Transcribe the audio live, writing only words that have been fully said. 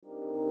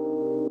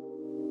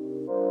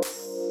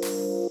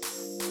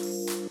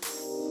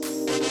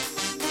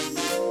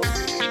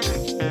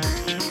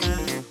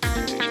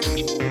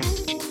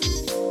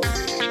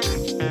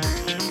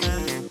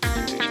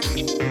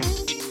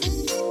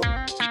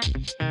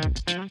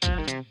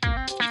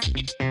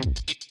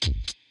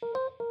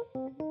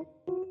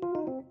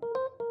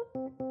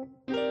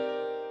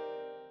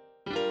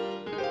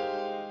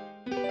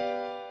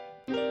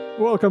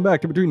welcome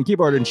back to Between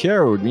Keyboard and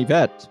Chair with me,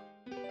 Pat,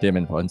 Tim,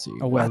 and Ponzi.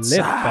 Oh, well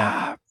lit,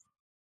 Pat.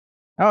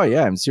 Oh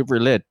yeah, I'm super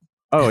lit.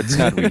 Oh, it's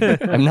not weed.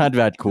 I'm not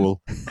that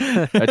cool.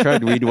 I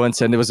tried weed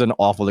once and it was an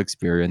awful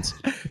experience.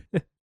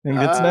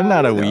 I'm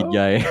not a weed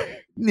guy.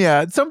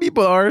 Yeah, some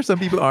people are, some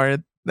people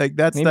aren't. Like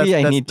Maybe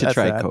I need to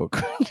try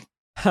Coke.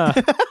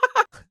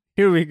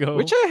 Here we go.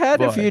 Which I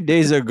had a few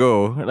days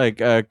ago. Like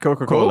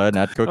Coca-Cola,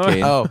 not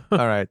cocaine. Oh,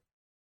 all right.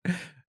 It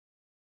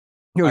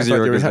was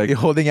you're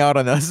holding out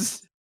on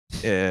us.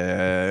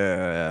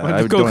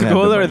 The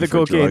Coca-Cola or the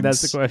cocaine?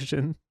 That's the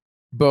question.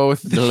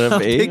 Both. I'll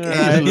take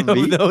any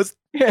of those.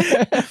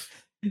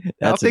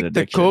 I'll take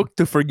the Coke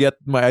to forget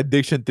my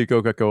addiction to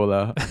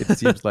Coca-Cola. It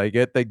seems like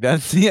it. Like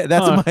that's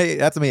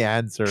my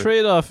answer.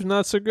 Trade-off,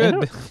 not so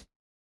good.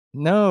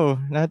 No,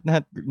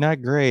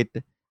 not great.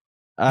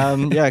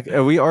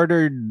 We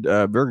ordered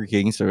Burger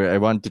King, so I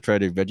wanted to try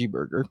the veggie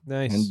burger.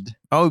 Nice.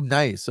 And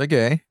nice.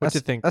 Okay. What do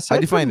you think?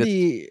 Aside from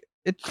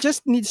it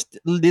just needs a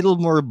little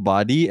more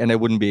body, and I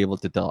wouldn't be able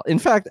to tell. In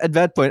fact, at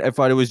that point, I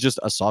thought it was just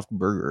a soft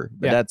burger,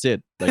 but that's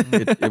it. Like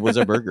it was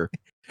a burger.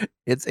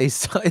 It's a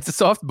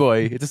soft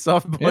boy. It's a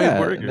soft boy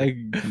burger.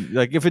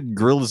 Like if it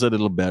grills a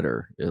little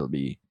better, it'll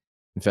be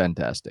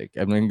fantastic.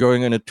 I'm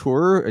going on a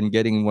tour and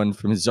getting one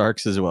from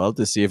Zarks as well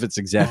to see if it's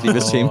exactly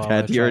the same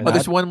patty or not.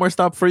 There's one more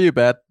stop for you,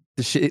 Pat.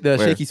 The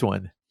Shakey's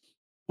one.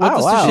 What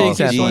does the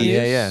Shakey's one?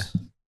 Yeah.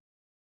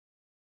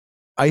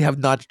 I have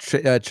not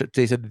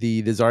tasted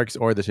the Zarks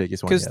or the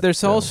Shakey's one because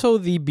there's also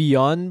the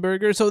Beyond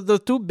Burger. So the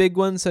two big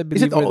ones, I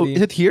believe.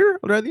 Is it here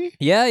already?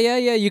 Yeah.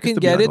 You can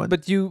get it,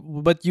 but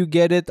you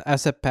get it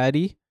as a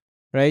patty,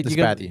 right? As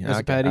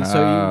a patty.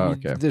 So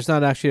there's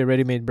not actually a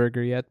ready-made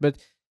burger yet. But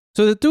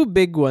so the two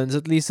big ones,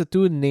 at least the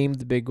two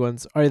named big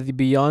ones, are the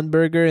Beyond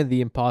Burger and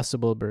the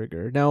Impossible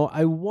Burger. Now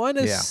I want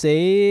to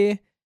say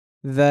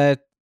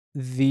that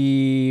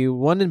the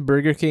one in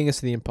Burger King is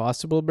the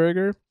Impossible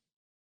Burger.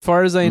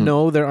 Far as I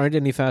know, there aren't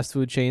any fast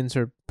food chains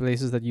or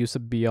places that use a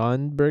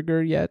Beyond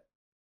Burger yet.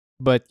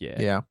 But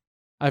yeah.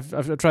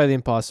 I've tried the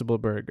Impossible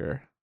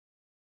Burger.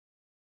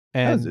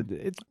 And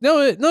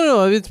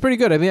it's pretty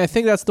good. I mean, I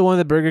think that's the one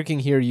that Burger King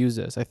here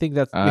uses. I think we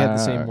had the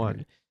same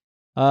one.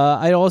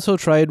 I also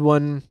tried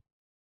one.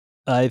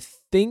 I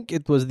think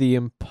it was the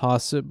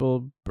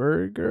Impossible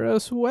Burger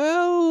as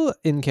well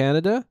in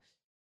Canada.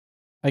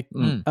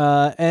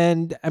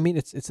 And I mean,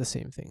 it's the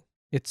same thing.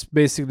 It's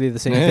basically the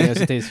same thing as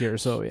it tastes here.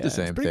 So yeah, it's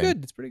pretty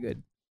good. It's pretty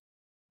good.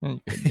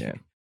 Yeah.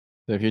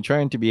 So if you're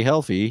trying to be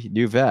healthy,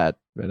 do that.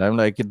 But I'm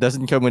like, it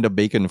doesn't come with a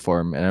bacon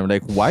form, and I'm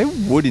like, why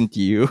wouldn't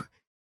you?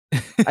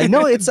 I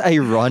know it's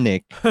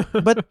ironic, but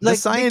like the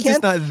science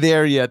is not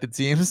there yet. It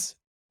seems.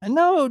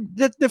 No,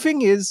 the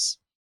thing is,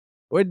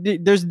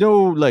 there's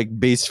no like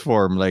base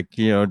form, like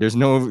there's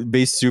no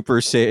base Super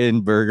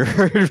Saiyan burger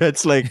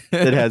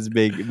that has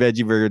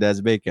veggie burger that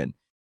has bacon,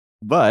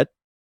 but.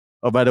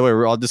 Oh, by the way,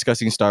 we're all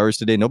discussing Star Wars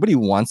today. Nobody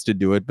wants to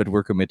do it, but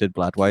we're committed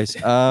plot-wise.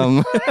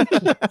 We're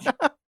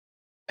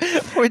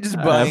just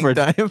buying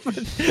time. For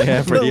the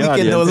audience. We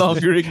can no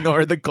longer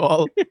ignore the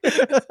call.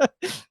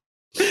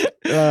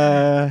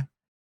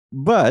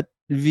 But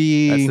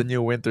that's the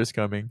new winter's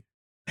coming.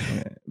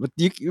 But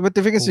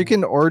the thing is, you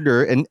can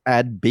order and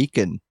add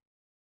bacon.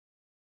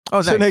 Oh,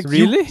 nice. So, like,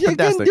 really? You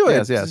can do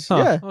it. Yes.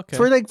 Yeah. Okay.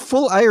 For like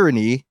full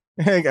irony.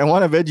 Like, I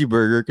want a veggie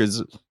burger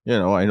because I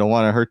don't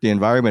want to hurt the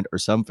environment or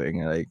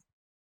something.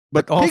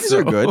 But pigs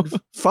are good.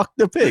 Fuck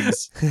the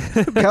pigs.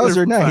 Cows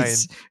are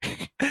nice.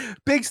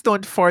 Pigs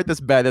don't fart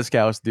as bad as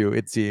cows do,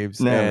 it seems.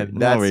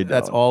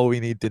 That's all we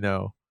need to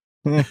know.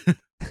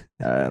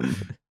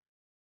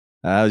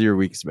 How's your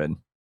week's been?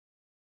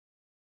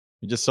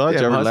 We just saw each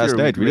other last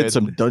night. We did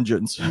some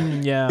dungeons.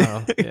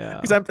 Yeah.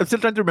 Because I'm still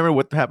trying to remember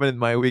what happened in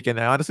my weekend.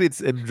 Honestly,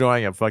 I'm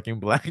drawing a fucking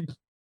blank.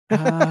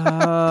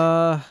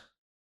 I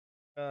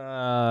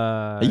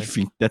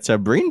think that's a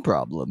brain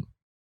problem.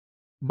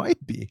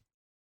 Might be.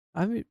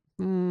 I mean,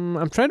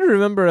 I'm trying to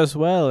remember as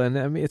well, and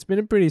I mean, it's been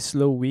a pretty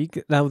slow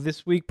week. Now,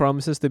 this week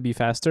promises to be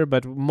faster,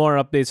 but more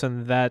updates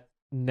on that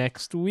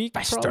next week,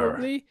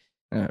 probably.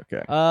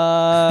 Okay.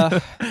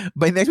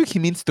 By next week, he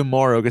means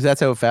tomorrow, because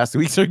that's how fast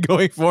weeks are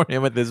going for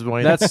him at this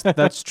point.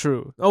 That's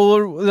true.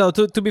 Oh, well, no.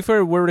 To be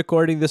fair, we're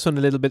recording this one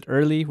a little bit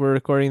early. We're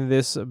recording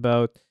this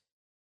about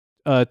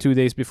 2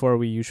 days before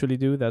we usually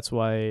do. That's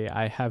why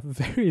I have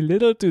very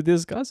little to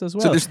discuss as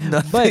well. So there's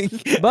nothing.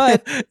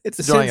 But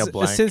it's drawing a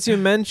blank. Since you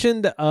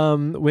mentioned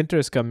winter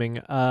is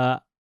coming,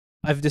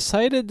 I've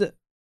decided.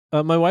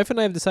 My wife and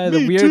I have decided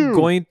that we are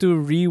going to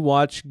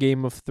rewatch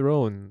Game of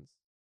Thrones.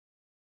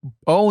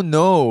 Oh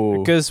no!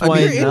 Because why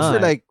you're not?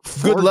 in for like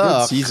 4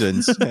 good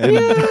seasons.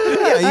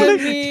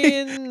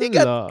 You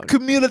got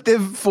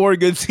cumulative 4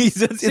 good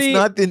seasons. See, it's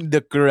not in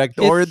the correct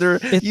order.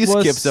 You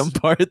skip some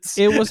parts.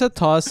 It was a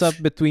toss-up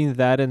between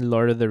that and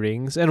Lord of the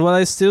Rings. And while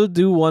I still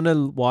do want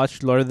to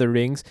watch Lord of the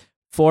Rings,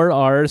 4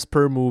 hours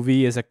per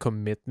movie is a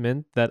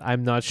commitment that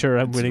I'm not sure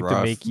I'm willing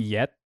to make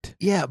yet.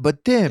 Yeah,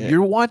 but Tim,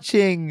 you're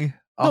watching.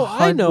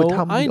 I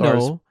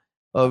know.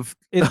 It's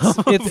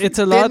a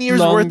 10 lot years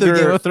longer. Worth of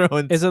Game of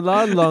Thrones. It's a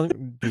lot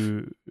long.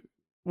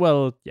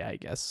 Well, yeah, I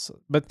guess.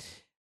 But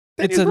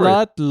it's a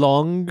lot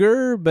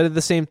longer, but at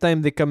the same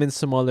time, they come in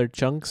smaller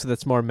chunks. So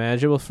that's more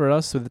manageable for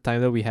us with the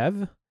time that we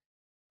have.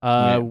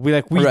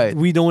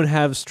 We don't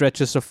have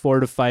stretches of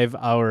 4 to 5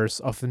 hours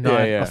of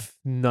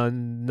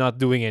not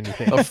doing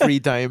anything of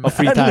free time.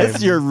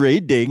 Unless you're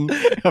raiding,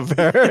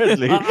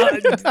 apparently.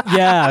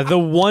 The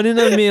 1 in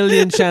a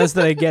million chance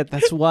that I get.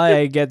 That's why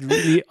I get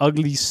really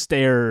ugly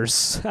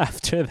stares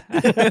after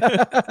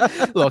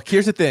that. Look,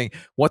 here's the thing.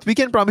 What we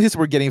can promise is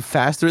we're getting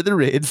faster at the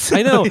raids.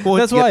 I know.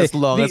 That's why as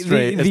long as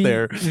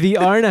there. The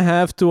hour and a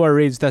half to our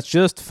raids. That's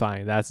just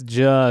fine.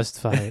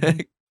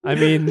 I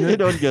mean, you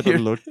don't get a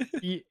look.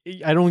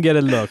 I don't get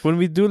a look. When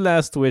we do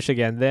Last Wish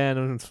again,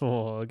 then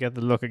I'll get the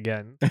look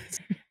again.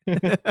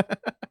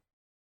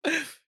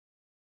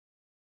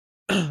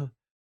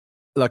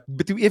 Look,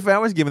 if I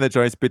was given a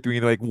choice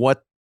between like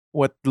what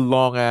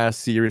long ass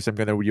series I'm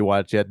gonna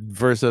rewatch it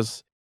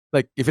versus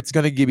like if it's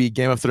gonna give me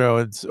Game of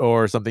Thrones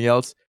or something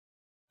else,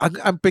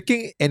 I'm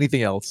picking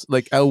anything else.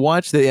 Like I'll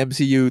watch the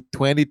MCU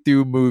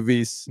 22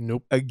 movies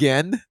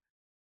again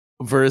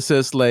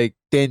versus like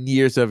 10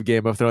 years of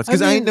Game of Thrones.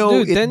 Because I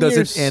know it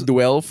doesn't end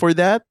well for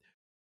that.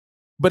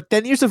 But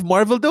 10 years of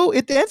Marvel, though,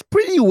 it ends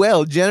pretty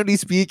well, generally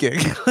speaking.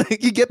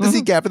 Like, you get to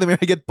see Captain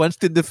America get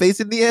punched in the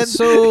face in the end.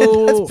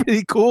 So that's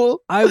pretty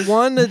cool. I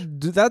want to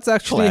that's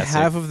actually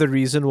half of the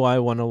reason why I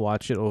want to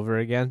watch it over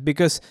again.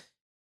 Because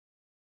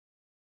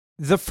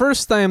the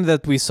first time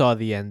that we saw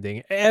the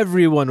ending,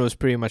 everyone was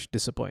pretty much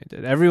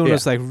disappointed. Everyone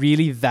was like,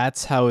 really,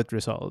 that's how it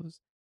resolves?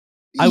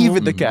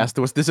 Even the cast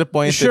was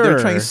disappointed. Sure, they're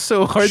trying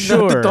so hard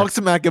not to talk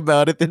smack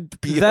about it in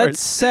PR. That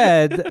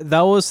said,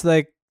 that was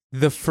like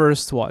the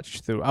first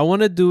watch through. I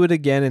want to do it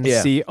again and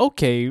see,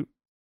 okay,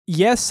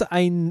 yes,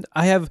 I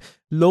have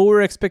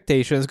lower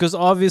expectations because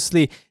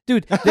obviously,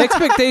 dude, the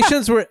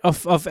expectations were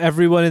of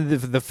everyone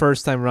in the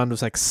first time around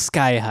was like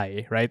sky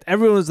high, right?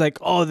 Everyone was like,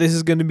 oh, this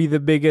is going to be the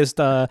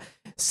biggest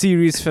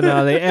series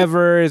finale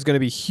ever. It's going to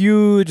be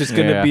huge. It's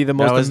going to be the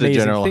most amazing the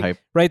general thing. Hype.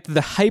 Right?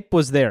 The hype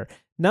was there.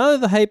 Now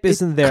that the hype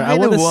isn't there, I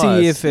want to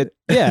see if it...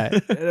 Yeah,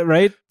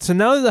 right? So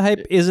now that the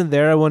hype isn't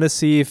there, I want to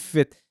see if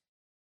it...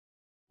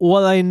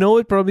 While I know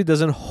it probably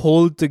doesn't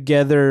hold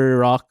together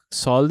rock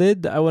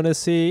solid, I want to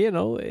see,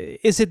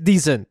 is it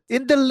decent?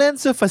 In the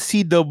lens of a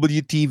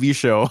CW TV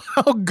show,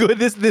 how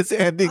good is this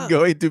ending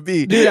going to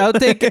be? Dude, I'll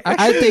take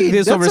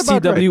this over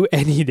CW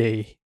any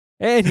day.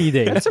 Any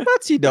day. It's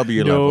about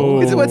CW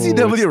level. It's about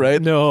CW, right?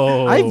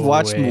 No. I've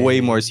watched way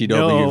more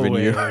CW than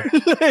you.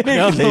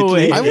 No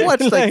way. I've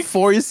watched like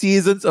 4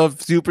 seasons of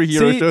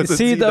superhero shows.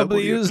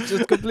 CW is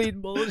just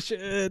complete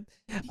bullshit.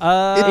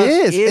 It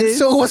is. And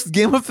so was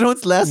Game of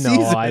Thrones last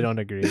season. No, I don't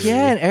agree.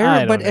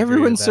 Yeah, but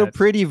everyone's so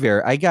pretty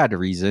there. I got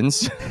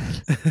reasons.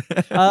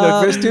 Look,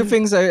 there's 2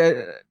 things.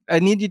 I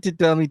need you to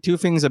tell me 2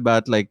 things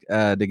about like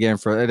the Game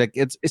of Thrones. Like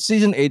it's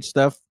season 8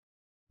 stuff,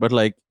 but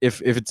like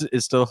if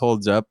it still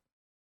holds up.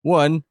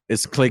 One,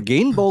 is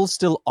Clegane Bowl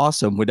still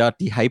awesome without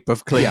the hype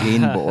of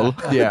Clegane Bowl?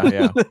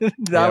 Yeah.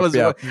 That was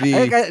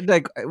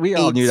like we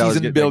all knew that was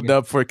season build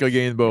up for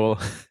Clegane Bowl,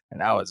 and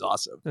that was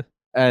awesome.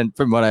 And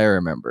from what I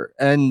remember,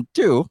 and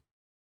 2,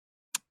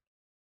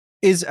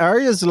 is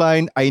Arya's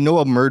line "I know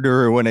a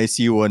murderer when I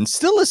see one"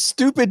 still as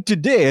stupid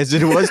today as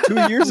it was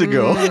 2 years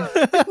ago?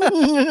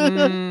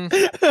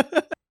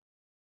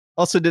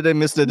 Also, did I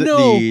miss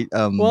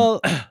Well,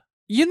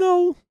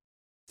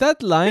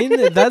 that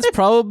line, that's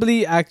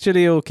probably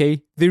actually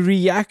okay. The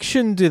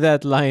reaction to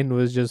that line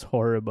was just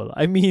horrible.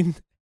 I mean,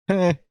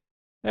 Drogon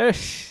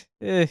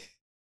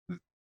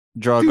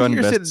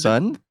best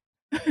son?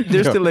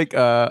 There's still like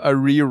a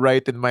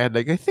rewrite in my head.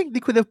 Like I think they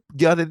could have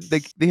gotten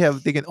like they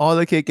have taken all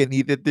the cake and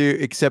eat it too,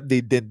 except they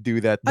didn't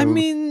do that. I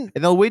mean,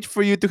 and I'll wait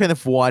for you to kind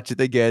of watch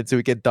it again so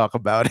we can talk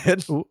about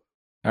it. All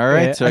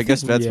right, so I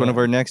guess that's one of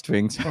our next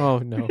things. Oh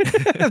no,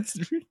 that's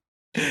the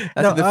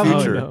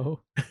future. Oh,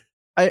 no.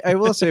 I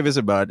will say this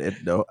about it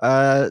though.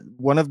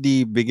 One of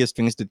the biggest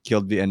things that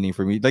killed the ending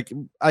for me, like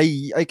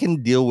I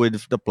can deal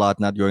with the plot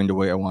not going the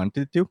way I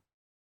wanted to,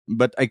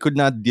 but I could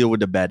not deal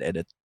with the bad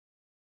edit.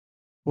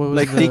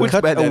 Like they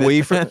cut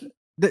away from.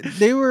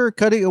 They were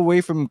cutting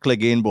away from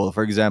Clegane Bowl,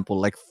 for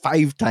example, like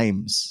 5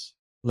 times.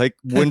 Like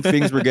when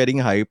things were getting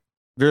hype,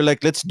 they're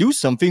like, let's do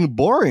something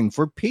boring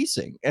for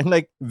pacing, and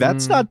like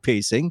that's not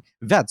pacing.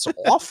 That's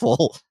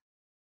awful.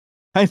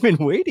 I've been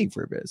waiting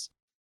for this.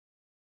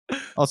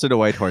 Also, the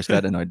white horse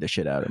that annoyed the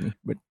shit out of me.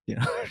 But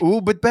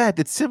ooh, but bad.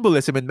 It's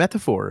symbolism and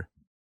metaphor.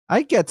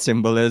 I get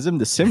symbolism.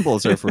 The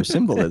symbols are for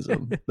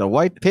symbolism. The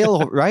white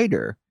pale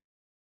rider.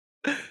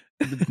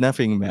 But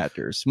nothing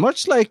matters.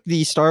 Much like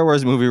the Star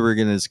Wars movie we're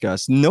gonna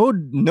discuss,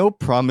 no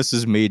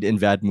promises made in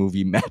that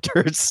movie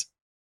matters.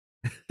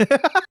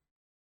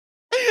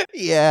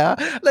 Yeah,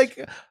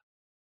 like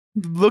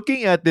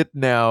looking at it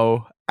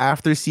now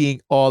after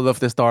seeing all of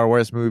the Star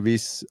Wars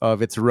movies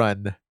of its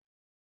run,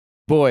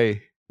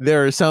 boy.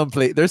 There's some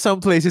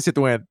places it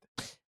went.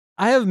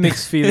 I have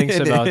mixed feelings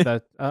about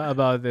that.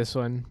 About this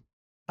one,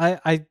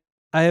 I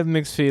have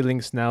mixed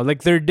feelings now.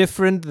 Like they're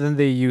different than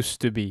they used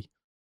to be.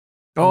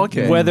 Oh,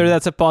 okay. Whether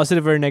that's a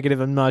positive or a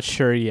negative, I'm not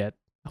sure yet.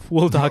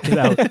 We'll talk it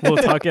out. We'll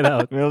talk it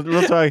out.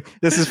 We'll talk.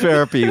 This is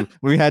therapy.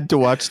 We had to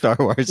watch Star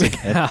Wars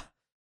again. Yeah.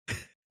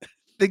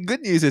 The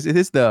good news is it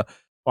is the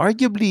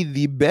arguably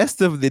the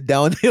best of the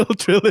downhill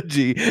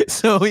trilogy.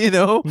 So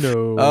No.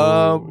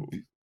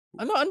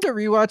 Under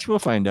rewatch, we'll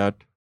find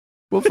out.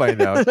 we'll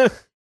find out.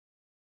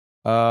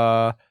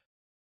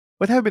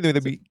 What have I been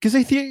doing? Because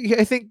I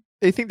think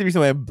the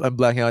reason why I'm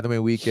blacking out on my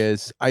week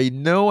is I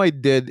know I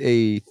did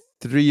a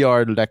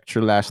 3-hour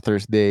lecture last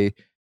Thursday,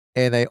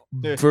 and I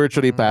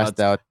virtually passed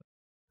out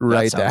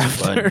right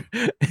after.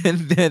 And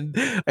then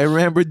I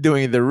remember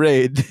doing the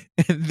raid,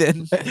 and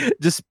then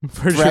just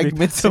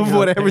fragments of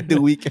whatever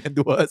the weekend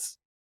was.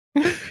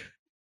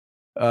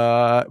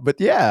 But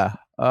yeah.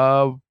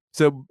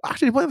 So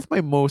actually, one of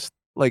my most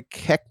like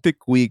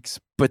hectic weeks,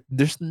 but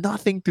there's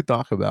nothing to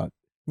talk about.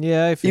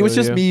 Yeah, I feel It was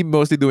just you. me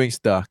mostly doing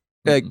stuff,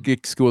 like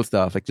school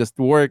stuff, like just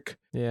work.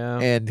 Yeah.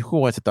 And who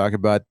wants to talk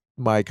about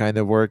my kind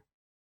of work?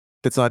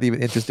 That's not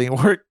even interesting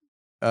work.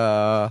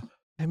 I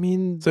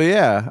mean, So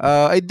yeah,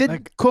 I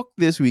did cook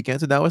this weekend,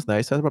 so that was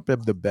nice. That's probably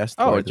the best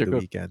part of the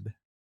weekend.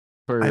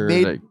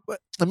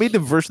 I made the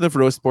version of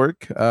roast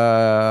pork.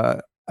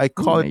 I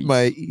call it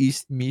my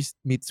East meets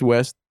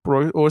West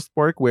roast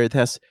pork, where it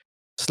has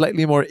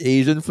slightly more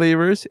Asian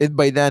flavors, and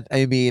by that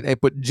I mean I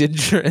put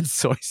ginger and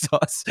soy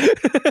sauce,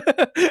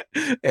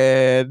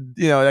 and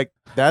like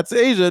that's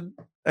Asian,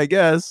 I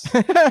guess.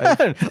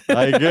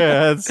 I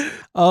guess.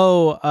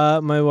 Oh,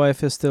 my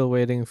wife is still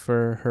waiting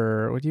for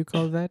her. What do you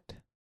call that?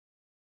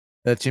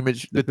 The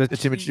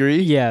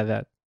chimichurri. Yeah,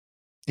 that.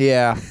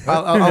 Yeah,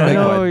 I'll make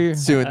one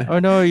soon. Oh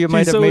no, you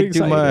might have so made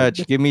too excited.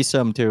 much. Give me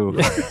some too.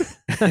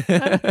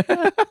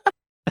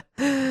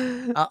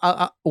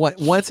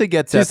 Once it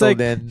gets She's settled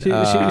like, in,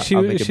 she's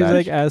I'll make a batch.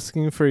 like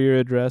asking for your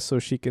address so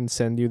she can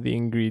send you the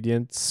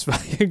ingredients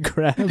via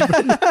Grab.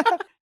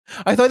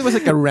 I thought it was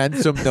like a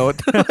ransom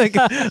note. Like,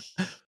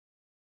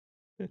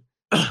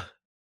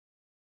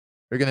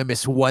 you're gonna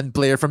miss one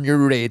player from your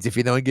raids if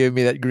you don't give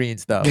me that green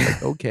stuff.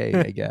 Like, okay,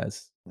 I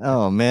guess.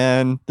 Oh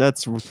man,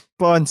 that's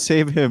fun.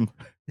 Save him.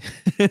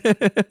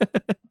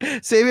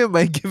 Save him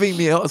by giving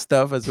me all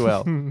stuff as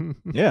well.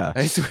 Yeah,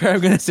 I swear I'm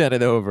gonna send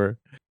it over.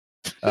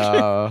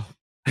 I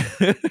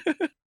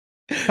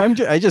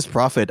just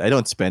profit. I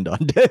don't spend on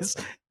this.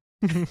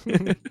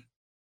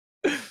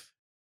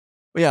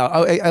 Yeah,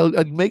 I'll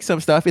make some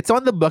stuff. It's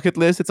on the bucket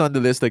list. It's on the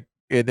list, like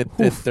in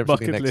terms of the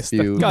bucket next list.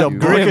 few. God, few-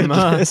 grim,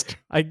 huh? list.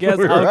 I guess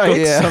Right, I'll cook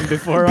yeah. some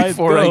before I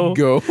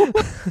go.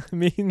 I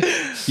mean,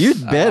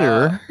 You'd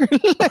better.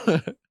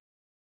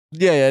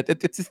 Yeah,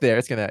 it's there.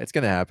 It's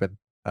gonna happen.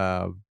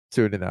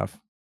 Soon enough.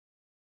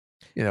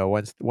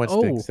 Once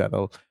things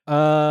settle.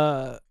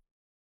 I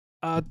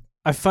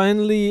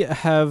finally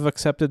have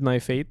accepted my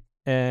fate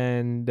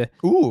and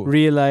Ooh.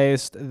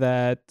 realized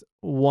that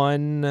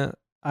one,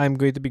 I'm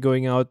going to be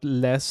going out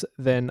less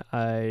than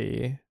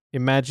I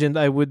imagined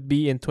I would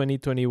be in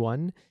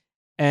 2021,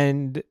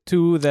 and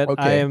two, that I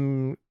Okay.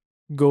 am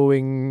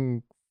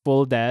going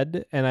full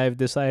dad, and I've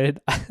decided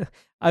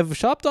I've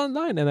shopped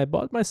online and I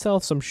bought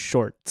myself some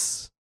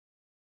shorts.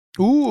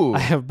 Ooh. I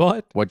have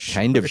bought What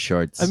kind of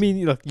shorts? I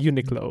mean, look,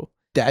 Uniqlo.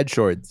 Dad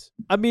shorts.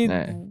 I mean,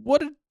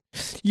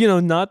 Nah.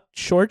 not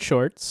short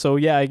shorts. So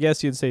yeah, I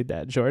guess you'd say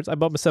dad shorts. I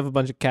bought myself a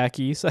bunch of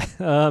khakis.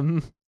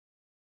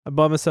 I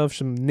bought myself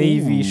some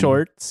navy Ooh.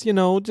 shorts.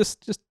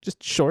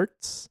 Just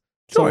shorts.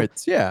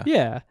 Shorts, yeah.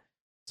 Yeah.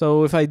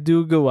 So if I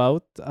do go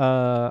out,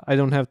 I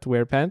don't have to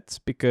wear pants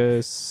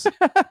because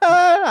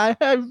I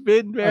have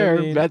been there.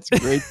 mean- That's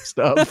great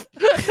stuff.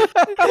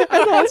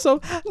 and also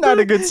Not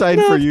a good sign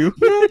for you.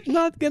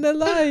 Not gonna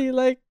lie,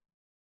 like,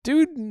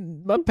 dude,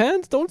 my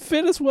pants don't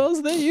fit as well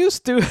as they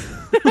used to.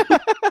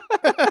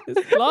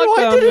 It's Why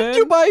lockdown, didn't man.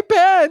 you buy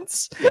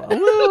pants?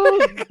 Well,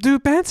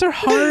 dude, pants are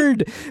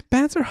hard.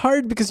 Pants are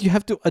hard because you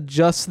have to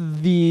adjust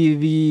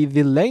the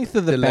length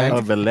of the The pants.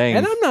 length. the length.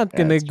 And I'm not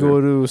gonna That's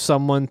go to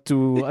someone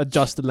to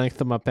adjust the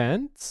length of my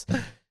pants.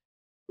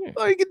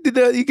 Or you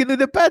can do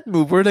the pant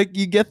move where like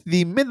you get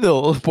the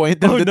middle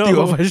point of Oh, the no.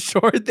 two of a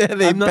short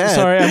and a I'm not pant.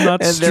 sorry. I'm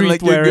not and then,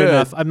 like, you're streetwear good.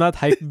 enough. I'm not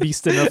hype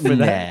beast enough for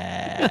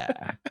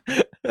that.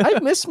 Nah. I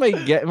miss my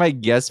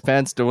guest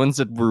pants, the ones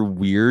that were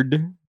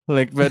weird.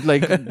 But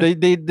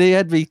they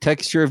had the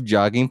texture of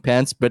jogging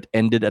pants, but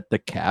ended at the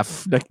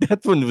calf. Like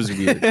that one was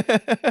weird.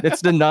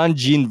 That's the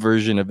non-jean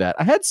version of that.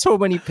 I had so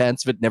many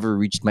pants that never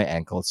reached my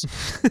ankles.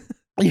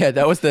 Yeah,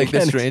 that was like the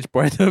And- strange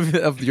part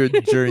of your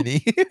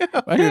journey.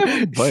 I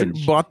have a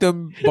bunch.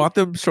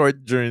 bottom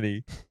short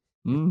journey.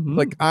 Mhm.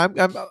 Like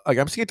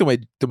I'm sticking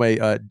to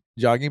my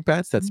jogging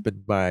pants. That's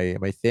been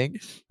my thing.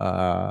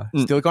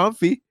 Still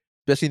comfy,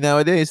 especially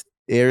nowadays.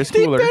 Air is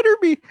They cooler. better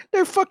be.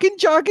 They're fucking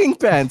jogging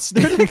pants.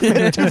 They're like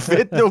meant to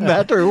fit no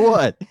matter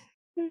what.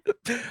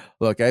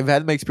 Look, I've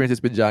had my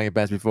experiences with jogging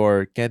pants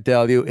before. Can't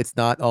tell you, it's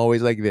not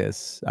always like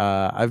this.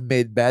 I've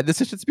made bad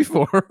decisions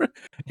before,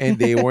 and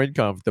they weren't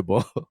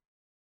comfortable.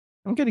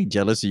 I'm getting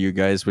jealous of you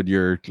guys with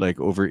your like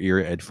over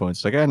ear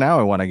headphones. Like now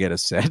I want to get a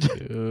set.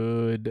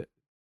 Dude,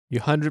 you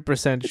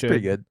 100% It's should.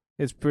 pretty good.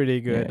 It's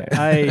pretty good.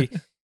 Yeah.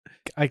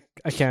 I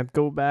can't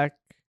go back.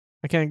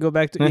 I can't go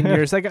back to in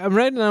ears. Like I'm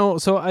right now.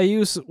 So I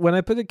use when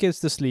I put the kids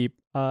to sleep.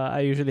 I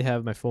usually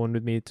have my phone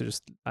with me to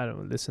just I don't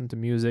know, listen to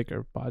music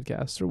or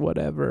podcasts or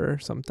whatever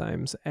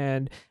sometimes.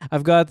 And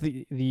I've got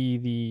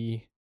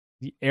the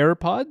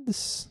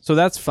AirPods, so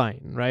that's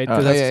fine, right?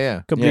 Because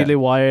that's completely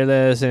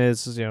wireless and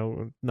it's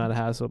not a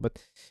hassle. But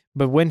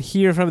when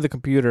here from the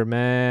computer,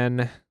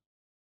 man,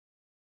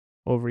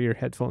 over-ear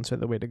headphones are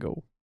the way to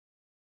go.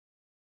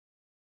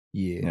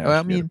 Yeah,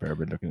 I mean,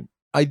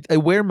 I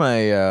wear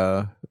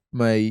my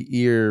my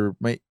ear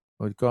what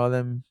do you call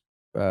them?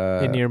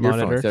 In-ear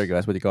monitors. There you go.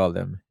 That's what you call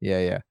them.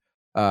 Yeah.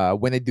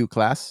 When I do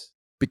class,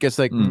 because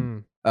like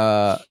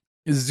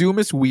Zoom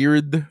is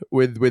weird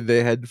with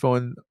the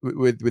headphone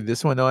with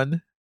this one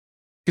on.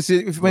 Because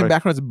if my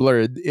background's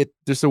blurred,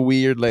 there's a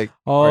weird like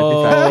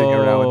artifacting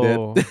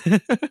around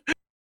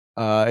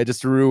it. It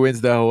just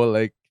ruins the whole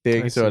like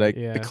thing. So like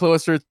the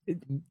closer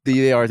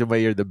they are to my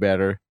ear, the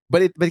better.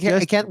 But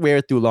I can't wear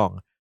it too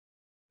long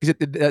because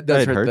it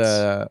does hurt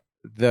the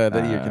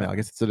ear canal. I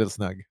guess it's a little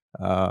snug.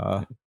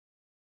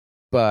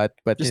 But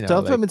just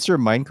tell them it's your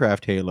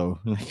Minecraft Halo.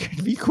 Like,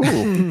 it'd be cool.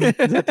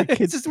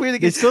 It's just weird.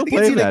 They still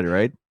play that,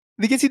 right?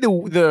 They can see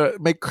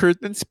my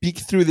curtains peek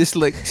through this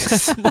like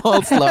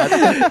small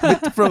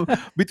slot from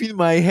between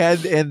my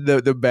head and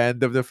the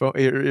band of the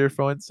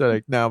earphones. So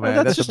like, no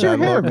man, that's just your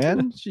hair,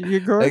 man. You're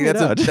growing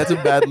like, that's a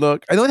bad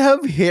look. I don't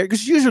have hair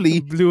because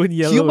usually blue and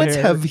yellow humans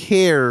have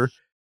hair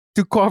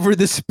to cover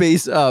the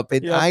space up,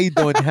 and I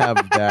don't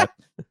have that.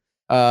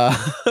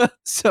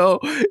 So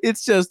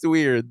it's just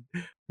weird.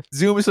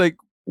 Zoom is like,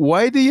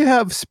 why do you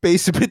have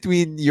space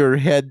between your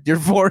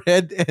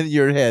forehead and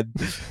your head?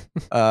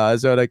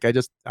 So like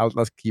I'll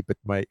just keep it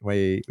my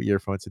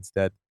earphones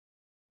instead.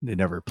 They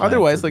never.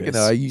 Otherwise, like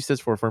I use this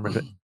for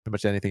pretty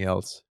much anything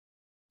else,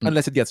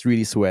 unless it gets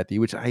really sweaty,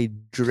 which I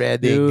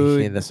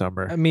dreading in the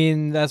summer. I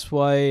mean, that's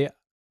why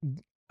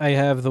I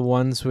have the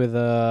ones with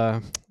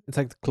it's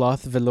like the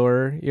cloth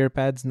velour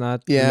earpads,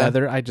 not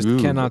leather. I just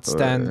cannot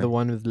stand the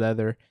one with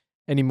leather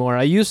anymore.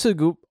 I used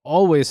to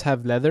always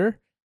have leather.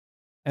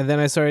 And then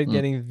I started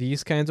getting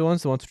these kinds of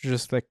ones, the ones which are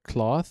just like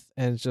cloth,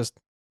 and it's just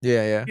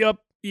Yup,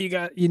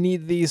 you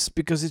need these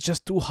because it's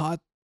just too hot.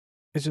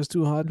 It's just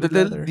too hot.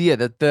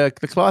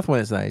 The cloth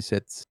one is nice.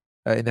 It's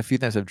in a few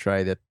times I've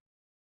tried it.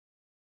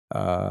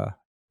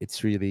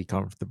 It's really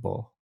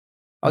comfortable.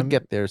 I'll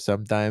get there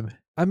sometime.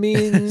 I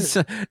mean,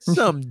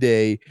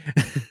 someday.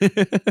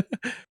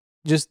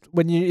 Just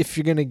if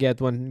you're gonna get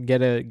one,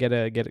 get a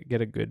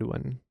good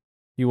one.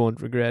 You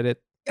won't regret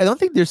it. I don't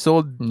think they're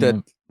sold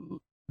that.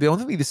 They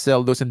only need to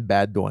sell those in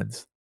bad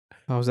ones.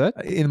 How's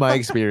that? In my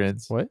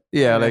experience. What?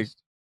 Yeah, like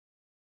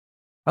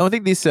I don't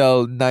think they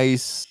sell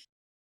nice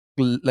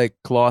like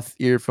cloth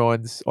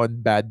earphones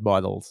on bad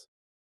models.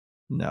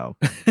 No.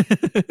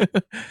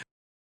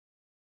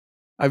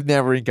 I've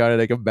never encountered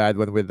like a bad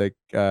one with like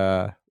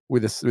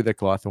with a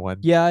cloth one.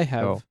 Yeah, I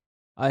have. So.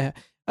 I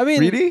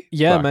mean, really?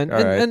 Yeah, Fuck,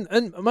 man.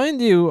 And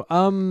mind you,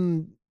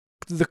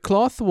 the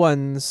cloth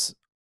ones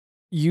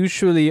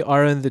usually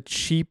are in the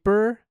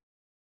cheaper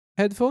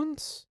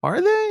headphones.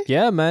 Are they?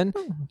 Yeah, man.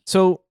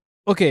 So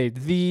okay,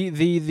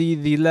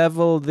 the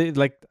level,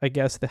 I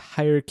guess the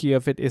hierarchy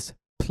of it is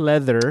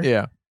pleather.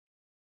 Yeah.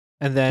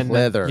 And then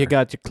you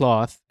got your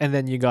cloth, and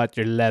then you got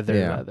your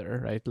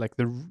leather, right? Like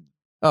the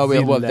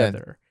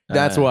leather. Then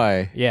that's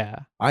why. Yeah.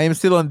 I am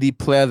still on the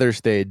pleather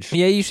stage.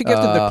 Yeah, you should get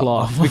to the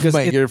cloth because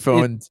my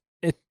earphone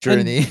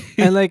journey.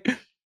 And like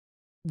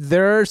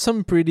there are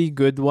some pretty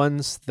good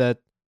ones that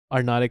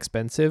are not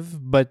expensive,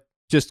 but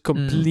just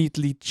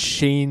completely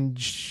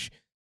change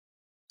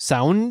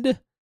sound.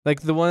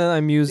 Like the one that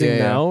I'm using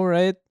now,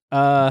 right?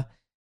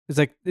 It's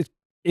like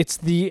it's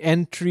the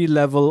entry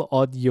level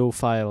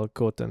audiophile,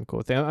 quote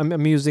unquote.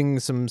 I'm using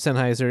some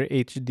Sennheiser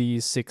HD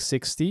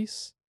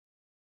 660s,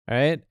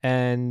 right?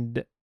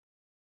 And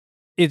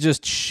it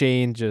just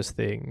changes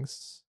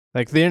things.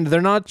 Like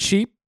they're not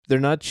cheap. They're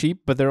not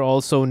cheap, but they're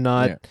also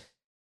not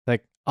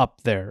like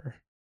up there.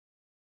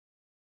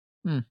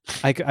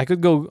 I could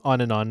go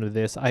on and on with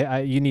this.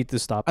 You need to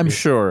stop. I'm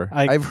sure.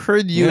 I've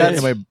heard you.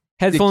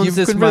 Headphones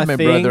is my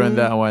thing. Brother on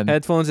that one.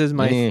 Headphones is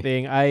my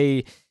thing.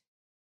 I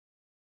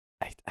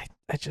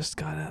just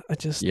gotta.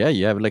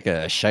 You have like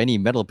a shiny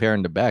metal pair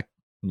in the back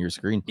in your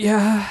screen.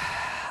 Yeah,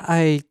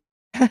 I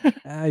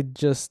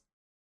just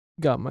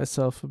got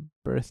myself a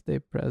birthday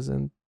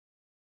present,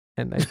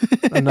 and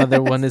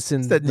another one is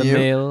in the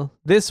mail.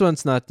 This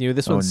one's not new.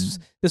 This one's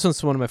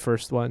one of my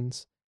first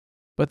ones.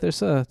 But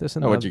there's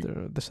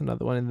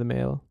another one in the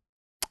mail.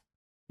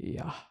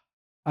 Yeah,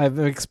 I'm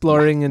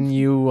exploring a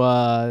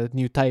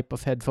new type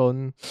of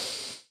headphone.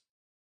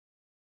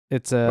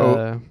 It's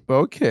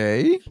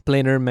okay.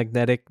 Planar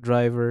magnetic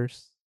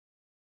drivers.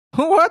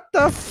 What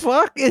the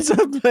fuck is a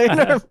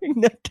planar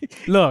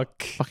magnetic?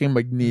 Look, fucking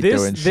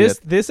Magneto and shit.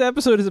 This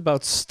episode is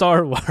about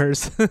Star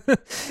Wars.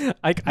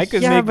 I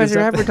could make but you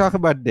have to talk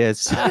about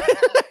this.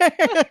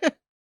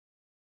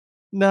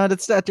 No,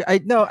 that's not.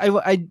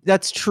 I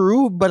that's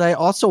true, but I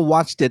also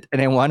watched it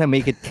and I want to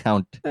make it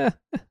count.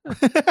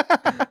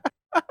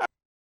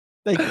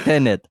 Like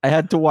Tenet, I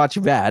had to watch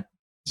that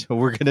So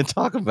we're gonna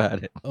talk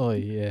about it. Oh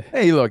yeah.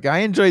 Hey, look, I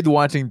enjoyed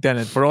watching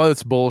Tenet for all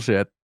its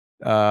bullshit.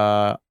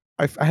 I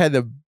had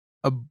a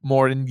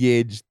more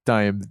engaged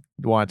time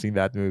watching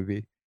that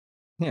movie.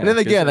 Yeah, And then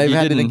again, I've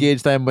had an didn't-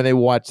 engaged time when I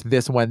watched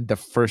this one the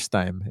first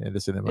time in the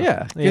cinema.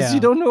 Yeah, because Yeah. you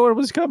don't know what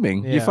was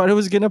coming. You Yeah. thought it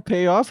was gonna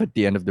pay off at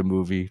the end of the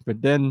movie,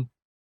 but then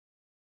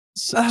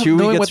Chewie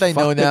knowing gets what I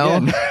know fucked now,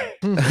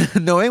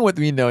 again. knowing what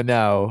we know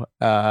now,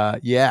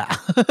 yeah,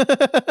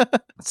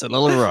 It's a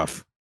little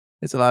rough.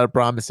 it's a lot of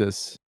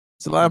promises.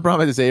 It's a lot of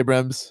promises,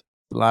 Abrams.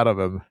 A lot of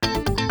them.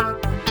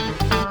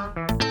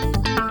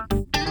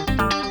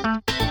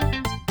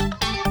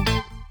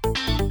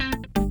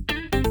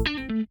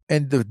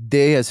 And the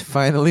day has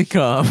finally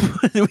come.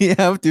 We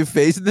have to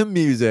face the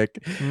music.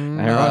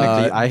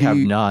 Ironically, I have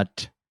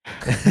not.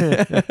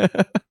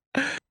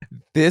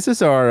 This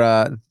is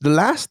our the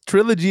last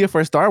trilogy of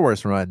our Star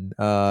Wars run.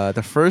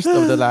 The first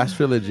of the last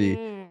trilogy.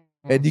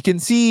 And you can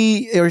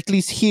see, or at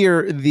least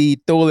hear, the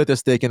toll it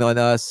has taken on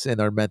us and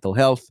our mental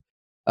health.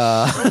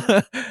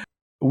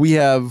 We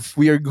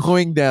are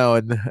going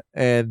down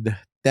and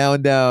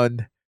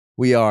down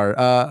we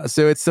are.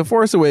 So it's The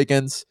Force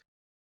Awakens.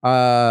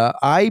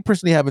 I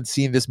personally haven't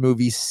seen this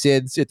movie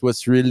since it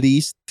was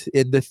released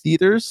in the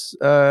theaters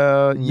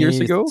years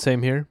ago.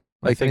 Same here.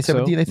 Like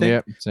 2017, I think.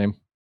 Yeah, same.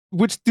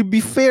 Which, to be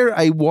fair,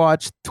 I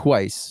watched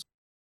twice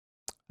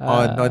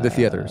on the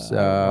theaters.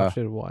 I watched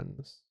it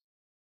once.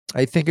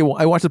 I think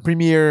I watched the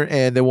premiere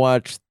and I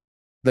watched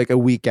like a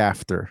week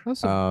after.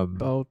 That's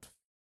about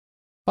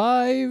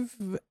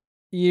 5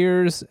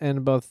 years and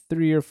about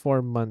 3 or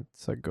 4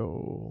 months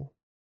ago.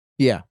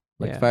 Yeah,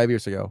 Yeah. 5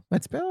 years ago.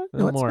 That's been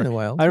it's more. been a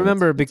while. I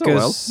remember it's a while.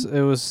 because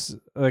it was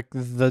like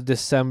the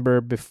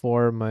December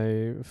before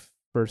my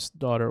first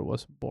daughter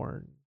was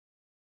born.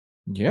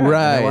 Yeah, and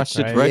Right, I watched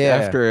it right. right Yeah.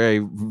 after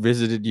I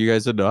visited you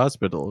guys at the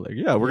hospital. Like,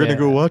 yeah, we're gonna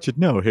go Yeah. watch it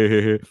now.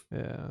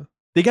 Yeah.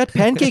 They got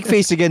Pancake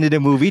Face again in the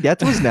movie.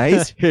 That was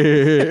nice.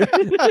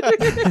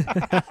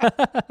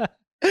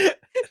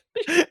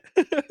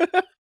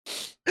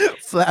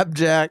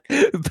 Flapjack,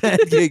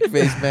 pancake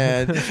face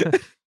man.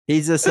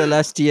 He's a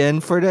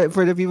Celestian. For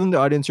the people in the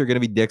audience who are gonna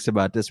be dicks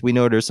about this, we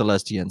know they're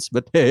Celestians,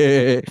 but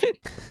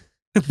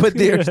But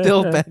they are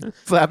still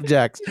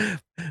flapjacks.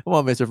 Come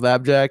on, Mr.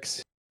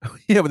 Flapjacks.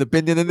 You have an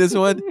opinion on this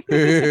one?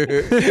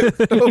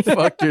 Go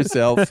fuck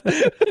yourself.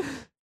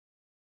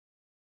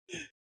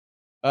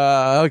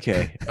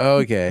 Okay.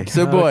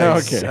 So,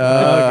 boys. Okay.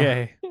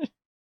 Okay.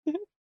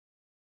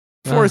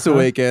 Force Uh-huh. Force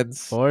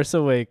Awakens.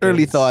 Awakens.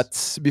 Early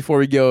thoughts before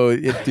we go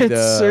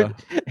into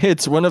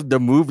it's one of the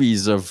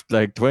movies of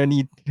like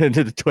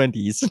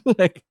 20s.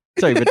 Like,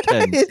 sorry, but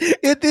 10s.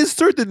 It is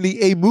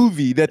certainly a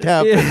movie that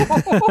happened.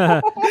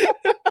 Yeah.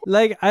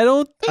 Like I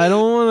don't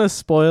want to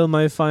spoil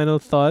my final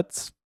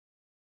thoughts.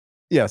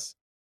 Yes.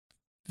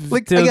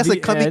 Like, till I guess, the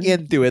like, coming end.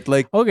 into it,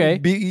 like, Okay.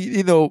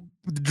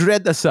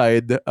 dread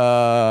aside,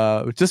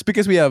 just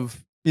because we have,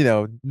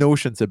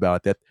 notions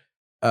about it,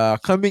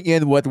 coming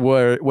in, what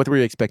were your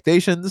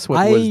expectations?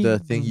 What was the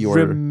thing you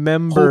were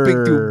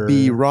hoping to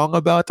be wrong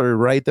about or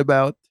right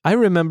about? I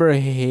remember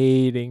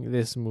hating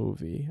this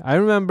movie. I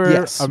remember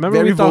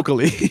very we talked,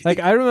 vocally. like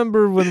I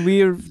remember when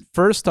we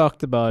first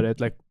talked about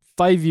it, like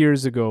 5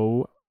 years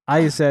ago.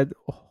 I said,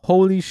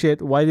 "Holy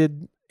shit! Why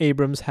did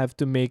Abrams have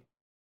to make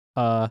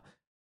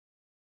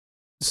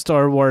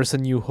Star Wars: A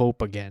New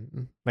Hope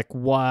again? Like,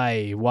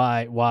 why?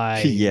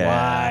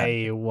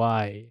 Yeah.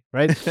 Why?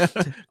 Right?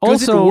 Because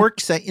Also- it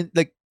works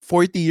like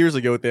 40 years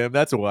ago, Tim.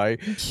 That's why.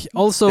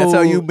 Also, That's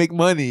how you make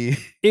money.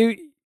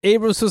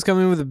 Abrams was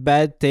coming with a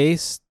bad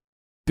taste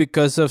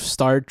because of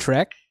Star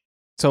Trek.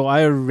 So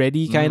I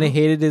already kind of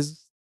hated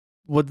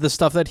the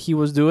stuff that he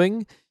was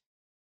doing.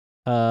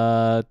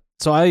 So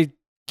I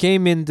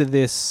came into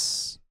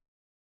this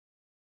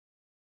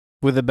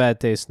with a bad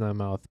taste in my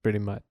mouth, pretty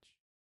much.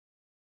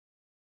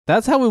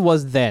 That's how it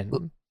was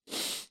then.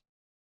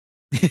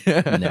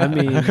 I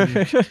mean,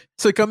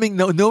 So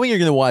knowing you're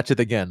gonna watch it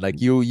again,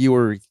 like you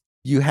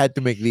had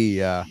to make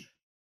the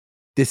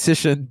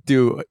decision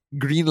to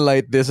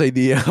greenlight this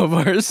idea of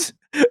ours.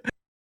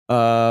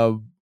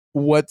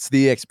 What's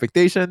the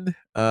expectation?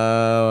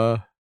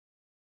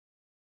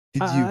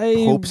 Did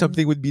you hope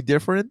something would be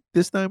different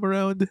this time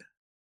around?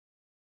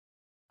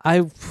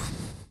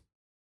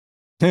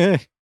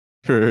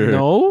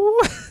 No.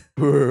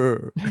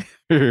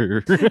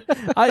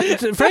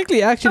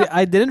 Frankly, actually,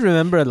 I didn't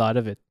remember a lot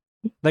of it.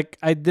 Like,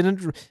 I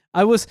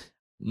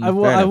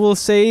will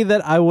say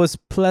that I was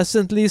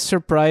pleasantly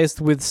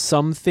surprised with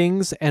some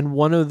things, and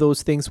one of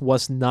those things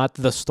was not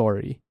the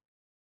story.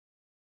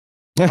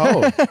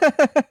 Oh.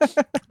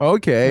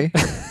 Okay.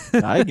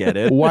 I get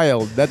it.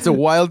 Wild. That's a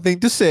wild thing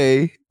to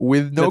say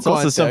with no That's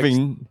context. also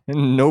something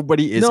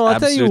nobody is No, I'll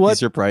tell you absolutely what.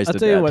 surprised I'll at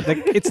tell you that. what.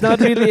 Like, it's not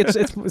really.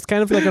 It's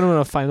kind of like, I don't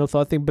know, a final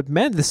thought thing. But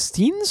man, the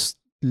scenes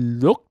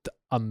looked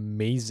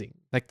amazing.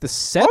 Like the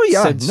sets Oh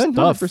yeah, and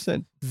stuff.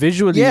 100%.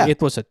 Visually, Yeah.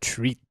 it was a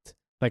treat.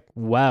 Like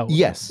wow.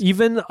 Yes.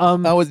 Even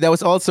that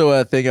was also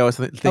a thing I was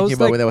thinking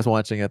about when I was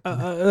watching it.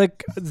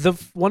 Like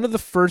one of the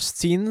first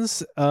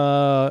scenes,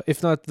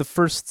 if not the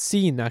first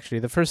scene, actually,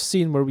 the first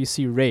scene where we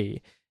see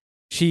Rey.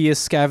 She is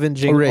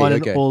scavenging on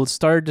an old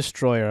Star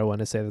Destroyer. I want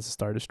to say that's a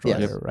Star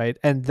Destroyer, right?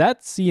 And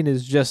that scene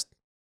is just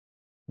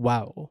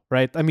wow,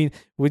 right? I mean,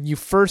 when you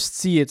first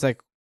see it, it's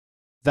like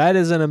that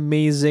is an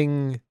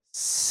amazing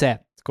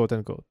set, quote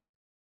unquote.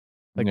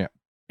 Like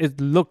it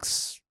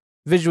looks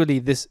visually,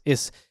 this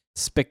is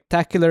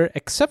spectacular,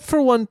 except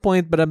for one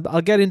point, but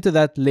I'll get into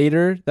that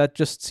later. That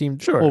just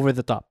seemed over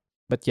the top.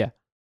 But yeah.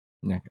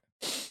 How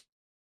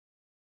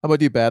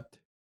about you, Pat?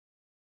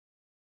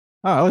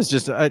 I was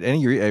just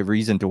any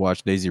reason to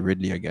watch Daisy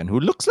Ridley again, who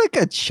looks like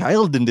a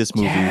child in this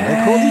movie.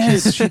 Like, holy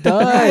shit, she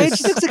does.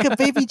 She looks like a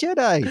baby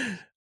Jedi.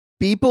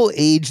 People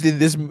aged in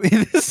this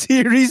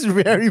series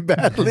very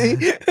badly.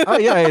 Oh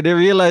yeah, they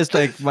realized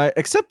like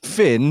except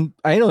Finn,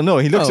 I don't know,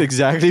 he looks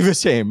exactly the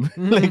same.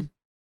 Like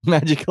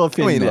magical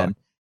Finn man.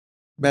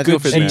 Magical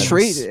Finn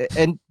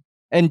man.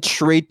 And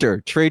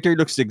Traitor. Traitor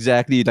looks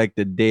exactly like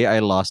the day I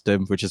lost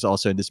him, which is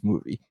also in this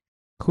movie.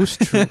 Who's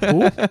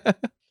who?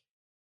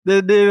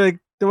 They're like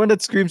the one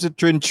that screams at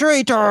Trin,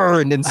 traitor!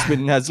 And then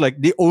Finn has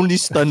like the only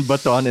stun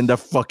button in the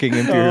fucking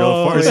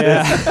Imperial Forces.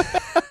 Yeah.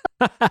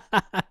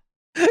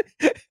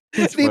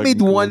 They made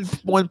cool.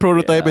 one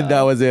prototype and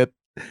that was it.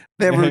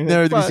 Never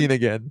to be seen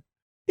again.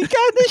 He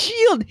got the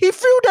shield. He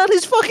threw down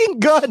his fucking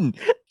gun.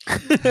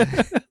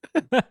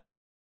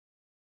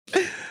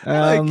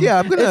 I'm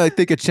gonna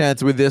take a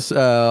chance with this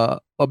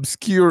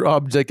obscure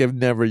object I've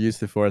never used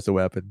before as a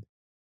weapon.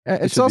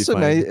 It's also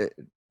nice.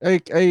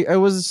 I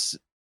was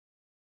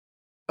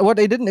what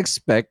I didn't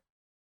expect.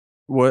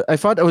 What I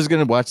thought I was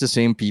gonna watch the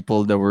same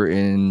people that were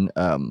in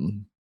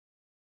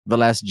The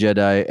Last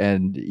Jedi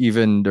and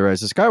even The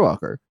Rise of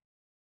Skywalker.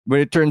 But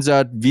it turns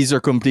out these are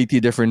completely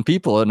different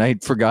people, and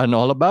I'd forgotten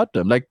all about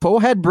them. Like Poe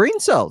had brain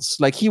cells.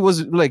 Like he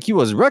was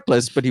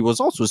reckless, but he was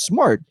also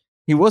smart.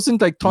 He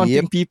wasn't like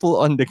taunting people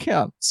on the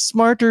camp.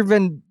 Smarter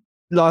than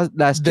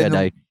Last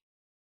Jedi.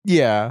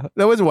 Yeah,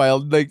 that was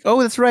wild. Like,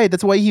 oh, that's right.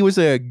 That's why he was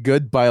a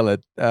good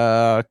pilot.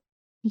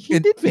 He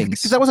did things.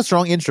 Because that was a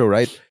strong intro,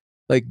 right?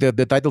 Like the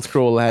title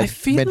scroll had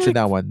mentioned like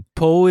that one.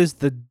 Poe is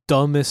the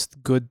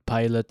dumbest good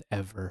pilot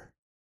ever.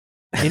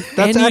 In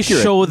any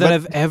accurate, show that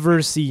I've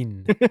ever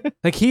seen.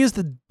 Like he is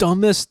the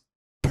dumbest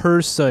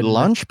person.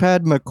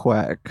 Launchpad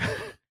McQuack.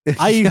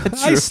 I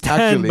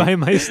stand by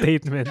my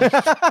statement.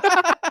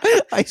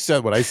 I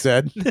said what I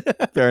said.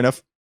 Fair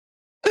enough.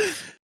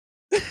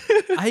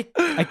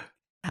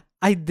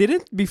 I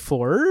didn't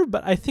before,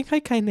 but I think I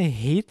kind of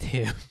hate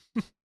him.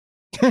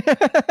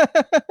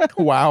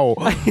 Wow.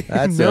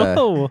 That's that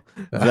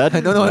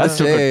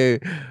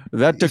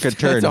took a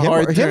turn. That's a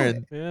hard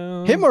turn.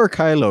 Him or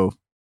Kylo?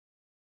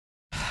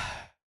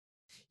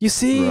 You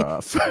see,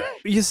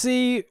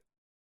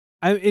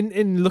 I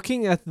in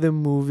looking at the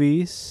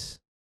movies,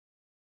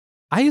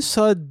 I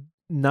saw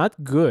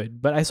not good,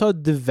 but I saw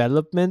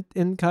development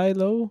in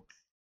Kylo.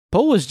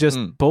 Poe was just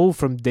Poe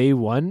from day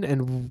one,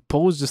 and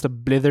Poe was just a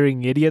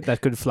blithering idiot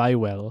that could fly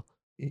well.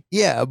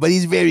 Yeah, but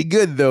he's very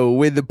good though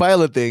with the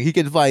piloting. He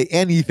can fly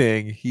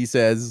anything, he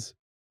says.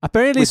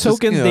 Apparently, so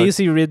can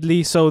Daisy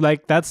Ridley. So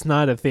like, that's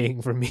not a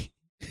thing for me.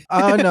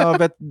 Oh no,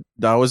 but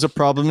that was a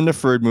problem in the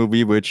third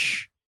movie,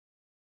 which.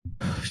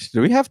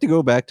 Do we have to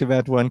go back to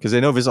that one? Because I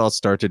know this all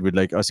started with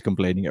like us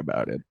complaining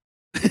about it.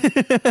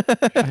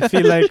 I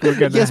feel like we're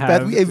gonna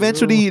but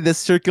eventually the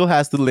circle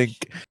has to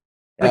link.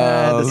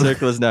 The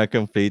circle is now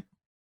complete.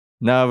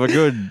 Now the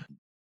good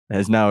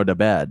is now the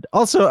bad.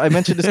 Also, I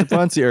mentioned this to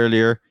Fonzie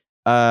earlier.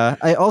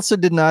 I also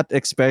did not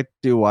expect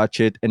to watch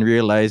it and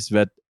realize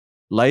that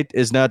light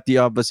is not the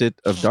opposite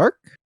of dark.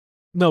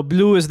 No,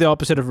 blue is the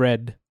opposite of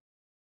red.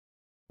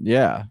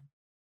 Yeah.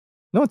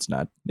 No, it's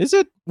not. Is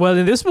it? Well,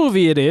 in this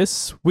movie, it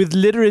is. With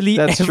literally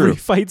every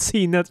fight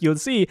scene that you'll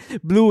see,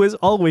 blue is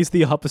always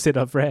the opposite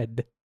of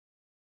red.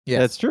 Yeah,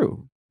 that's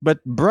true.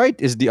 But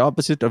bright is the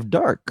opposite of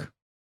dark.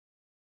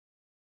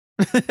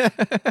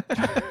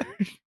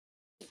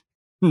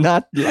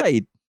 Not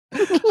light.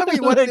 I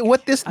mean,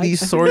 what is the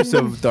source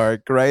of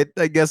dark, right?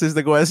 I guess is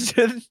the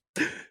question.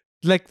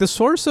 Like, the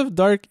source of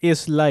dark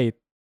is light.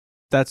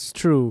 That's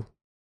true.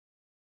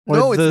 Or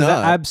no, it's not.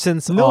 The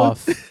absence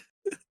of...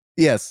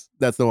 Yes,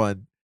 that's the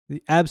one.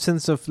 The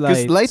absence of light.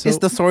 Because light is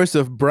the source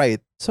of bright.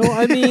 So,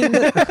 I mean...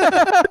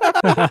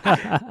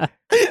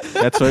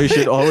 That's why you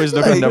should always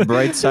look on the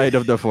bright side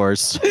of the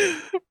Force.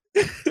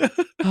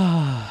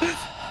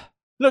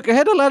 Look, I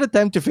had a lot of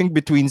time to think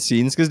between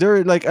scenes because there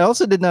were like I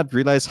also did not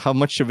realize how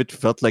much of it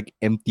felt like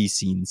empty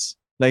scenes.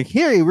 Like,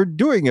 hey, we're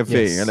doing a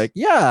thing. And like,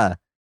 yeah.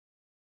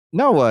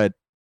 Now what?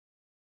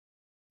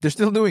 They're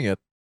still doing it.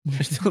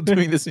 They're still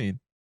doing the scene.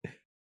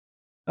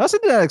 I also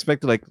did not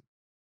expect to like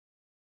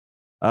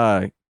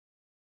I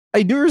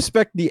do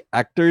respect the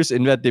actors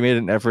in that they made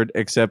an effort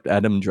except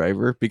Adam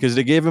Driver because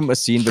they gave him a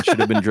scene that should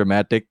have been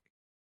dramatic.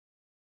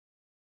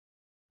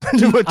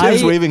 But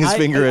Tim's waving his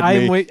finger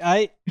at me.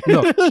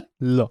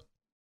 Look.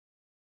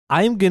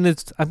 I'm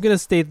gonna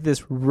state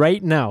this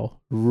right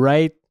now.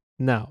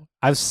 Now,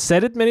 I've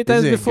said it many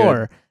times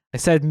before. I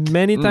said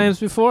many times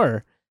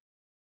before.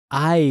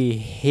 I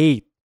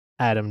hate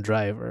Adam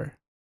Driver.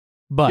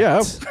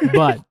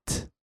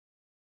 But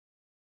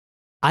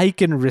I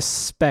can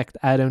respect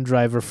Adam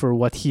Driver for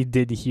what he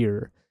did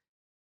here.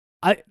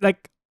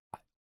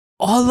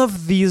 All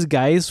of these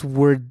guys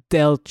were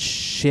dealt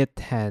shit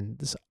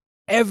hands.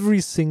 Every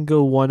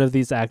single one of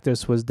these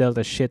actors was dealt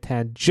a shit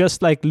hand,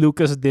 just like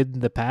Lucas did in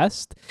the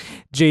past.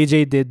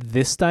 JJ did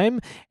this time,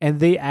 and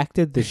they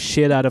acted the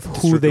shit out of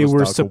who they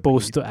were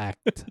supposed to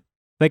act.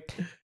 Like,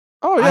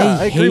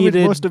 I agree with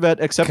most of that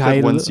except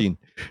that one scene.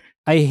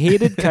 I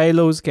hated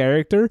Kylo's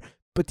character,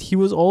 but he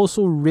was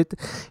also written.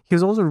 He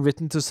was also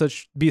written to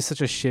be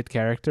such a shit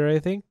character. I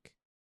think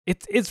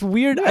it's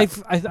weird. Yeah.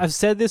 I've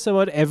said this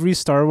about every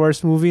Star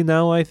Wars movie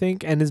now, I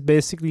think, and it's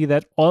basically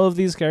that all of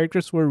these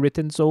characters were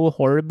written so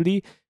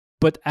horribly,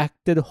 but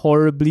acted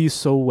horribly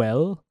so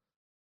well.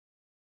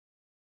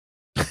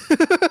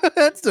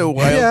 That's a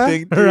wild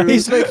thing. Right?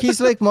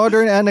 He's like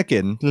modern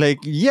Anakin. Like,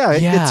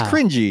 it's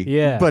cringy.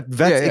 Yeah, but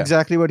that's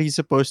exactly what he's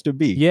supposed to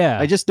be. Yeah,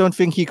 I just don't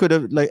think he could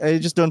have. I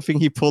just don't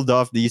think he pulled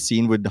off the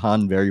scene with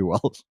Han very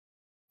well.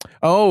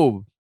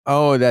 Oh,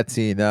 that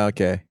scene.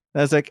 Okay.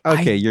 That's like,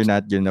 okay, you're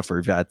not good enough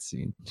for that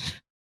scene.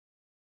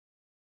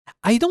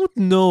 I don't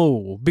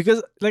know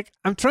because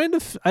I'm trying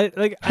to I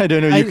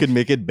don't know. You could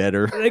make it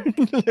better.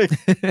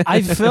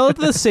 I felt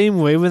the same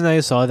way when I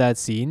saw that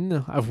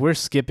scene. We're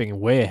skipping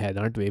way ahead,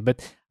 aren't we?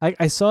 But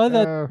I saw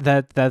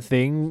that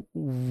thing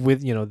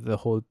with the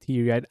whole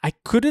teary-eyed. I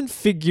couldn't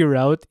figure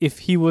out if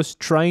he was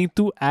trying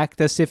to act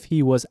as if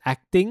he was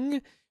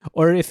acting,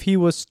 or if he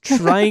was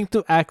trying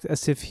to act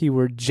as if he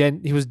was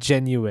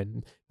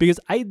genuine. Because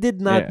I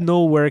did not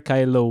know where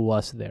Kylo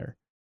was there.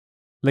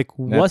 Like,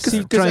 was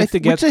he trying to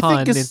get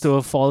Han into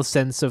a false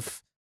sense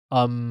of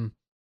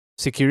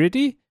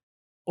security?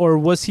 Or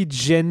was he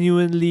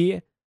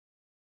genuinely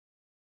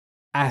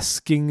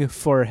asking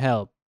for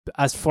help,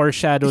 as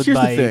foreshadowed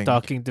by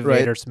talking to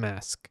Vader's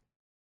mask?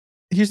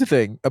 Here's the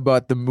thing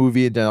about the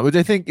movie in general, which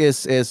I think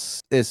is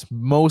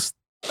most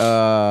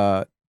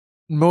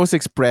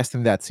expressed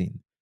in that scene.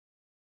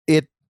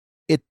 It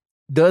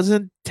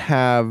doesn't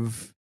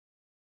have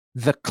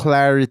the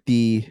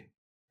clarity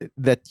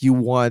that you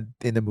want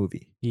in a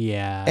movie.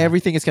 Yeah.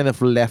 Everything is kind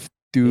of left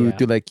to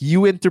like,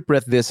 you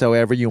interpret this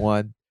however you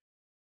want.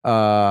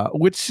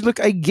 Which, look,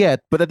 I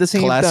get, but at the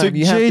same time,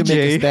 you have to make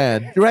a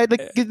stand. Right?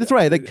 Like, that's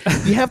right. Like,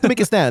 you have to make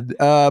a stand.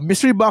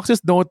 Mystery boxes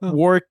don't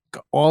work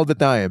all the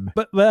time.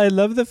 But I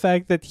love the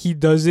fact that he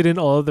does it in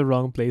all the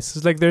wrong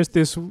places. Like, there's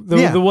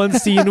the one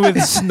scene with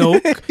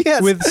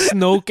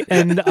Snoke,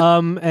 and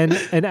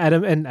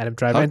Adam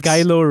Driver and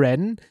Kylo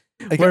Ren,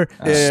 where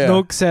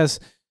Snoke says,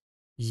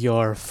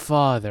 "Your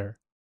father,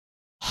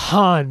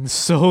 Han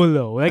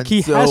Solo." Like,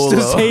 he has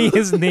to say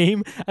his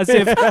name as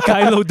if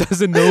Kylo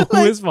doesn't know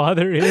who his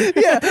father is.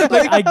 Yeah,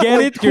 like, I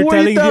get it. You're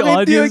telling the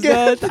audience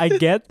that. I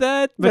get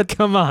that, but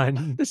come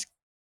on.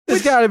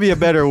 There's got to be a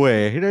better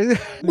way.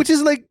 Which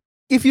is like,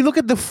 if you look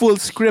at the full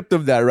script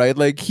of that, right?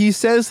 Like, he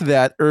says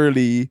that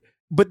early,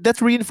 but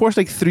that's reinforced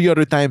like 3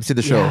 other times in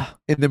the show,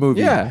 in the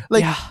movie. Yeah,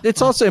 like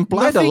it's also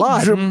implied a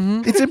lot.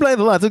 It's implied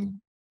a lot. So,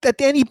 at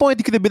any point,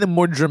 it could have been a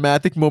more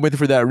dramatic moment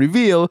for that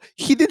reveal.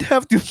 He didn't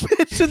have to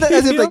mention that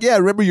as if, like,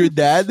 remember your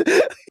dad? By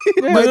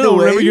the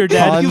way, remember your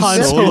dad,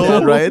 Han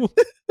Solo, right?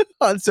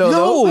 Han Solo.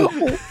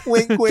 No,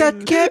 wink, wink.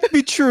 That can't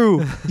be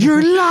true.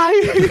 You're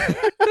lying.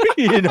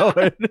 You know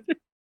it.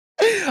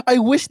 I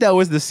wish that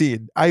was the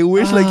scene. I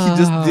wish like he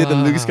just did a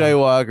Luke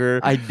Skywalker.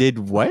 I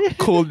did what?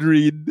 Cold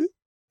read.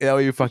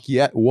 You fuck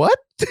what?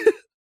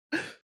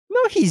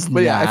 No, he's not.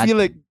 But yeah, I feel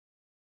like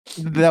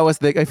that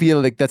was like, I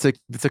feel like that's a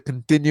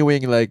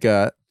continuing like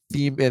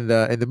theme in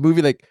the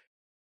movie. Like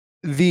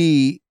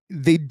they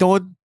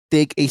don't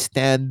take a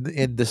stand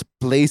in the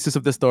places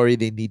of the story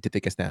they need to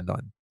take a stand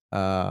on.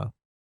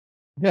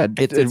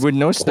 It's with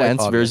no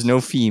stance, there's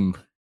no theme.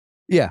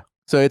 Yeah,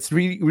 so it's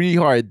really really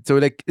hard. So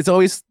like it's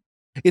always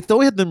at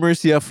the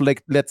mercy of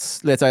like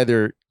let's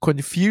either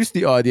confuse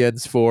the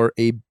audience for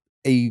a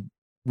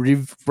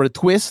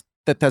twist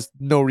that has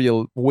no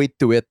real weight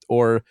to it,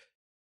 or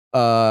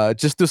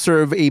just to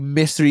serve a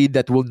mystery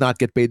that will not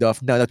get paid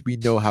off now that we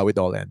know how it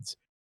all ends.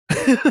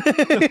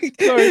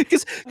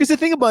 Because the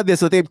thing about this,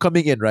 so they're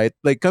coming in, right?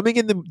 Like coming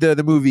in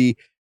the movie,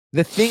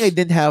 the thing I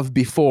didn't have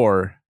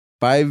before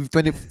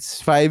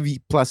 25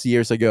 plus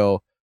years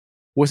ago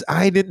was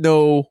I didn't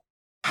know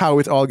how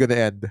it's all gonna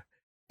end,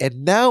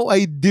 and now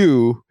I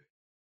do,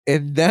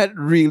 and that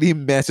really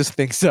messes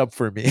things up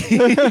for me.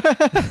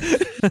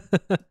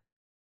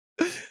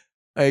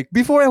 Like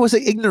before I was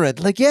like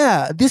ignorant, like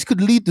this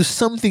could lead to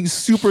something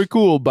super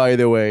cool, by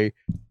the way,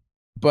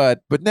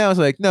 but now it's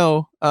like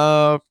no,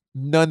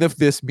 none of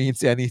this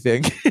means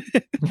anything.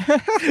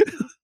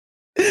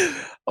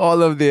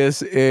 All of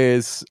this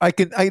is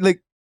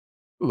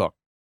look,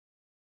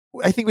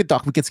 I think we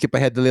can skip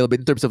ahead a little bit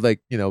in terms of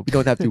like, we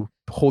don't have to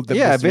hold them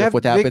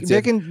what happens.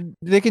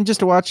 They can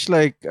just watch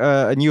like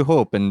A New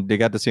Hope and they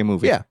got the same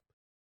movie. Yeah.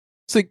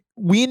 It's like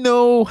we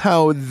know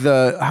how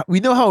the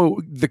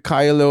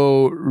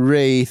Kylo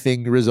Ray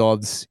thing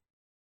resolves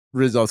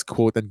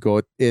quote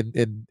unquote in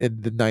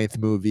the ninth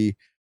movie.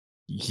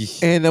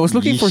 And I was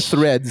looking for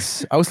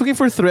threads. I was looking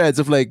for threads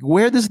of like,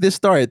 where does this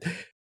start?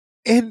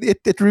 And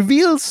it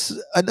reveals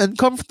an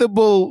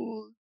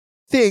uncomfortable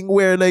thing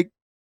where like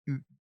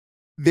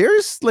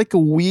there's like a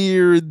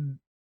weird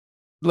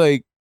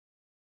like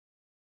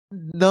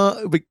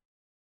not like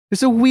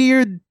there's a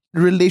weird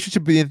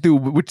relationship between the two,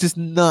 which is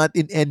not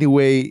in any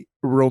way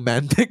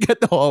romantic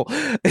at all.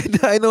 And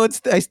I know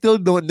I still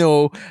don't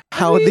know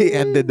how they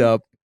ended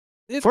up.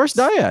 Forced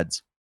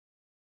dyads.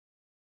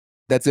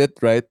 That's it,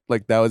 right?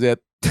 Like that was it.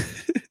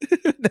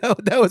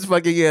 that was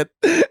fucking it.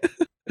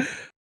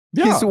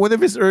 Yeah. One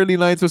of his early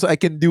lines was, "I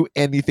can do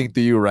anything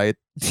to you," right?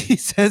 He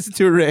says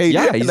to Rey,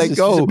 Yeah, he's like, he's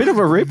a bit of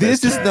a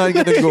rapist. this is not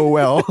gonna go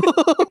well.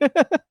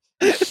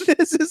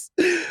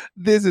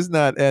 this is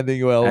not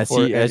ending well as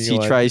for he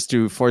tries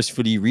to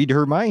forcefully read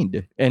her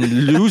mind and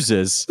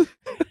loses.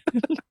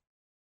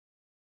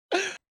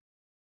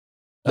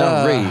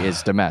 Rey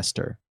is the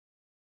master.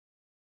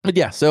 But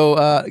yeah,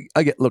 so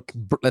again, look,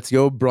 let's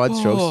go broad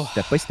strokes,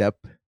 step by step.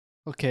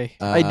 Okay.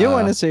 I do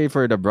want to say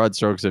for the broad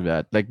strokes of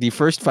that, like the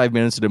first 5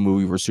 minutes of the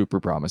movie were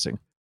super promising.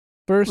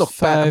 Look,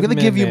 Pat, I'm gonna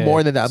give you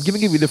more than that. I'm gonna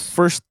give you the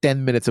first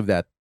 10 minutes of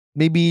that.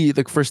 Maybe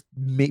the first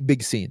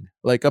big scene,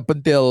 like up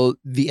until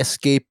the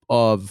escape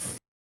of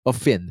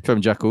Finn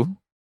from Jakku.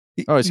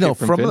 No,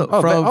 from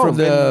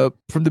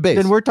the base.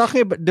 Then we're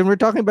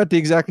talking about the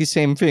exactly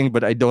same thing,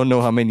 but I don't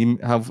know how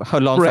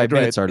long 5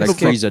 minutes are. Like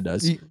Frieza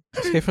does.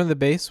 Escape from the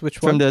base.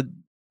 Which one?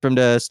 From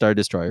the Star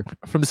Destroyer.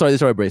 From the Star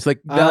Destroyer base. Like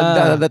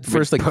that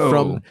first like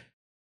from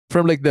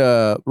like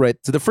the right.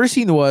 So the first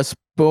scene was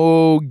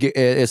Poe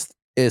is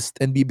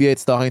and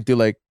BB-8's talking to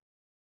like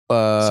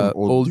some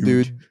old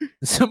dude.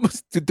 Some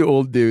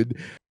old dude.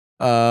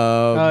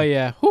 Oh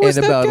yeah. Who was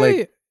that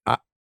guy?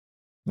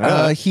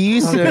 Like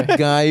he's a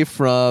guy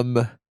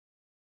from,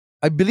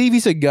 I believe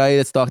he's a guy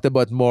that's talked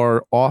about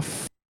more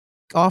off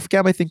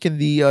cam, I think, in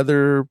the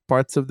other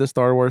parts of the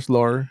Star Wars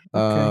lore.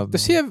 Okay.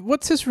 Does he have,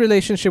 what's his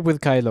relationship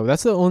with Kylo?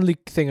 That's the only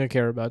thing I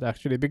care about,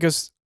 actually,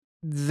 because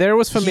there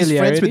was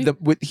familiarity.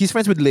 He's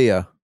friends with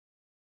Leia.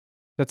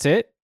 That's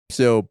it?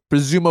 So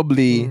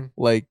presumably,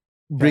 like,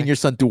 bring your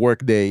son to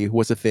work day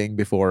was a thing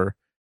before.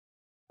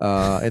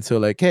 And so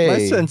like, hey,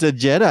 my son's a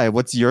Jedi.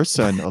 What's your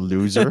son, a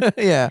loser?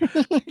 Yeah.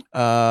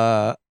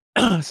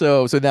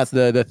 So that's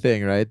the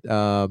thing, right?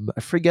 I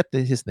forget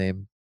his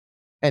name.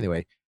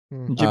 Anyway,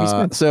 Jimmy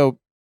Smith. So,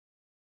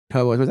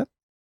 what was that?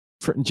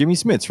 Jimmy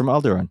Smith from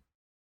Alderaan.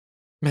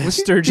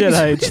 Mr.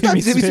 Jedi.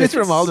 Jimmy Smith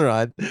from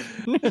Alderaan.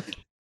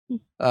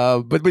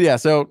 But yeah.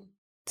 So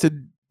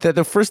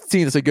the first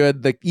scene is a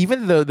good, like,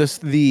 even though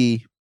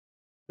the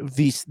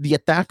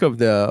attack of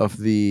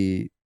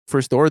the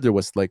First Order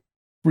was like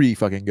pretty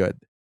fucking good.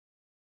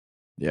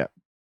 Yeah.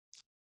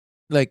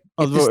 Like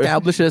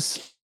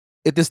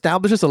it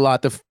establishes a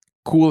lot of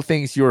cool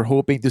things you're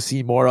hoping to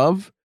see more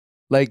of.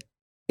 Like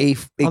a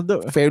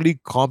fairly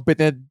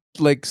competent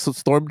like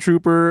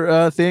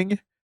stormtrooper thing.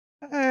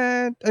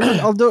 And I mean,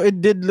 although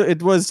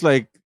it was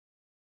like,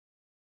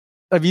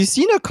 have you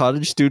seen a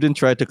college student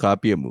try to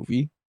copy a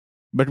movie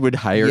but with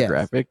higher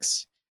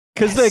graphics?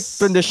 Because like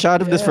from the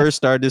shot of the first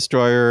Star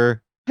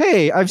Destroyer,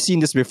 hey, I've seen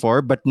this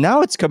before, but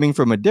now it's coming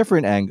from a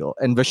different angle.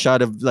 And the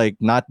shot of like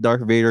not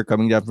Darth Vader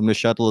coming down from the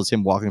shuttle is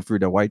him walking through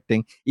the white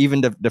thing.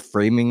 Even the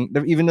framing,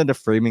 even though the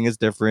framing is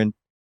different.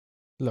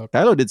 Look,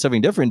 Kylo did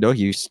something different though.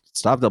 He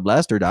stopped the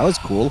blaster. That was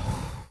cool.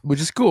 Which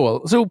is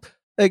cool. So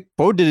like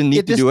Poe didn't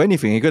need to do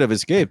anything. He could have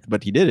escaped,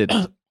 but he did it.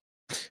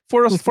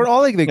 For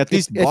all like at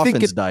least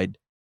Boffins died.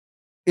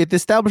 It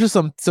establishes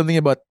something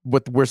about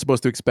what we're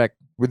supposed to expect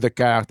with the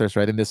characters,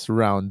 right, in this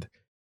round.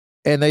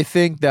 And I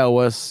think that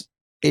was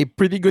a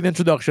pretty good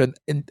introduction.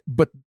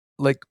 But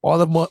like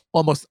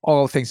almost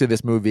all things in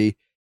this movie,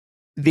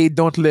 they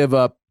don't live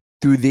up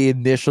to the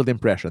initial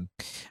impression.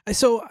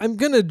 So I'm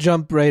gonna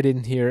jump right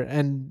in here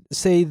and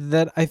say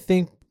that I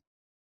think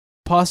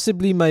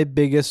possibly my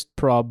biggest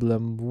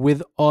problem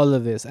with all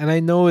of this, and I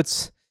know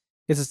it's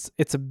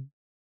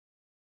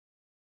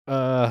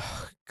a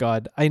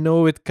God, I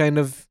know it kind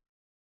of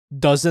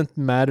doesn't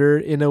matter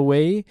in a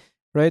way,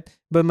 right?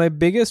 But my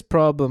biggest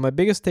problem, my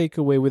biggest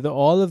takeaway with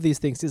all of these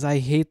things is I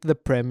hate the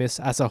premise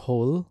as a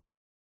whole.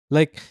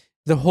 Like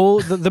the whole,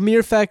 the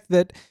mere fact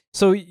that,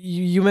 so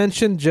you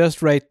mentioned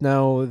just right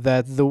now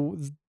that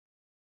the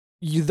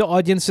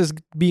audience is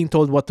being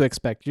told what to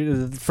expect.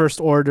 The First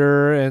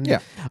Order, and you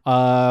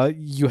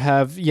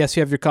have your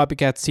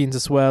copycat scenes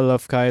as well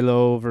of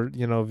Kylo,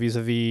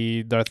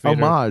 vis-a-vis Darth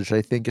Vader. Homage,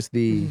 I think, is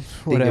the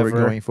thing they were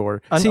going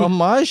for. An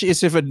homage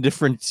is of a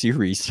different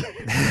series,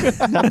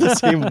 not the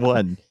same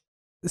one.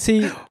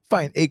 See,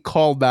 fine, a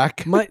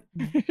callback.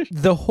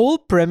 The whole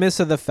premise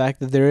of the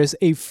fact that there is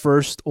a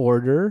First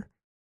Order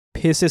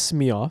pisses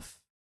me off.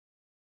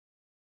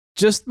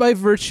 Just by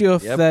virtue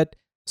of that.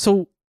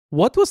 So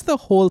what was the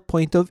whole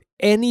point of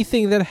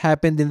anything that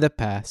happened in the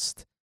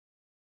past?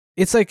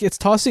 it's like it's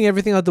tossing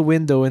everything out the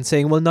window and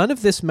saying, well, none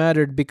of this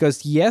mattered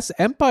because yes,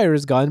 Empire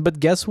is gone, but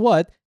guess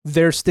what?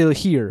 They're still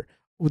here,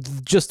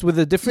 just with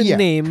a different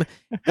name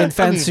and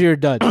fancier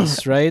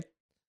duds, right?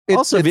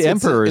 Also, the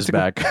Emperor is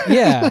back.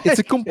 Yeah, it's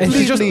a completely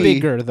it's just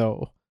bigger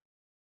though.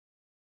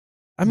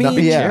 I mean,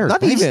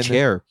 not even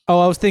chair. Oh,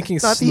 I was thinking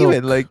not Snoke.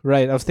 even like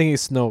Right, I was thinking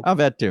Snoke. I'll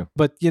bet too.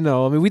 But I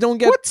mean, we don't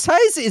get What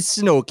size is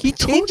Snoke? He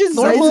changes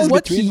normal sizes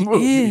what between he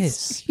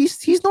movies. is.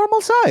 He's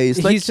normal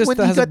size. Like He's just when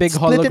has he a got big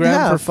split in hologram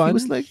half, for fun? He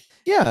was like,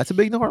 yeah, it's a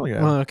big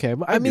hologram. Oh, okay,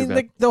 but I I'd do mean, that.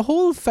 like the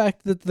whole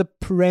fact that the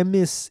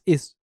premise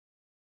is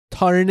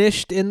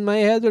tarnished in my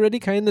head already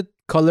kind of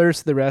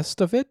colors the rest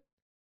of it.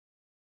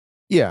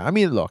 Yeah, I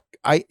mean, look,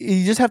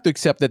 you just have to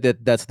accept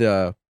that's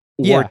the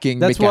Yeah, working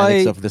that's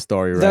mechanics why- of the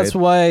story, right? That's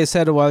why I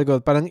said a while ago,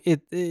 parang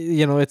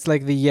it's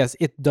like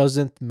it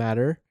doesn't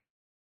matter.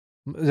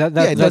 That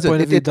yeah, it that doesn't.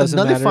 point of view It doesn't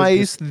matter.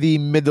 nullifies the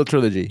middle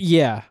trilogy.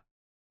 Yeah,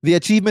 The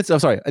achievements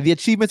of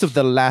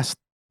the last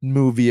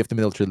movie of the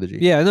middle trilogy.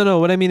 yeah, no.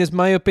 What I mean is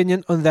my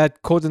opinion on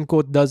that quote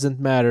unquote doesn't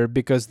matter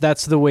because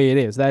that's the way it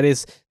is. That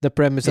is the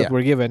premise that Yeah.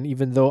 we're given.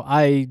 Even though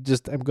I'm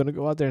gonna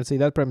go out there and say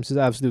that premise is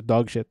absolute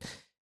dog shit.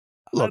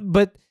 Look,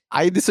 But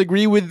I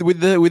disagree with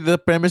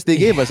the premise they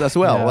gave us as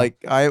well. Yeah. Like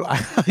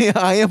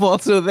I am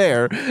also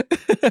there.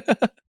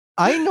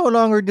 I no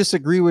longer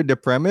disagree with the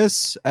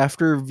premise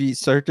after the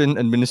certain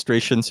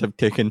administrations have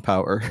taken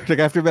power. Like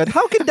after that,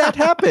 how can that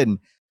happen?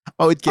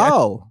 It can.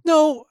 Oh,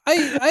 no,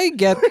 I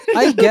get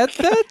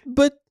that,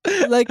 but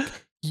like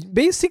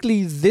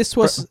basically this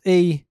was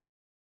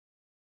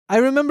I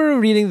remember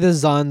reading the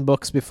Zahn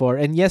books before,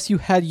 and yes, you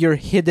had your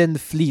hidden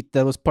fleet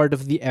that was part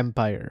of the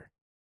Empire,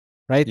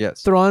 right?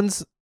 yes.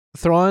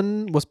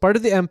 Thrawn was part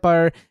of the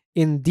Empire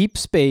in deep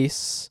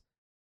space,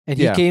 and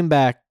he Yeah. came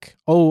back.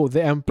 Oh,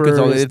 the Emperor is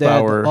Consolidated dead.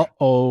 power.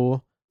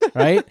 Uh-oh.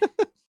 Right?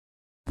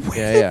 Where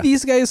Yeah, did yeah.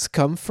 these guys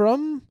come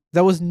from?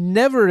 That was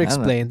never don't know.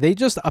 explained. They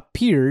just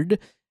appeared.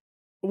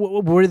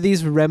 Were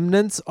these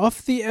remnants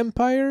of the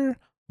Empire?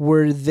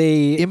 Were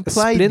they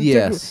Implied, splinter-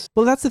 yes.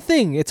 Well, that's the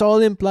thing. It's all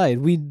implied.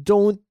 We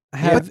don't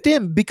have. But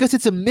Tim, because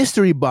it's a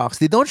mystery box,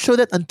 they don't show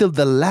that until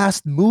the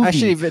last movie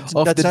Actually, that's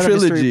of the not a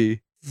mystery.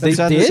 trilogy. They That's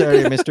not did?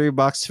 necessarily a mystery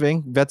box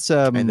thing. That's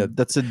Kinda.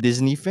 that's a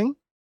Disney thing.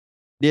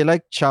 They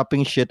like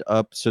chopping shit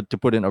up so to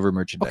put in over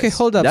merchandise. Okay,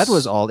 hold up. That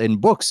was all in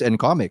books and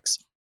comics.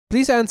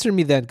 Please answer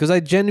me then, because I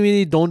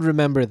genuinely don't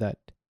remember that.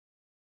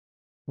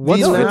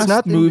 What's The No, it's last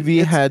not in- movie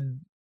it's- had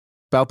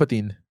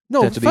Palpatine no,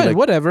 essentially, fine, like,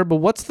 whatever. But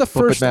what's the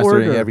puppet first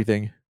mastering order?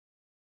 everything.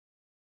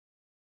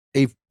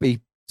 A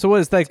So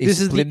what is like? a This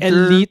is the splinter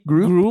elite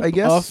group, group I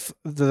guess?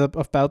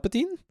 of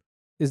Palpatine.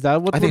 Is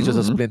that what I think it's we're-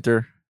 just a Mhm.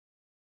 splinter.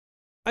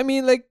 I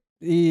mean, like,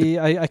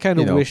 I kind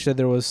of you know. wish that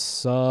there was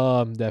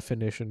some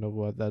definition of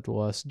what that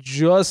was,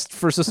 just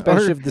for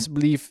suspension of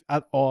disbelief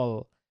at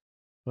all.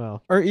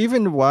 Well, Or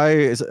even why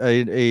is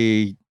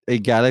a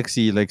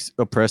galaxy like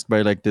oppressed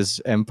by like this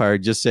empire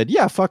just said,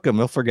 yeah, fuck them,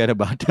 we'll forget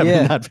about them Yeah.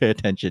 and not pay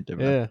attention to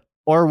them. yeah,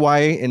 Or why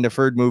in the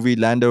third movie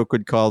Lando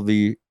could call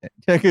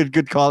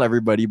could call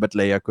everybody, but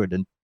Leia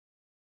couldn't.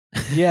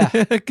 yeah.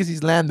 Because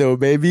he's Lando,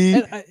 baby.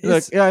 And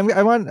Look, yeah, I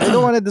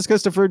don't want to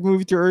discuss the third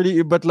movie too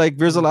early, but like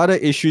there's a lot of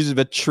issues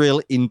that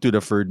trail into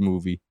the third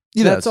movie.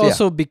 He that's does, yeah.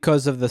 also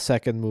because of the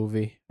second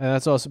movie, and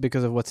that's also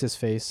because of what's his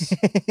face.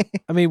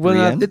 I mean, we're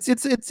Brienne?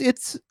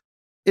 not.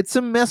 It's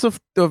a mess of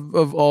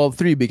all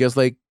three because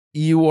like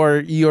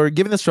you're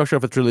given the structure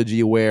of a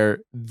trilogy where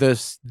the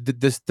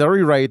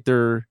story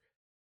writer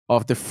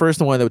of the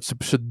first one that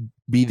should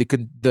be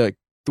the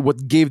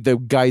what gave the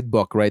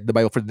guidebook, right, the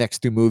Bible for the next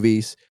two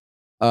movies,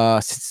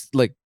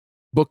 like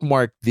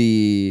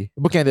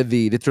bookended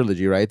the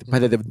trilogy, right?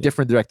 Had a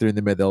different director in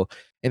the middle,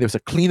 and there was a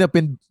cleanup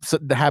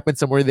that happened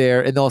somewhere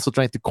there, and also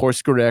trying to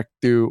course correct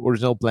to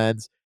original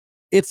plans.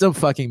 It's a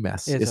fucking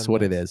mess. It's Is a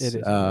what it mess. is.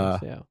 It is. A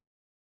mess, yeah.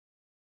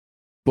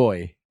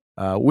 Boy,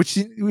 which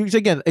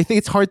again, I think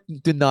it's hard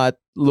to not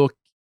look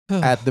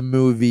at the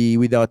movie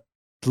without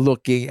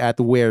looking at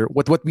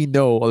what we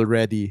know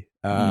already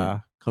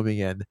coming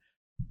in.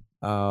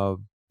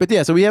 But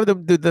yeah, so we have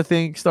the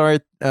thing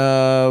start.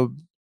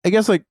 I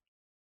guess like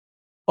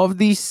of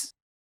the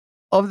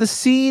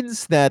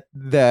scenes that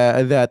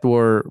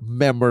were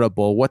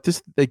memorable. What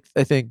is like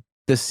I think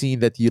the scene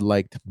that you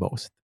liked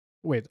most?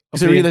 Wait, of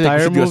So the really, like, we entire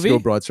should just movie? go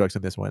broad strokes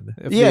on this one.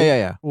 If Yeah, they-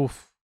 yeah.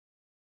 Oof.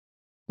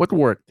 What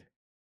worked?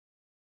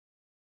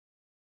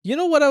 You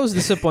know what I was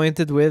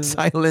disappointed with?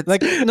 Silence.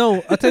 Like,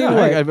 no, I'll tell you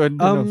what. I don't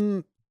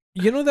know.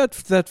 You know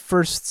that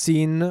first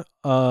scene,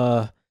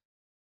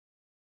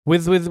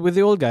 with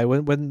the old guy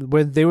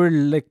when they were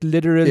like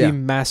literally Yeah.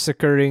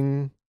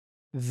 massacring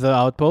the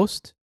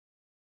outpost.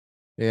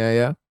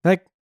 Yeah.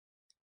 Like,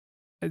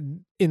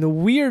 in a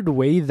weird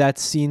way, that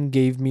scene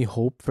gave me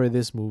hope for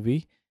this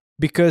movie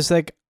because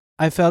like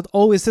I felt,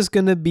 oh, is this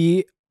gonna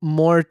be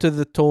more to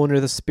the tone or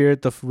the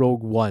spirit of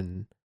Rogue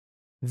One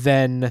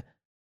than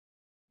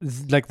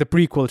like the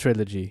prequel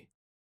trilogy?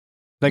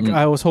 Like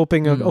I was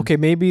hoping, okay,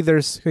 maybe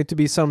there's going to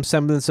be some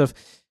semblance of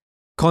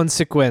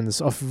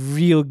consequence, of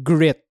real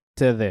grit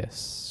to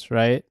this,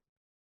 right?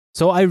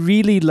 So I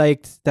really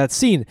liked that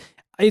scene.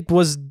 It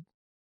was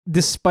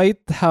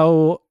despite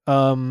how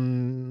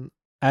Adam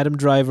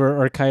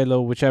Driver or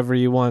Kylo, whichever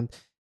you want,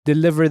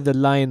 deliver the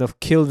line of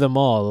 "kill them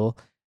all,"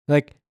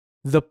 like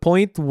the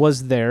point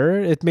was there.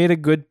 It made a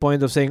good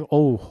point of saying,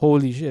 "Oh,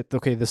 holy shit!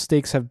 Okay, the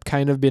stakes have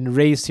kind of been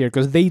raised here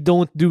because they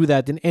don't do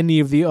that in any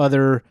of the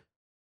other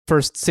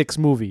first 6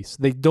 movies.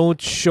 They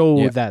don't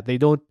show that. They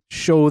don't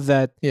show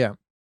that.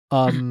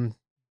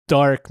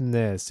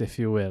 Darkness, if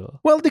you will.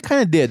 Well, they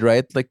kind of did,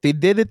 right? Like they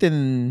did it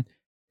in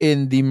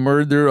the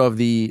murder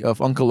of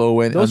Uncle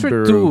Owen. Those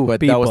were 2 but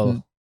people. That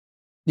wasn't.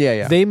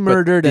 Yeah. They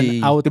murdered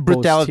an outpost. The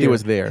brutality here.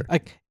 was there.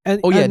 And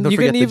you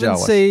can even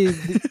say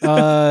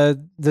the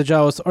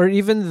Jawas or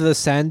even the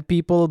Sand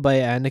People by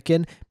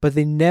Anakin, but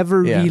they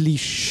never really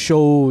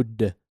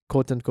showed,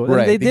 quote unquote. Right,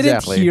 And they did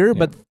exactly. it here,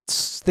 but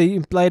they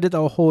implied it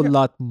a whole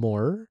lot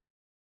more.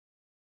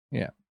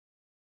 Yeah.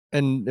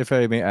 And if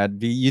I may add,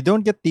 you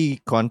don't get the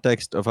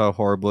context of how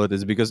horrible it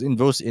is because in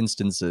those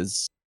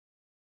instances,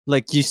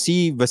 like you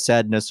see the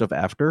sadness of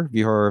after,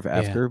 the horror of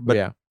after,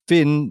 but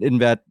Finn in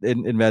that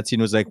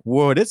scene was like,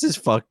 "Whoa, this is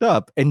fucked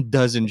up," and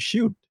doesn't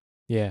shoot.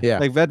 Yeah.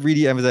 Like that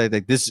really emphasized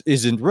like this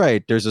isn't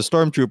right. There's a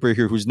stormtrooper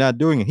here who's not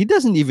doing it. He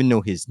doesn't even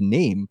know his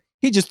name.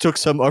 He just took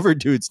some other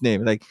dude's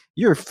name. Like,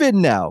 you're Finn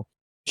now.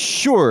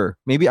 Sure,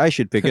 maybe I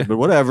should pick it, but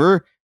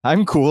whatever.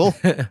 I'm cool.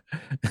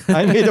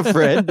 I made a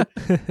friend.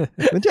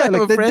 But yeah,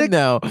 like a friend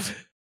now.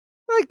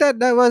 Like that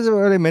was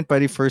what I meant by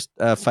the first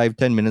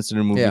 5-10 minutes in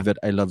the movie that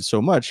I love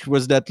so much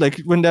was that like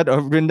when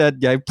that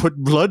guy put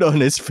blood on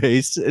his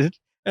face and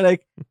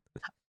like,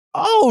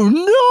 oh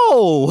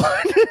no,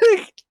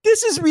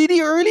 this is really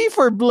early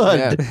for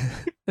blood.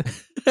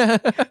 Yeah.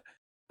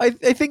 I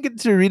think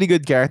it's a really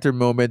good character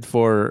moment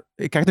for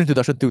a character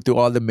introduction to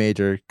all the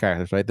major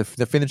characters, right? The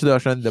Finn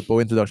introduction, the Poe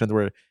introduction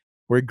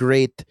were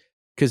great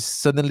because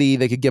suddenly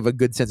they could give a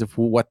good sense of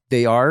what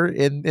they are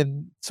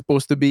in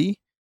supposed to be.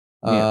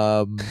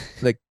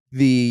 Like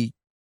the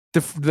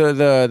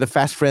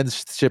fast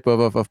friendship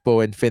of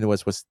Poe and Finn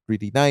was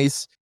really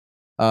nice.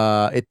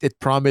 It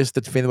promised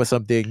that Finn was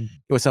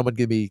someone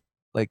gonna be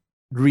like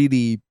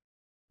really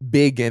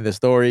big in the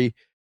story.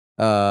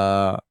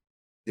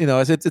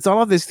 It's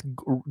all of these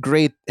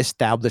great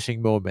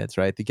establishing moments,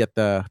 right? To get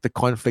the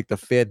conflict of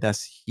Finn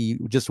as he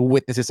just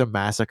witnesses a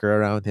massacre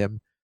around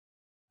him.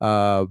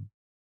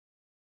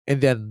 And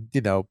then,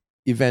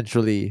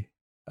 eventually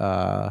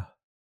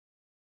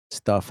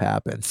stuff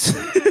happens.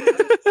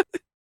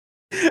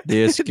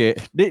 They escape.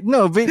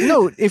 No.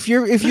 If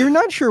you're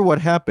not sure what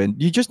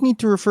happened, you just need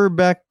to refer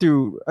back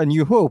to A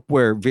New Hope,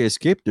 where they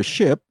escape the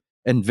ship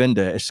and then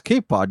the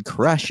escape pod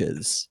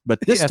crashes. But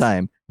this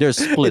time they're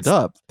split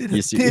up.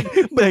 You see,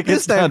 but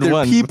this time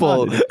they're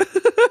people.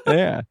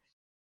 Yeah,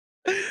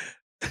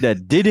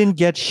 that didn't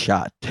get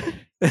shot.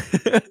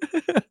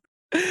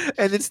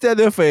 And instead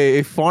of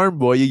a farm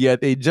boy, you get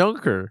a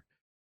junker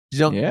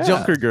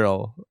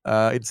girl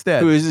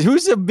instead.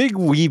 Who's a big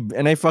weeb,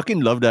 and I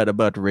fucking love that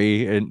about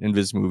Rey in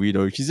this movie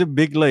though. She's a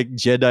big like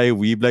Jedi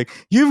weeb. Like,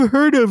 you've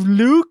heard of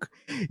Luke?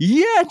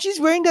 Yeah, and she's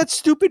wearing that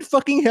stupid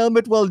fucking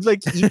helmet while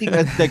like eating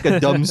like a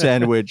dumb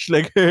sandwich.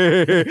 Like,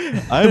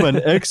 I'm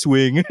an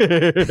X-wing.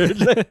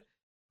 Like,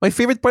 my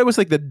favorite part was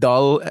like the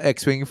dull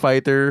X-wing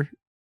fighter,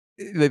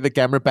 like the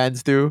camera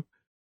pans to.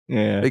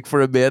 Yeah, like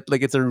for a bit,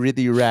 like it's a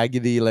really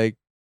raggedy like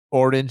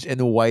orange and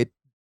white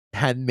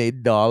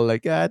handmade doll.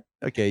 Like,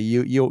 okay,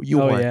 you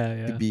want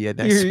to be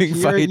an X-wing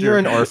fighter. You're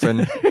an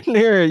orphan.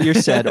 you're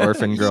sad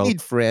orphan girl. You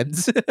need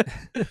friends.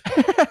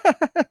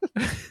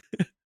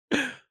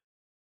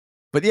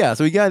 But yeah,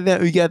 so we got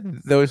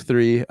those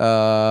 3,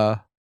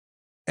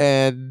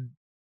 and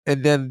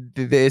then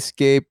they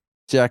escape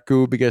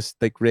Jakku because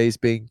like Rey's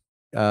being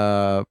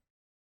sought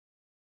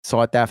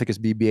after because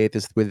BB-8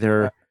 is with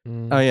her.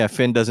 Oh yeah,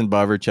 Finn doesn't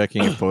bother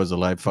checking if Poe's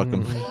alive. Fuck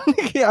him.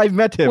 Yeah, I've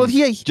met him. Well,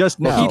 just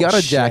now. He got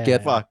a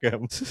jacket. Fuck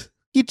him.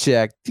 He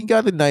checked. He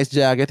got a nice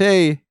jacket.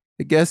 Hey,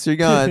 I guess you're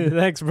gone.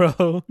 Thanks,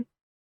 bro.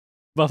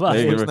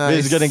 Bye-bye.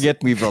 This is gonna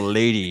get me the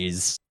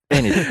ladies.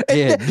 And it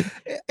did.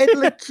 And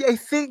like, I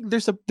think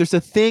there's a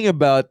thing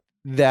about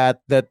that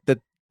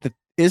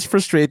is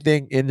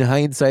frustrating in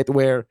hindsight,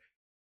 where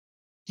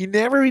he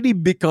never really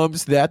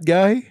becomes that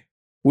guy,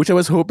 which I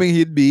was hoping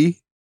he'd be.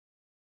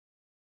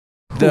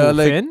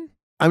 Finn?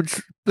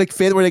 Like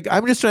Finn, where like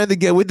I'm just trying to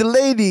get with the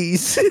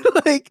ladies,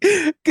 like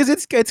because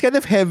it's kind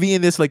of heavy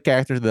in this like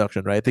character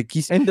introduction, right? Like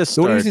the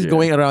only reason he's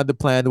going around the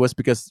plan was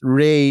because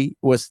Rey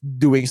was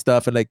doing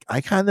stuff, and like I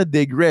kind of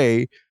dig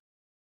Rey,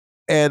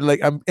 and like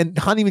and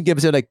Han even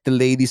gives it like the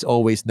ladies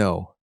always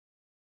know,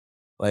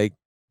 like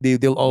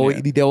they'll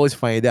always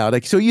find out.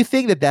 Like, so you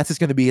think that that's just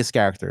gonna be his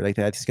character, like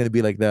that he's gonna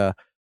be like the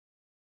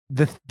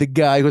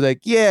guy who's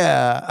like,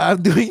 yeah,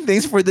 I'm doing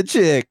things for the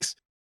chicks,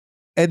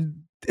 and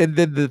then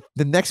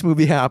the next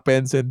movie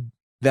happens and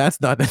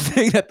that's not the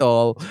thing at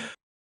all.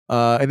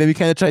 And then we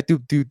kind of try to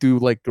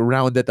like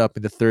round it up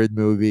in the third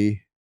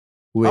movie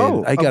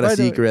with I Got a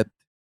Secret.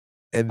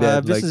 And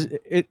then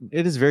it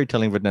is very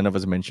telling that none of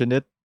us mentioned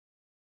it.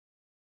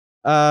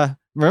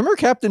 Remember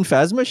Captain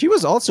Phasma? She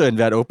was also in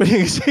that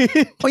opening scene.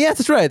 Oh yeah,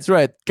 that's right. That's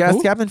right.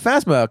 Who? Captain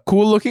Phasma,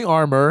 cool looking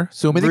armor.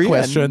 So many Brienne.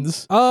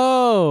 questions.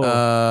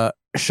 Oh,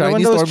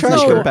 Shiny that was trash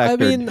Stormtrooper. no, I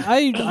compacted. mean,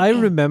 I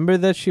remember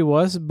that she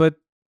was, but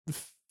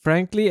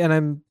frankly,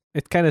 and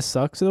it kind of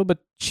sucks though, but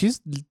she's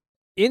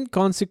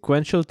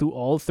inconsequential to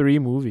all 3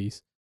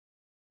 movies.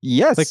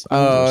 Yes. Like,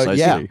 precisely.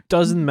 yeah.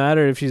 Doesn't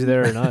matter if she's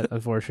there or not,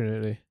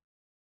 unfortunately.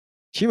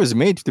 She was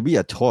made to be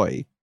a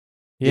toy.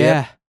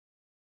 Yeah,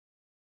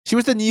 She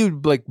was the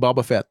new like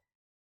Boba Fett.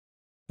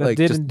 that Like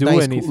didn't just do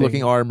nice, anything. cool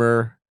looking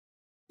armor.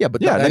 Yeah,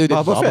 but Yeah, neither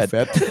like did Boba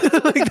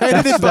Fett. Like,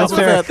 neither did That's Boba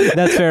fair. Fett.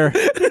 That's fair.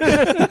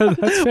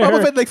 That's fair.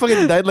 Boba Fett like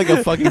fucking died like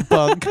a fucking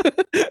punk.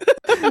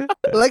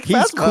 Like He's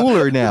Phasma.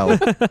 cooler now.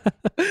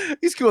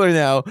 He's cooler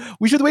now.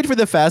 We should wait for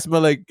the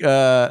Phasma like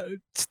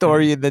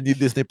story in the new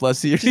Disney Plus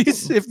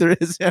series if there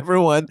is ever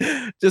one,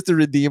 just to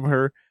redeem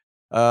her.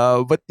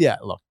 But yeah,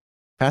 look,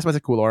 Phasma's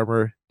a cool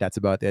armor. That's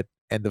about it.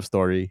 End of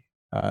story.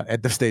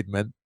 End of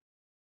statement.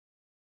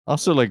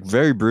 Also, like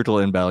very brutal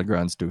in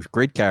Battlegrounds too.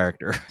 Great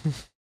character.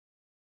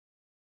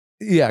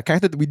 Yeah,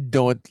 character that we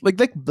don't like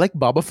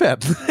Boba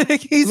Fett.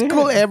 Like, he's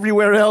cool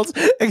everywhere else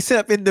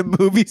except in the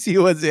movies he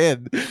was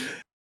in.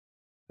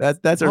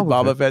 That's our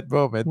Boba Boba Fett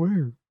moment.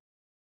 Where?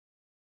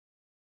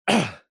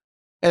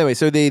 Anyway,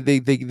 so they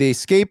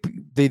escape.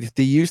 They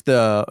use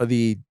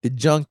the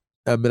junk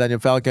Millennium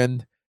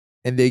Falcon,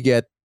 and they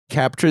get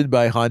captured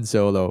by Han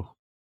Solo.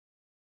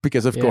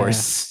 Because of Yeah.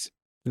 course,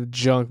 The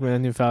junk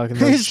Millennium Falcon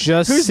was Who's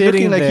just looking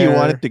sitting like there he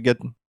wanted to get.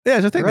 yeah,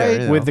 just think Right,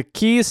 there, you with know. the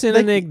keys in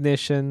Like- an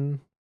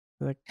ignition.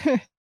 Like,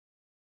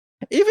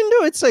 Even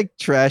though it's like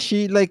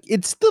trashy, like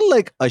it's still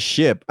like a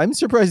ship. I'm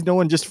surprised no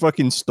one just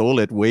fucking stole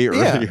it way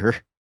Yeah. earlier.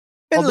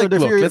 And like, if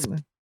look, you're-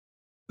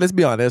 let's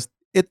be honest.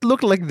 It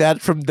looked like that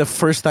from the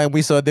first time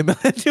we saw the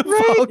Millennium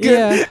Right, Falcon.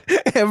 yeah.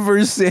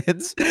 Ever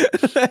since,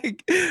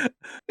 like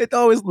it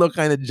always looked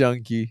kind of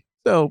junky.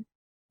 So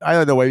I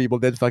don't know why people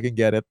didn't fucking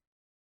get it.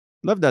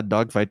 Love that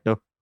dogfight though.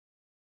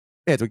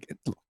 Yeah,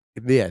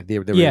 they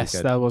were yes,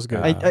 really good. that was good.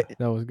 I-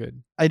 That was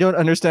good. I don't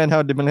understand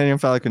how the Millennium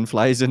Falcon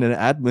flies in an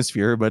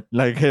atmosphere, but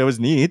like it was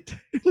neat.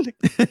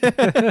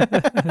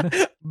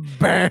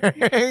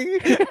 Bang!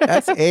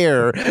 That's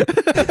air.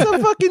 It's a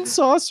fucking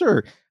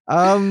saucer.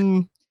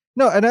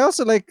 No, and I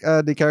also like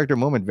the character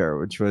moment there,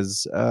 which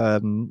was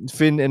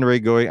Finn and Rey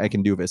going, "I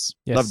can do this."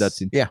 Love that Yes.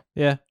 scene. Yeah.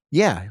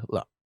 Yeah,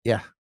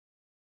 yeah.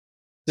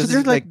 So This is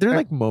they're like they're uh,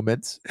 like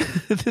moments.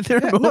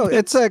 They're Yeah, moments. no,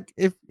 it's like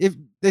if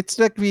it's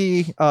like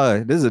we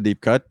this is a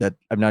deep cut that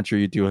I'm not sure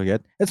you two will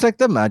get. It's like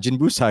the Majin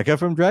Buu saga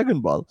from Dragon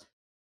Ball.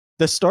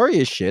 The story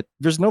is shit.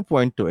 There's no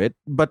point to it,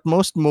 but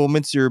most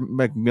moments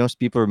most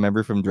people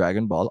remember from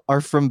Dragon Ball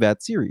are from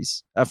that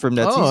series, from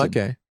that season.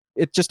 okay.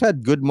 It just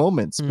had good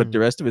moments, but Mm. the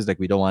rest of it is like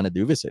we don't want to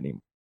do this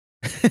anymore.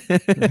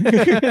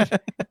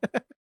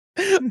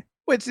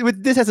 Which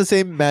this has the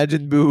same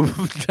Majin Buu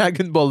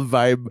Dragon Ball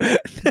vibe.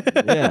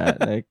 Yeah,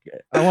 like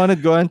I wanted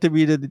Gohan to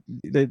be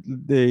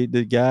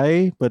the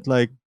guy, but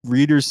like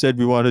readers said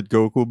we wanted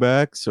Goku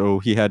back, so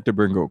he had to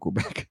bring Goku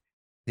back.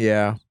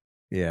 Yeah.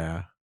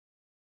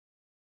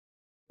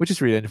 Which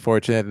is really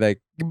unfortunate.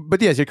 Like,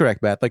 but yes, you're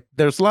correct, Matt. Like,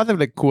 there's a lot of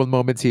like cool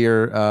moments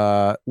here,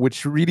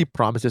 which really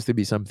promises to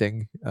be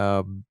something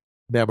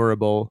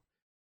memorable.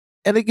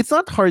 And like, it's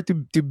not hard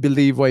to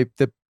believe why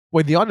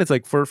the audience,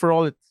 like, for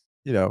all it's,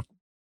 you know,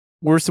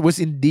 was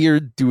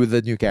endeared to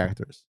the new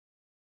characters.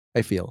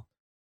 I feel.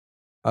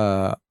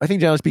 I think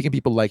generally speaking,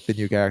 people like the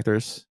new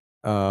characters.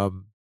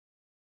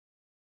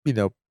 You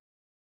know,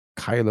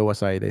 Kylo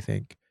aside, I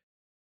think.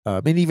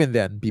 And even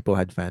then, people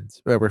had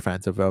fans. Were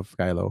fans of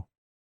Kylo.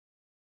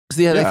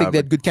 So yeah, I think they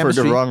had good for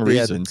chemistry. the wrong They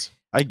had- reasons.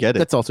 I get it.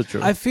 That's also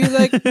true. I feel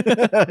like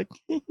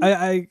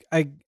I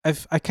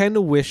kind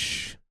of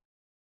wish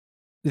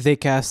they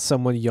cast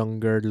someone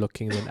younger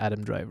looking than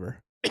Adam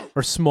Driver,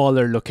 or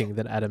smaller looking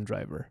than Adam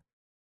Driver.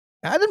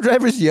 Adam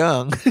Driver's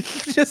young.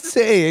 Just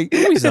saying.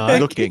 No, he's not.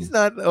 Looking. He's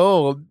not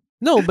old.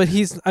 No, but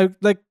he's I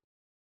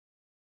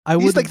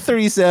He's would like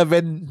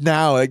 37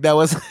 now. Like that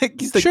was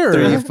like he's like Sure.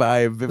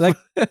 35. Like,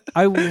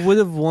 I would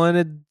have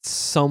wanted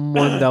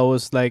someone that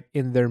was like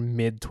in their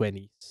mid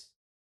 20s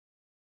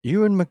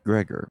Ewan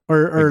McGregor.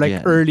 or like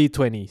Again. early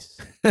 20s.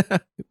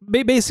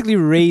 Basically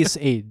Ray's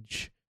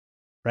age,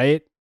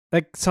 right?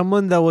 Like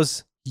someone that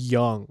was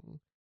young.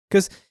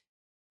 Cuz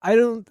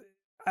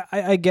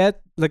I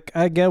get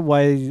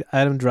why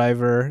Adam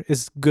Driver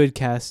is good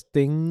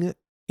casting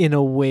in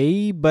a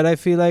way, but I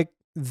feel like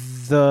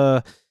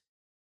the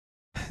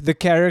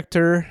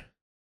character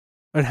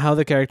and how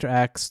the character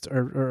acts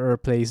or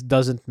plays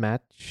doesn't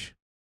match.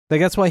 Like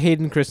that's why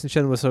Hayden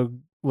Christensen was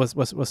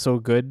so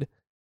good.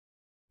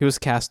 He was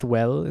cast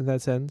well in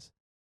that sense.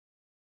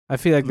 I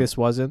feel like this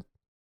wasn't.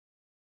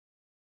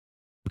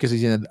 because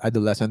he's an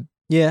adolescent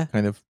Yeah.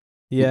 kind of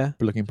Yeah.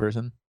 looking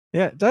person.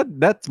 Yeah,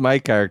 that's my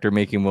character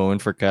making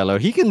moment for Kylo.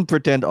 He can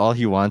pretend all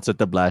he wants that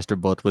the blaster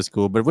bolt was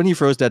cool, but when he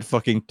throws that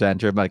fucking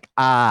tantrum, like,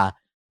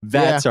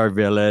 that's our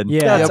villain.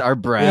 Yeah. That's Yep. our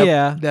brat.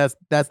 Yeah. That's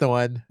the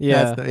one.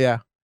 Yeah. That's the, yeah.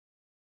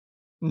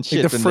 And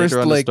shit, the and first,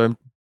 later on like, the storm.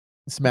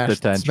 smash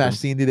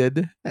scene they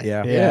did.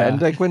 Yeah. Yeah,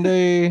 and like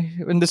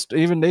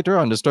even later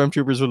on, the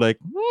stormtroopers were like,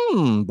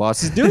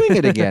 boss is doing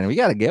it again. We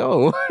gotta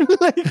go.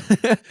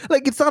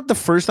 like it's not the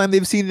first time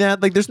they've seen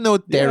that. Like there's no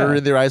terror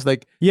in their eyes.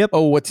 Like,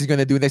 oh, what's he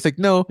gonna do next? Like,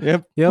 no,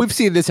 we've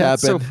seen this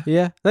happen.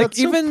 Like that's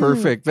even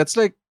perfect. That's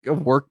like a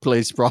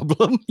workplace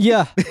problem.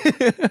 Yeah,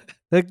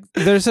 like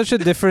there's such a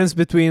difference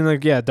between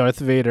like Darth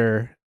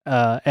Vader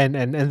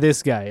and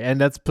this guy, and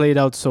that's played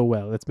out so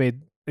well. It's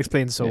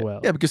explained so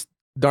well. Yeah, because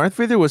Darth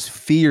Vader was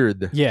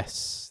feared.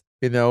 Yes.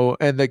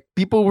 And like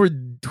people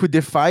who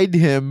defied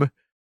him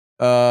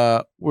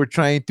were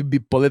trying to be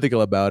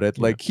political about it.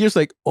 Like here's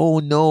like, oh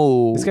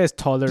no. This guy's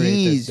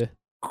tolerated.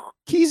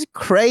 He's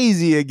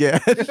crazy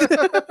again.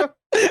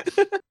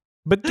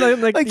 But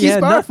like he's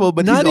powerful,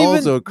 but he's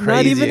also crazy.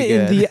 Not even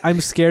again. in the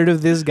I'm scared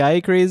of this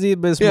guy crazy,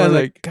 but it's more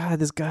like God,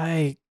 this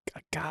guy.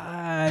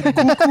 God,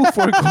 cuckoo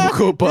for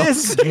Cocoa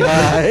Puffs.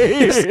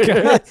 This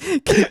guy.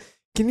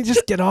 Can you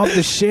just get off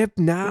the ship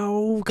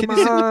now? Come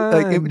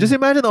on. Just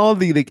imagine all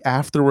the like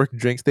after work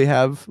drinks they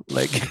have,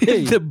 like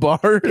in the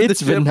bar.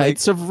 It's the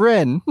Knights of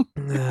Ren.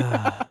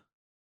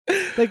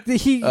 Like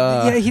he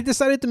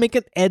decided to make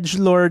an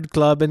edgelord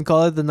club and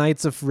call it the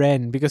Knights of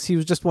Ren because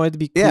he just wanted to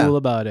be cool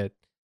about it.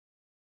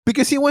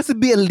 Because he wants to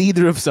be a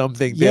leader of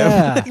something.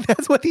 Yeah. Like,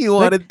 that's what he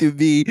wanted to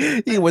be.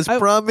 He was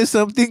promised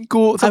something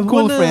cool,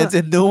 cool friends,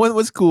 and no one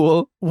was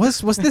cool.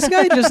 Was this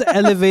guy just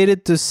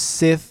elevated to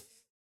Sith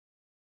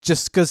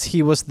just because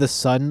he was the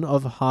son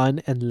of Han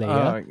and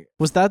Leia?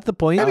 Was that the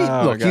point? I mean,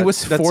 look, he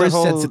was force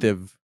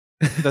sensitive.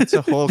 That's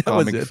a whole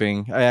comic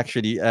thing. I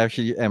actually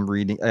am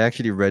reading. I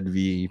actually read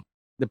the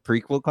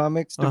prequel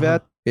comics to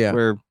that. Yeah.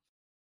 Where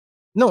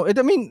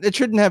it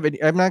shouldn't have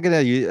any. I'm not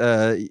gonna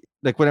use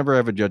like whenever I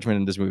have a judgment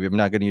in this movie, I'm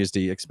not gonna use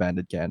the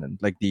expanded canon,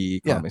 like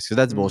the comics, because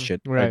that's bullshit.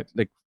 Right.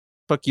 Like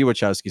fuck you,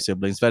 Wachowski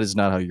siblings. That is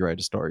not how you write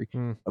a story.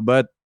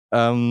 But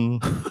they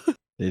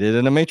did it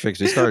in the Matrix.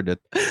 They started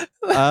it.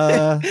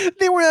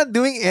 They were not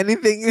doing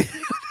anything.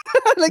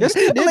 Yes,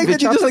 they did. Like they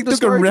just like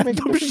took a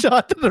random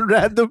shot at a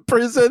random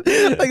person.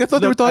 Like I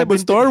thought they were talking about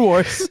Star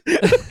Wars.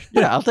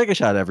 Yeah, I'll take a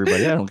shot at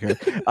everybody. I don't care.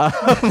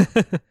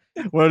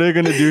 What are they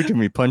gonna do to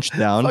me? Punch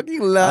down? Fucking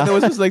Lando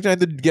was just like trying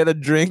to get a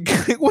drink.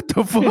 What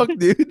the fuck,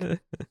 dude?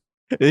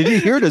 Did you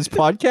hear this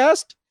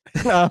podcast?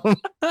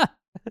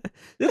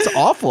 It's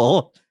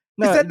awful.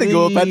 No, is that the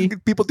goal?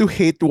 People to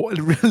hate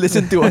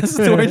listen to us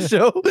to our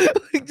show.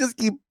 Like just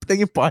keep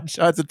taking pot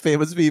shots at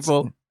famous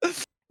people.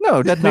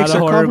 No, that makes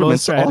our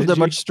compliments all that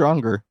much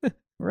stronger.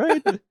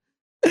 Right?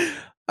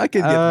 I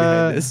can get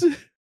behind this.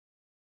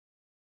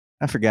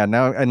 I forgot.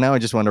 Now I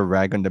just want to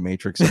rag on the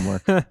Matrix some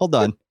more. Hold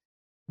on.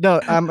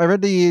 No, I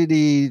read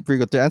the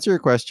prequel. To answer your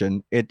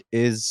question, it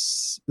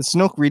is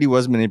Snoke really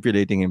was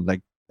manipulating him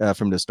like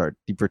from the start.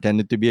 He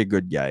pretended to be a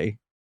good guy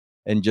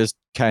and just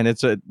kind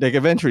of like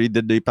eventually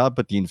did the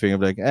Palpatine thing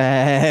of like,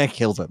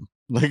 kill them.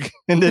 Like,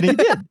 and then he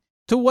did.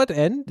 To what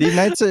end? The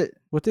Knights.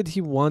 What did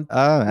he want?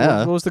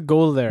 What was the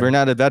goal there? We're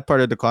not at that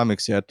part of the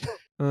comics yet. It's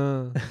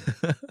ongoing.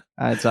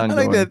 I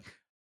like that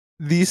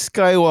the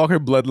Skywalker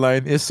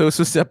bloodline is so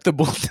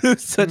susceptible to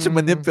such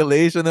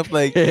manipulation of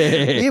like,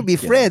 you be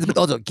friends, but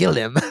also kill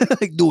them.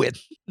 Like, do it.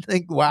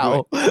 Like,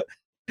 wow.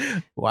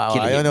 Wow.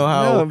 I don't know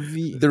how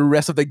the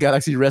rest of the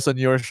galaxy rests on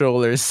your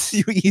shoulders.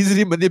 You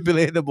easily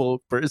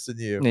manipulatable person,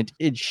 you.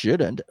 It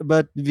shouldn't.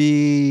 But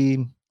the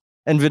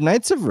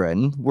Knights of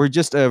Ren were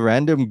just a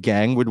random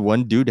gang with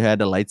one dude who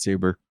had a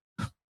lightsaber.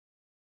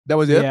 That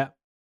was it? Yeah.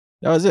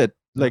 That was it.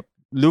 Like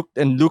Luke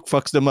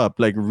fucks them up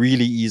like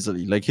really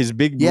easily. Like his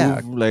big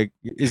move, like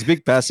his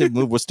big passive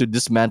move was to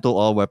dismantle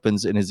all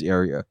weapons in his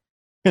area.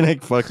 And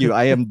like, fuck you,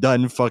 I am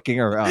done fucking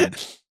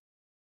around.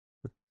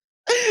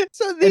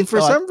 So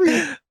for some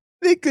reason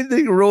they could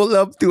like, roll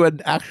up to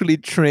an actually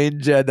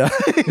trained Jedi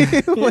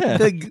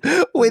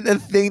with a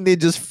thing they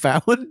just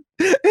found.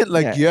 And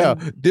like,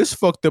 this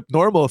fucked up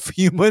normal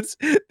humans.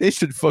 They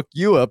should fuck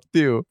you up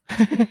too.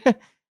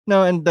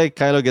 No, and like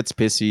Kylo gets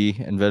pissy,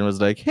 and Ven was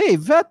like, "Hey,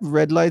 that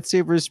red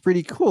lightsaber is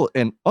pretty cool,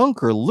 and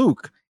Uncle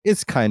Luke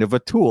is kind of a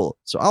tool,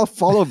 so I'll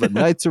follow the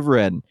Knights of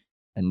Ren."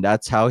 And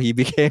that's how he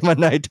became a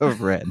Knight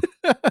of Ren.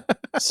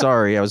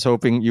 Sorry,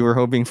 you were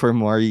hoping for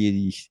more.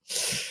 No,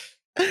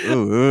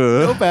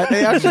 Pat.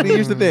 Actually,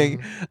 here's the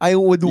thing. I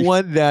would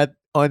want that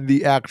on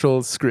the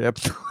actual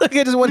script. Like,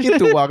 I just want him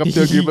to walk up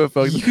to a group of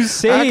folks. You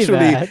say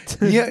that.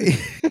 Yeah,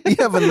 you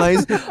have a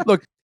nice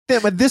look.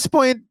 Tim, at this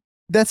point,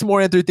 that's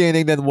more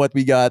entertaining than what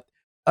we got,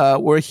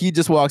 where he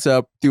just walks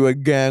up to a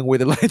gang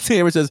with a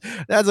lightsaber and says,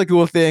 "That's a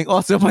cool thing.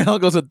 Also, my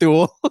uncle's a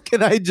tool.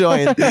 Can I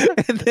join?"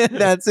 And then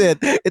that's it.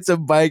 It's a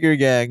biker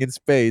gang in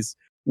space.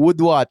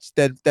 Would watch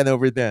 10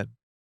 over 10.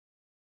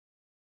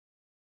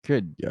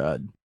 Good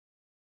God.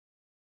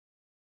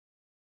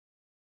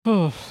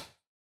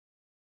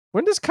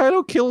 When does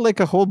Kylo kill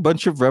like a whole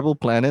bunch of rebel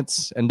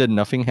planets and then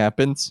nothing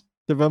happens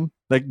to them?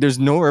 Like there's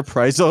no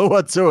reprisal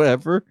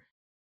whatsoever.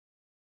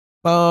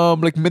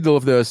 Like middle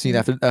of the scene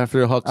after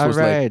Hux was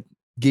like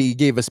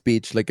gave a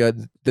speech, like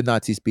the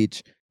Nazi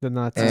speech, The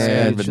Nazi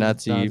and the speech,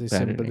 Nazi Nazi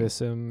patterning.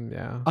 symbolism.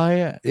 Yeah. Oh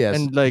yeah, Yes,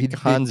 and like he did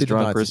Han's the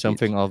drunk Nazi for speech.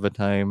 something all the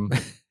time.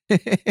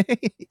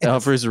 Yes.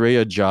 Offers Ray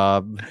a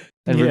job.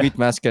 And we Yeah. meet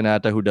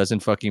Maskanata, who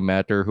doesn't fucking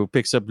matter, who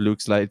picks up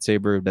Luke's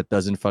lightsaber that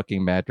doesn't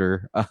fucking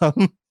matter.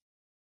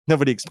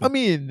 Nobody I explains.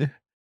 mean,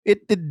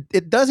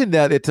 it does in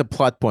that it's a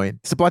plot point.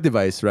 It's a plot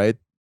device, right?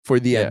 For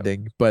the Yeah.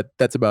 ending, but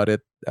that's about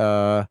it.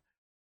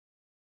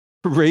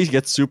 Ray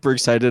gets super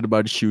excited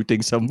about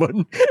shooting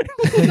someone.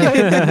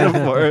 Yeah,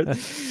 what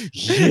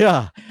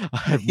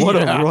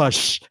Yeah. a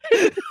rush.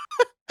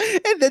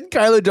 And then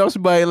Kylo drops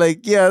by like,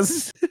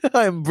 yes,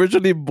 I'm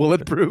virtually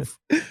bulletproof.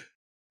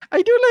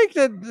 I do like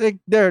that. Like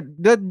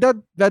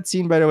that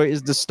scene, by the way,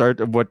 is the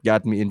start of what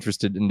got me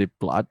interested in the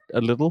plot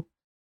a little.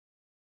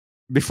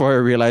 Before I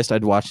realized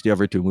I'd watched the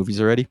other two movies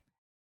already,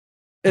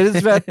 it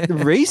is that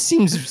Ray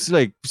seems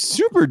like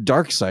super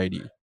dark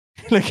sidey,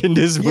 like in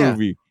this Yeah.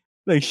 movie.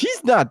 Like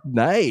she's not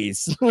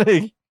nice.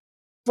 Like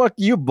fuck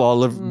you,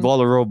 ball of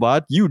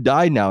robot. You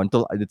die now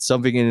until it's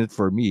something in it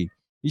for me.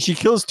 She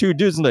kills two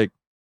dudes and like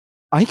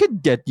I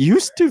could get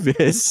used to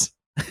this.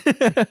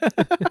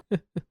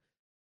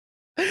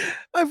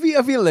 I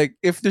feel like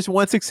if there's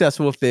one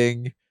successful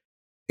thing,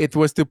 it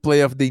was to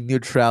play off the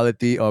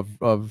neutrality of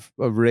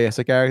Rey as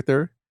a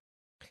character.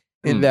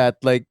 In that,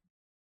 like,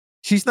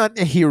 she's not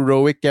a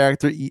heroic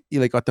character,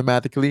 like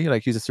automatically.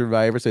 Like she's a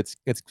survivor, so it's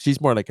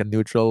she's more like a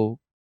neutral.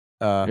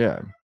 Yeah.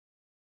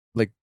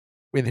 Like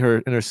in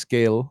her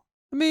scale.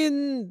 I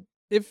mean,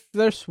 if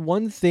there's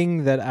one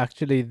thing that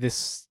actually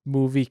this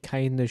movie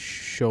kind of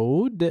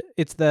showed,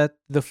 it's that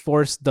the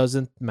Force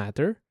doesn't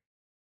matter.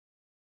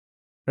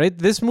 Right?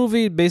 This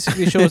movie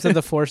basically shows that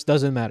the Force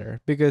doesn't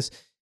matter because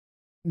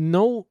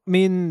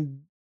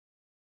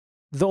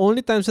the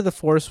only times that the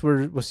Force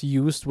was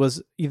used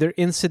was either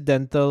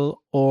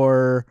incidental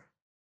or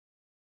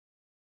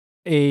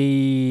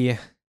a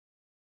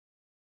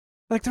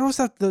like there was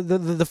that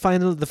the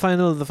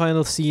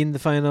final scene, the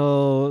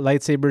final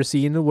lightsaber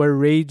scene where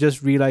Rey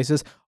just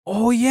realizes,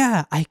 oh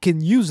yeah, I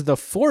can use the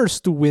Force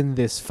to win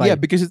this fight. Yeah,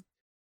 because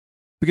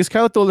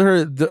Kylo told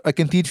her, I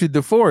can teach you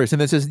the Force.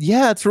 And it says,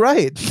 yeah, that's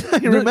right. I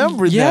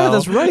remember now. Yeah,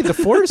 that's right. The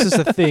Force is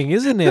a thing,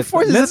 isn't it? The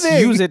Force is a Let's thing.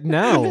 use it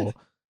now.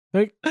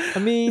 Like, I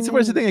mean... It's the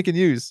first thing I can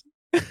use.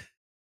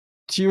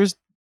 She was...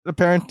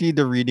 Apparently,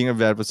 the reading of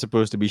that was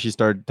supposed to be she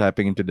started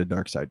tapping into the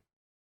dark side.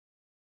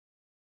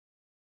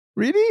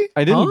 Really?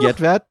 I didn't get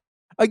that.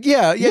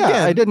 Yeah, again,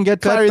 I didn't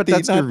get clarity, that, but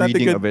that's the not the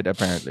reading good- of it,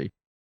 apparently.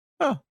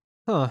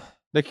 Huh.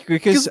 Like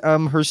because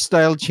her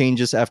style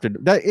changes after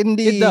that. In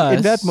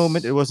that does.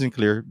 moment, it wasn't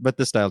clear, but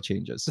the style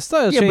changes. The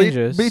style Yeah,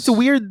 changes. but it's a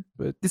weird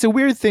but- it's a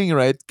weird thing,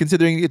 right?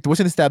 Considering it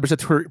wasn't established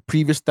that her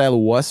previous style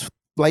was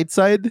light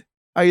side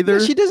either.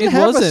 Yeah, she doesn't It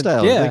have a wasn't,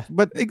 style. yeah. Like,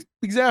 but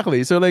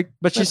Exactly. So like, she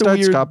that's a starts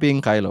weird...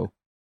 copying Kylo.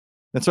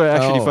 That's why I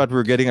actually Oh. thought we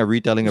were getting a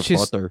retelling of She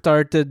Potter.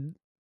 started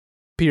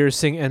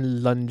piercing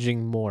and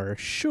lunging more.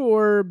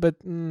 Sure, but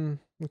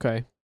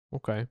okay.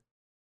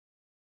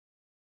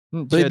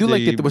 But I do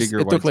like it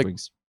took like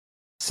wings.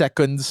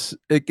 seconds.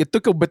 It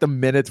took a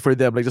minute for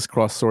them like just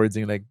cross swords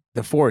and like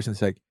the Force, and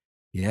it's like,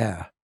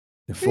 yeah,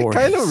 the Force.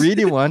 Kylo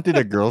really wanted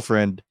a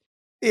girlfriend.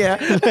 Yeah.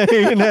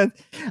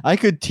 I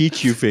could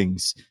teach you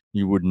things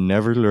you would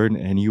never learn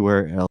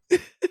anywhere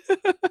else.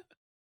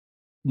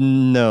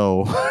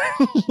 No.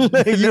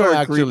 Like, you No, are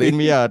actually. creeping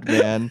me out,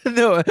 man.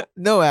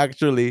 no,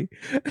 actually.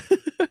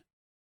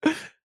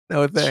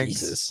 No, thanks.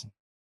 Jesus.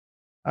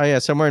 Oh yeah,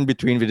 somewhere in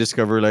between we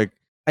discover like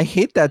I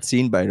hate that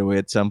scene by the way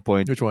at some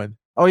point. Which one?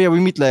 Oh yeah, we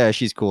meet Leia,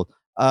 she's cool.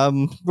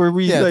 Where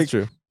we Yeah, like that's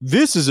true.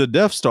 this is a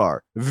Death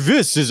Star.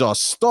 This is a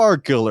Star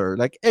Killer.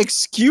 Like,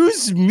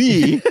 excuse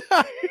me.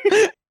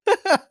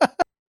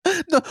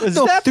 No, Is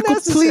no, that they're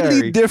completely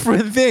necessary?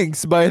 different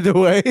things, by the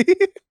way.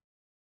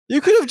 You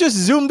could have just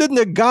zoomed in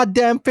the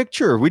goddamn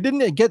picture. We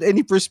didn't get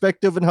any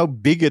perspective on how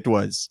big it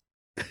was.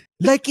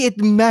 Like it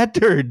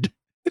mattered.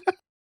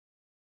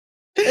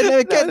 And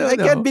I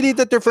can't believe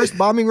that their first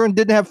bombing run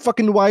didn't have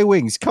fucking Y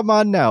wings. Come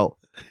on now.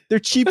 They're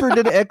cheaper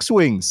than X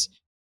wings.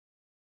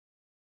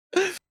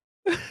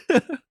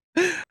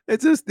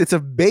 It's a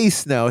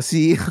base now.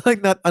 See,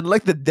 like not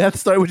unlike the Death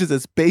Star, which is a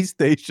space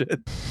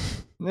station.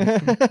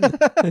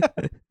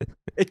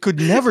 It could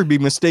never be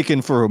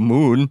mistaken for a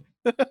moon.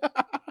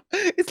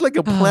 It's like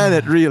a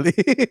planet, really.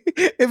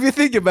 If you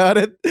think about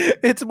it,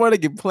 it's more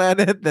like a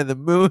planet than a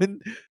moon.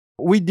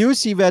 We do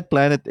see that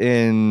planet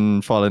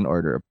in Fallen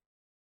Order.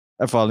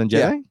 A Fallen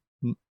Jedi?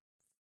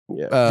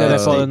 Yeah.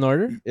 Jedi Fallen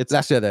Order? It's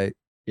Last Jedi.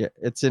 Yeah,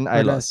 it's in Or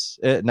Ilos.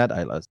 Not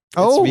Ilos. It's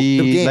Oh,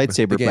 the game,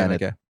 lightsaber the game,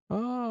 planet. okay.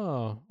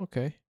 Oh,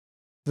 okay.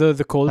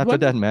 The cold Not one?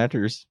 that that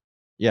matters.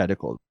 Yeah, the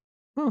cold.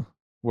 Huh.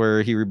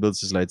 Where he rebuilds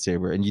his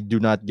lightsaber, and you do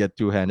not get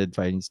two-handed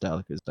fighting style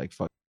because, like,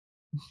 fuck.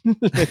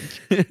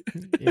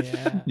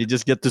 Yeah. You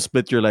just get to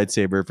split your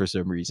lightsaber for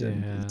some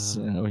reason. Yeah. It's,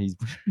 he's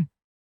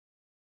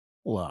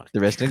Look. the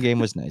rest of the game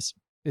was nice.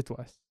 It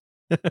was.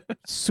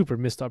 Super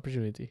missed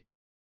opportunity.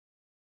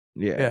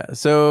 Yeah. Yeah.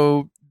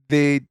 So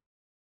they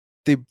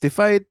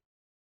fight.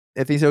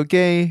 Everything's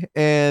okay,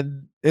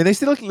 and they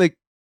still like.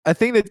 I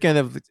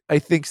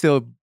think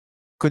still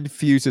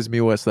confuses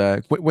me was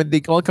when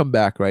they all come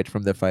back right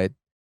from the fight,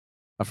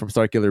 from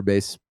Starkiller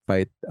Base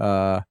fight.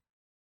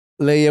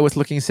 Leia was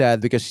looking sad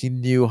because she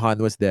knew Han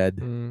was dead.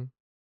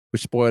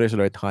 Which, spoilers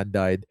alert, Han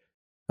died.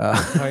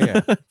 Oh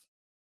yeah.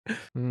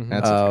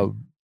 That's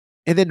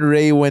and then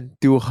Rey went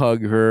to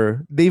hug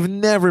her. They've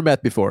never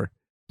met before.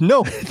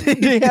 No,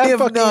 they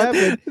have not.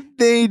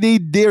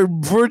 They're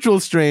virtual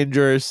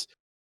strangers.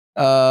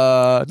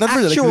 Not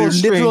actual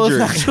strangers.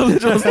 Actual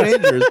literal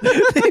strangers.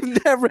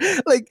 They've never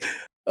who's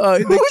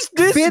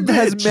this Finn bitch?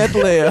 has met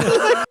Leia.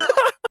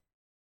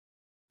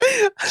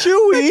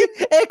 Chewie,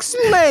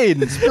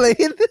 explain.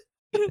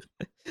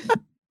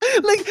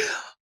 Like,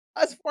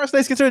 as far as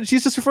I'm concerned,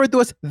 she's just referred to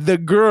as the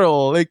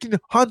girl. Like,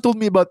 Han told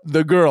me about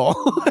the girl.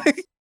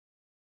 Like,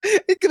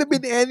 it could have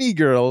been any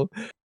girl,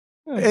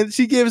 and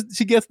she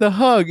gets the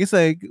hug. It's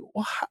like,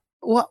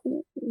 what?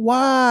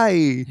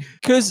 Why?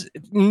 Because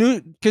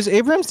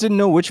Abrams didn't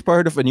know which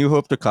part of A New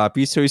Hope to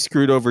copy, so he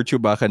screwed over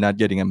Chewbacca not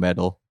getting a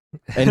medal.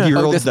 And he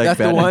rolled that's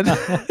the one.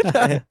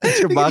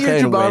 Chewbacca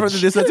and Chewbacca from the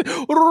distance.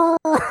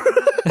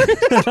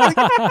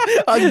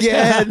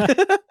 Again.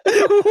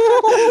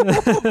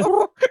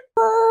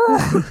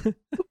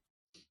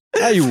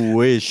 I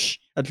wish.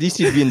 At least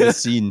he'd be in the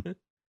scene.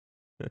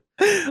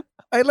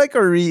 I like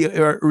our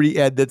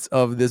re-edits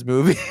of this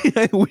movie.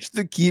 I wish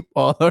to keep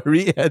all our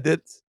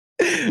re-edits.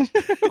 Just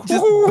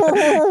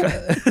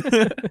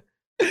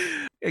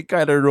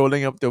kind of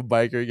rolling up to a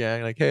biker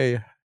gang, like, hey,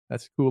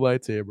 that's a cool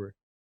lightsaber.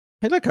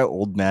 I like how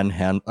old man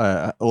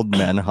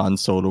Han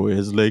Solo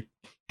is. Like,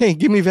 hey,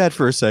 give me that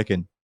for a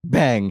second.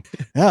 Bang.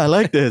 Yeah, I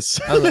like this.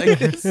 I like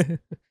this.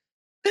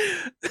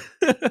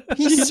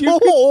 He's so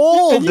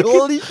old. you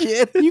Holy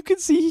shit. You can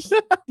see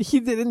he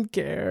didn't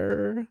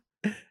care.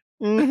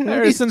 Mhm.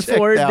 Harrison checked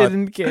Ford out.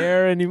 didn't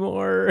care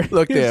anymore.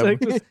 Look He's at him.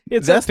 like,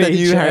 it's That's a the new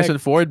paycheck. Harrison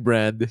Ford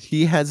brand.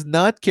 He has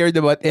not cared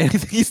about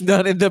anything he's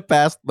done in the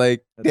past 10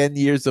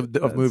 years of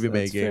movie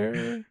That's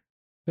making.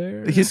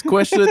 fair. His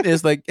question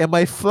is like, am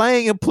I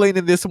flying a plane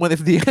in this one?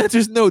 If the answer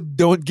is no,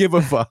 don't give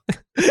a fuck.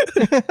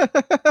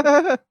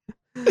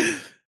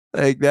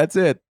 Like, that's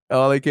it.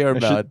 All I care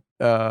about.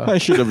 I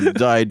should have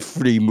died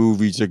 3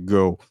 movies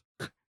ago.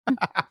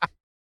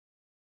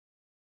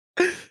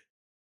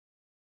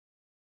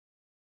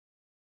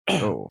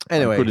 Oh,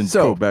 Anyway, I couldn't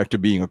so- go back to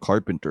being a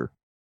carpenter.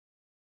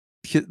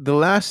 The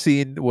last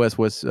scene was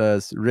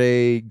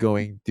Rey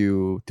going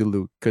to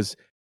Luke, because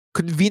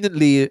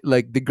conveniently,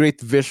 like, the great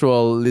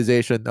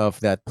visualization of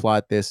that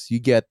plot is you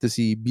get to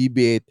see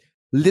BB-8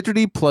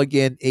 literally plug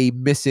in a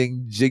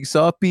missing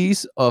jigsaw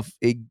piece of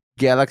a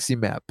galaxy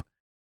map.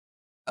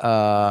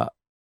 That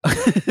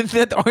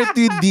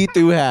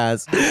R2D2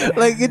 has.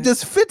 Like, it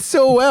just fits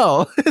so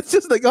well. It's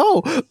just like,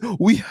 oh,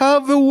 we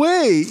have a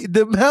way.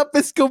 The map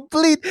is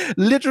complete.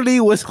 Literally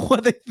was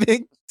what I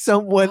think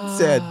someone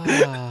said.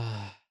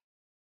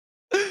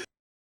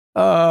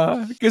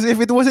 Because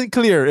if it wasn't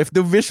clear, if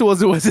the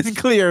visuals wasn't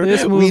clear,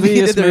 This we movie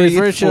is needed a made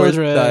for reinforced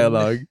children.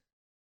 dialogue.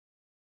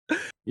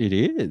 It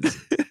is.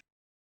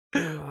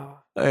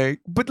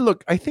 But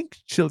look, I think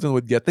children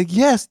would get, like,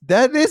 yes,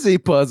 that is a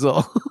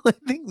puzzle. I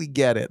think we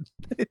get it.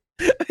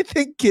 I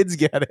think kids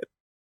get it.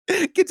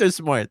 Kids are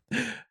smart,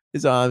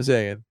 is all I'm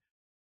saying.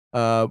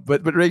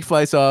 But Rey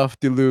flies off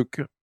to Luke,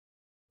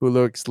 who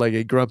looks like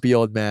a grumpy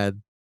old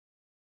man,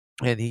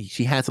 and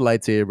she has a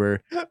lightsaber.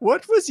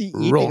 What was he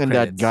eating Roll on that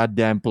credits.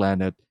 goddamn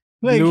planet?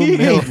 Like, Blue he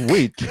milk. ate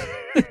wheat.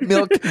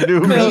 Milk, Blue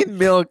milk. green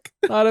milk.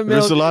 A lot of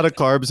There's milk. a lot of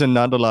carbs and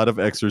not a lot of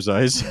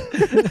exercise.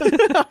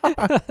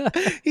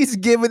 He's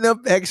given up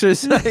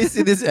exercise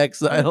in his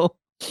exile.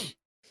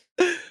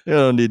 You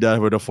don't need that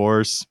with a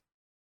force.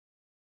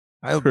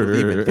 I don't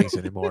believe in things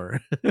anymore.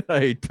 I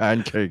hate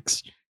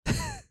pancakes. Is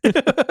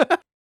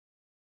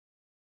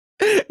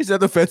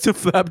that offensive,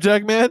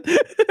 Flapjack Man?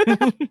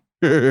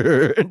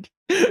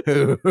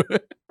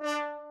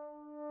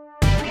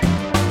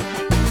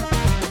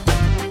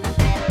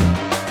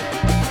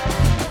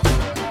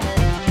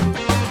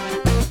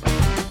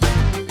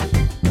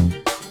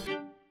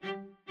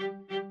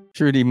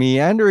 Through the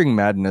meandering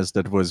madness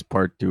that was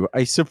part 2,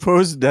 I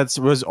suppose that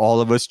was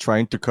all of us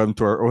trying to come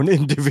to our own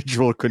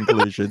individual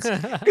conclusions.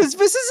 Because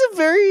this is a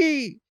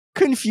very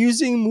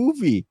confusing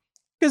movie.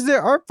 Because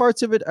there are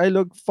parts of it I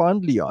look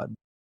fondly on.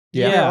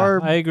 yeah, There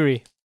are- I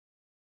agree.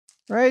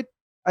 Right?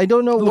 I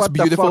don't know It looks what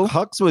beautiful. the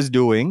fuck Hux was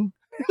doing.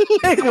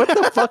 Like, what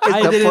the fuck is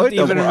I the didn't point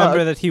even of remember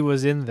Hux? that he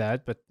was in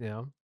that, but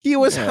He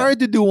was Yeah. hired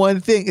to do one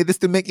thing. It is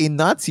to make a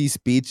Nazi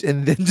speech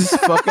and then just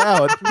fuck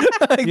out.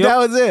 Like, Yep. that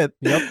was it.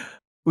 Yep.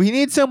 We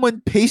need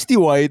someone pasty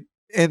white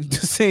and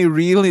to say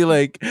really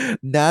like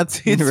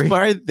Nazi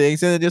inspired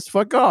things and then just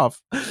fuck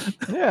off.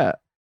 Yeah.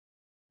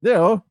 You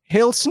know,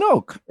 Hail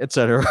Snoke,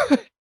 etc.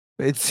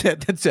 It's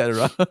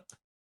etc.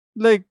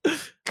 Like,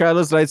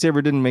 Kylo's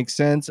lightsaber didn't make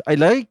sense. I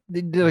like,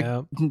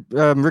 yeah.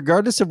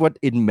 regardless of what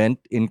it meant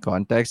in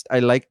context, I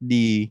like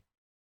the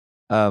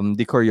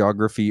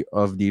choreography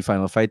of the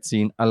final fight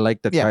scene. I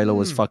like that Yeah. Kylo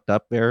was fucked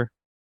up there.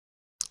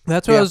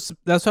 That's what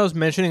Yeah. I was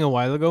mentioning a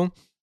while ago.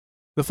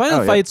 The final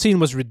Oh, yeah. fight scene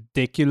was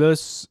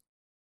ridiculous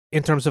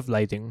in terms of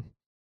lighting.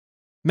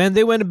 Man,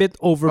 they went a bit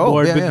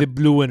overboard with the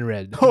blue and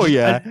red. Oh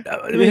yeah.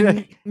 I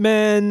mean,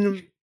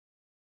 man.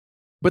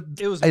 But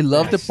it was I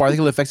love the nice.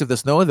 particle effects of the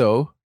snow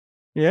though.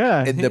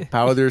 Yeah. And the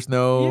powder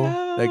snow.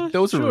 Yeah, Like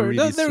those are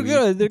really they're sweet.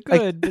 good. They're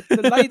good. But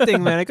the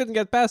lighting, man, I couldn't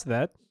get past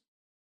that.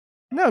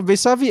 No, they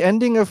saw the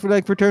ending of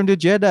like Return to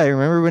Jedi.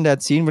 Remember when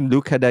that scene when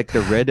Luke had like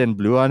the red and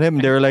blue on him?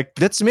 They were like,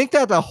 let's make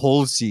that a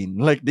whole scene.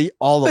 Like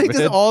all of Like it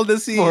just all the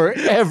scene.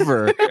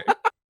 forever.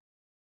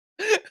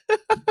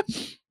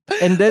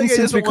 And then Like, I since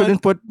just we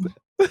couldn't put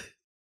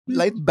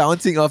light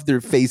bouncing off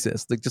their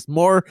faces, like just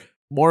more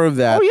of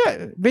that. Oh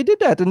yeah, they did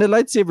that in the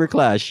lightsaber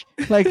clash.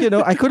 Like,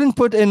 I couldn't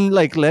put in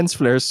like lens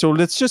flares, so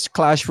let's just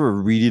clash for a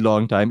really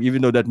long time,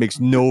 even though that makes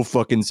no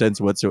fucking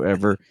sense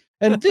whatsoever.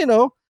 And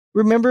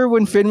remember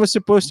when Finn was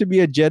supposed to be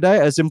a Jedi,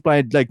 as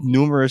implied like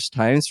numerous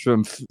times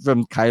from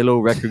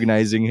Kylo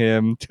recognizing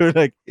him to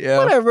like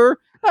whatever.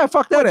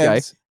 Fuck that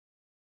guy.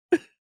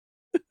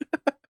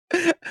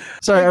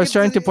 Sorry, I was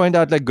trying to point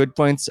out like good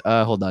points.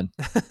 Hold on.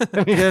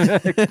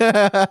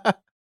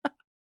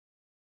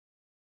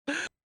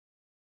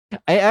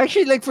 I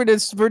actually like for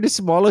the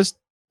smallest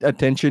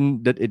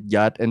attention that it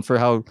got and for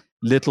how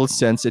little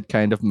sense it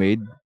kind of made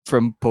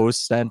from Poe's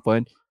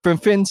standpoint, from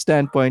Finn's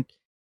standpoint,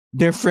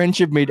 their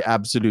friendship made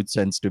absolute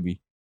sense to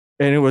me.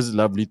 And it was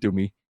lovely to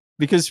me.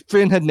 Because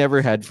Finn had never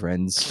had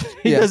friends.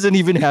 He doesn't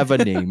even have a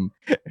name.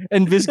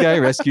 And this guy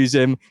rescues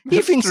him.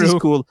 He thinks he's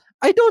cool.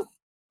 I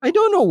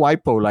don't know why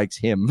Poe likes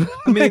him.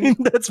 I mean,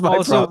 that's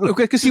my problem.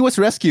 Okay, because he was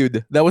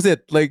rescued. That was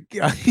it. Like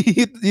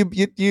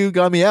you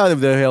got me out of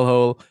the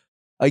hellhole.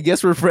 I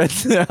guess we're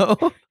friends now.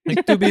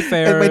 Like, to be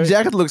fair, and my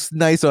jacket looks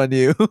nice on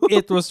you.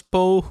 It was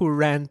Poe who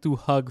ran to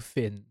hug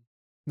Finn,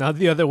 not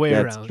the other way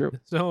That's around. true.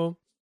 So,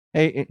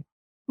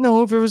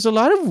 no, there was a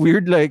lot of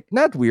weird, like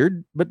not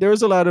weird, but there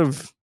was a lot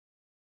of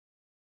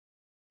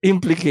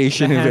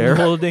implication in there.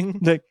 Holding,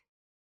 like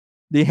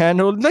the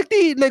handhold,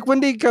 like when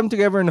they come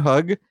together and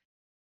hug,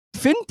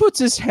 Finn puts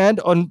his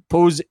hand on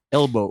Poe's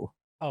elbow.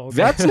 Oh, okay.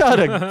 That's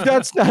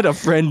not a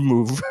friend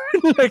move.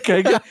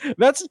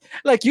 That's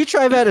like you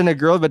try that in a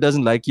girl that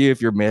doesn't like you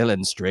if you're male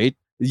and straight,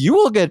 you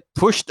will get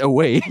pushed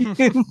away.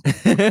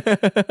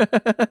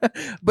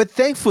 But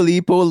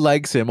thankfully, Poe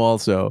likes him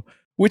also,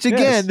 which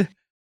again,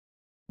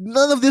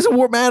 none of this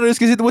matters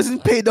because it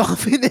wasn't paid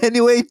off in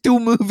any way 2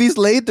 movies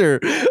later.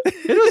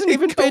 It wasn't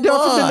even paid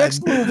off in the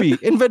next movie.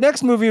 In the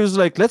next movie, it was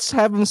like, let's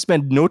have them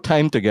spend no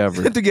time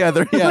together. Let's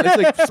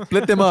like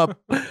split them up.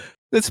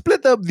 Let's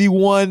split up the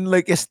one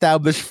like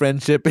established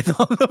friendship in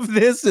all of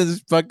this and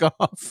fuck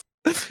off.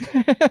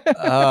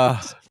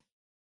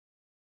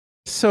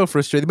 So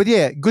frustrating. But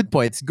yeah, good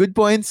points. Good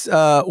points.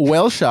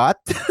 Well shot.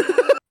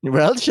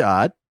 Well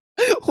shot.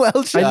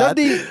 Well shot.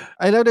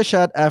 I love the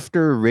shot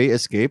after Rey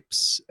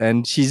escapes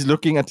and she's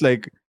looking at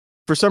like,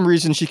 for some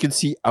reason she could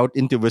see out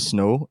into the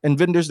snow, and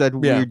then there's that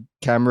weird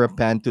camera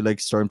pan to like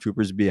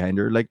stormtroopers behind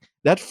her. Like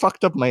that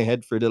fucked up my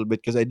head for a little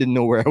bit because I didn't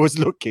know where I was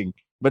looking,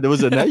 but it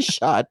was a nice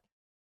shot.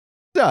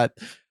 The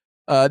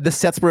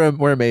sets were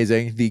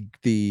amazing.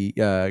 The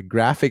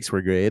graphics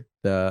were great.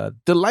 The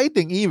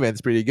lighting even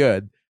is pretty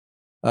good.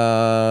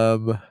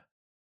 I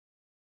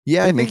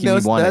think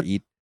those want to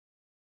eat.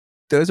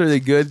 Those are the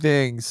good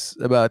things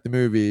about the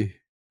movie.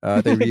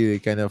 They really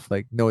kind of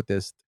like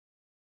noticed.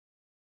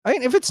 I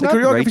mean, if it's not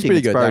writing,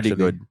 pretty good, it's pretty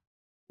good.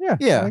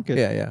 Yeah.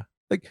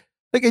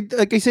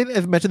 Like I said,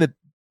 I've mentioned it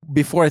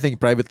before. I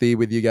think privately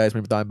with you guys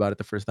when we were talking about it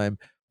the first time.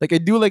 Like I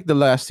do like the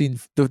last scene,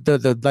 the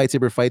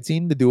lightsaber fight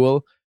scene, the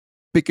duel,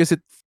 because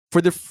it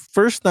for the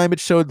first time it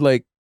showed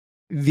like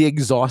the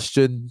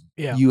exhaustion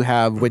you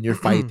have when you're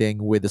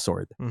fighting with the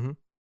sword. Mm-hmm.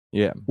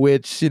 Yeah,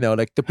 which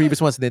like the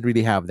previous ones didn't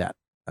really have that.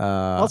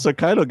 Also,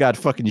 Kylo got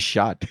fucking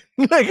shot.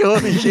 Like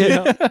holy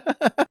shit.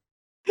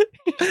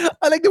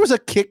 I like there was a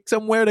kick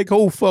somewhere. Like,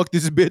 oh fuck,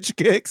 this bitch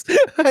kicks.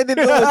 I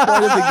didn't know it was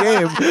part of the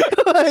game.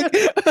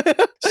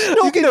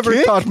 Like, you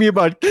never taught me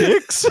about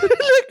kicks.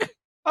 Like,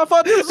 I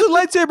thought this was a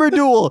lightsaber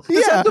duel.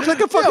 Does that look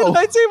like a fucking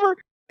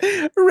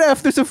lightsaber?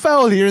 Ref, there's a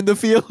foul here in the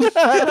field.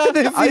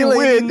 I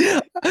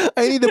win.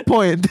 I need a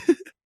point.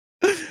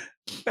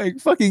 Like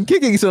fucking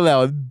kicking so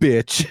loud,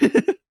 bitch.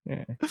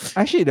 Yeah.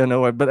 Actually, I don't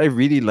know what, but I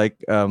really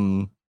like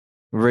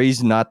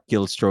Rey's not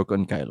kill stroke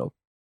on Kylo.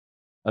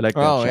 I like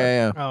that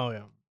shot. Oh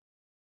yeah.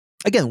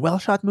 Again, well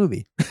shot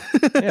movie.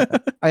 Yeah.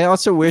 I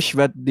also wish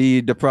that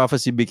the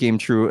prophecy became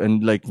true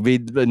and like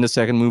in the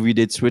second movie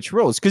they'd switch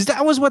roles, because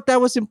that was what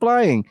that was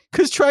implying.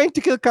 Because trying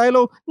to kill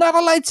Kylo, not a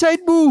light side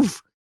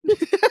move.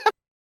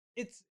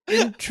 It's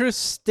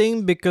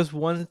interesting because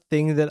one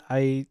thing that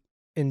I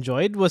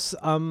enjoyed was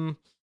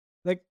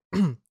like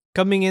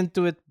coming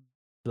into it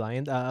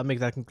blind. I'll make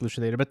that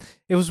conclusion later, but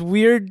it was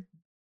weird.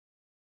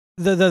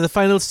 The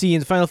final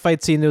scene, the final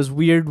fight scene, it was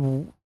weird.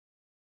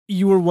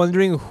 You were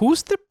wondering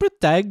who's the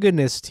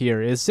protagonist here.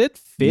 Is it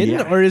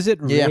Finn or is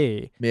it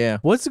Rey? Yeah.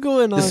 What's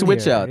going on? The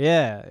switch here? out.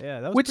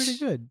 Yeah, that was pretty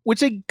good.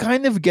 Which I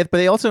kind of get,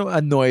 but I also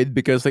annoyed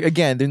because like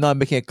again they're not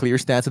making a clear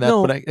stance on that.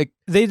 No, but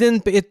they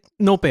didn't.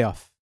 No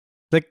payoff.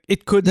 Like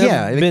it could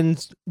have been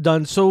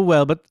done so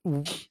well, but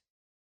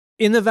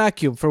in a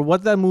vacuum for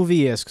what that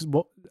movie is,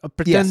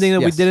 pretending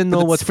that we didn't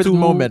know what's for the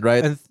moment,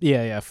 right? And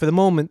for the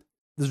moment,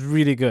 it's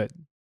really good.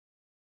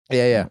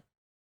 Yeah.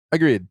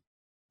 Agreed.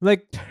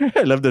 Like,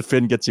 I love that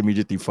Finn gets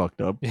immediately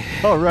fucked up.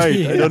 All right,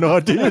 I don't know how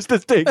to use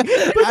this thing.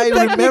 I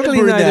technically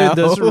remember neither now.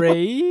 does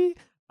Rey.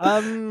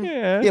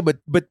 Yeah,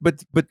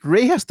 but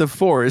Rey has the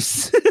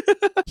Force.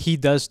 He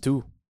does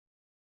too.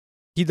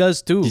 He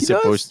does too. He's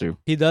supposed to.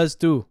 He does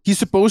too. He's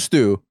supposed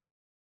to.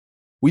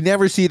 We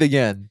never see it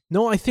again.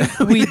 No, I think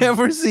we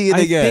never see it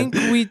again. I think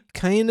we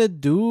kind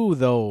of do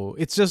though.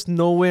 It's just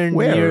nowhere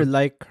near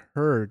like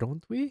her,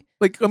 don't we?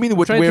 Like, I mean,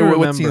 what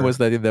scene was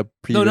that in the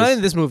previous? No, not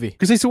in this movie.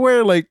 Because I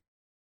swear, like,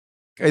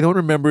 I don't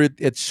remember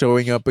it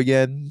showing up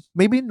again.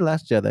 Maybe in The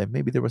Last Jedi.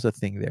 Maybe there was a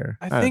thing there.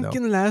 I think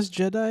in Last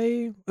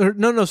Jedi. Or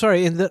no,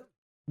 sorry. In the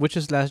which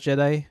is Last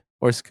Jedi?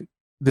 Or the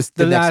last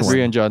next one.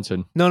 Rian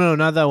Johnson. No,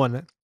 not that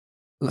one.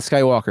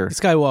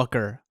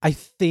 Skywalker. I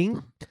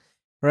think.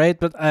 Right,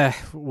 but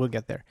we'll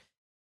get there.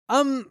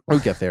 We'll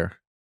get there.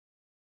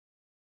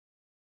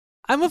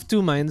 I'm of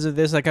two minds of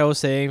this, like I was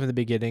saying from the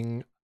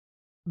beginning,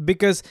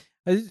 because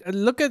I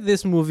look at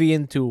this movie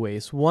in two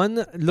ways.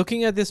 One,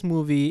 looking at this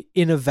movie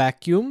in a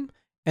vacuum,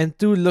 and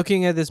two,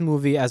 looking at this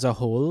movie as a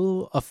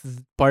whole,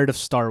 of part of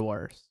Star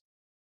Wars.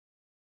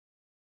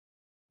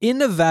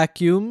 In a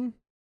vacuum,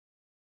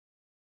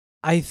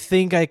 I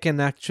think I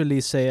can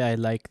actually say I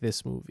like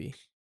this movie.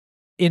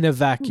 In a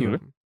vacuum.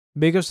 Mm-hmm.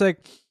 Because,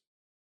 like,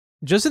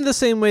 just in the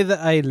same way that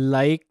I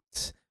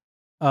liked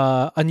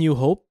A New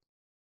Hope,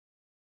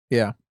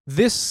 yeah,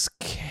 this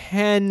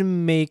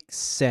can make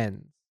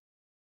sense.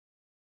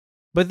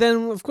 But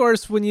then, of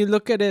course, when you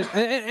look at it,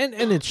 and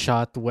it's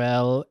shot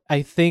well,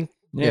 I think...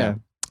 Yeah.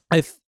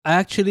 I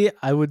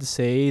would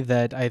say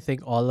that I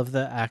think all of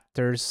the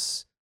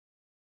actors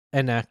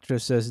and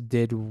actresses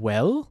did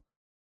well.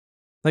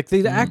 Like,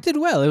 they acted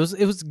well. It was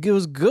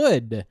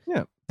good.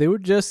 Yeah. They were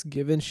just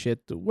given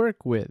shit to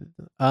work with.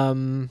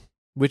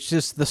 Which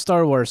is the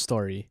Star Wars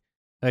story.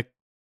 Like,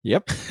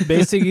 yep.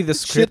 Basically, the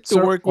scripts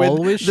are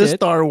always the shit.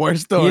 Star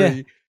Wars story.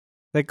 Yeah.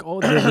 Like,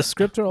 the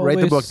scripts are always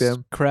Write the book,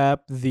 then.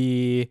 crap.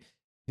 The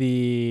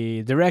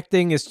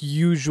directing is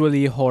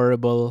usually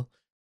horrible.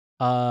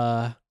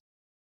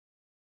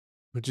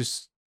 Which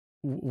is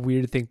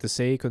weird thing to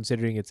say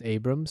considering it's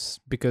Abrams,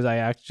 because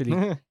I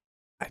mean,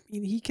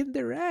 he can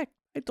direct.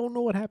 I don't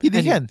know what happened.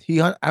 He can.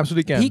 He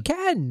absolutely can. He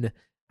can.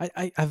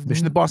 I've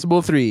Mission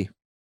Impossible 3.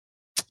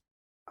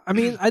 I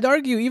mean, I'd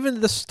argue even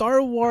the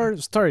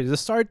the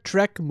Star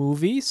Trek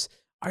movies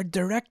are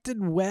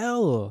directed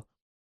well.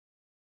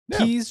 Yeah.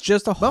 He's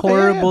just a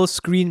horrible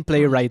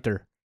screenplay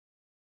writer.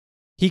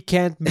 He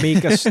can't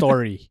make a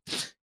story.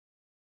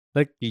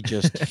 Like, he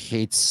just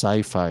hates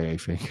sci-fi, I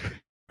think.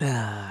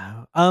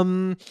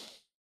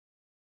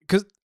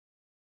 Because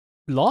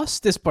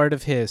Lost is part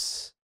of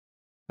his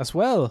as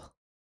well.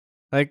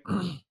 Like,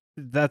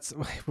 that's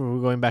we're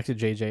going back to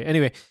JJ.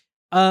 Anyway,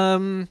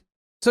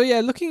 so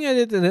yeah, looking at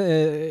it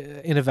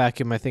in a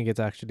vacuum, I think it's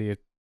actually a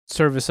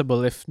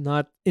serviceable, if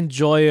not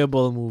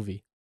enjoyable,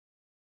 movie.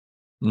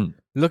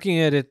 Looking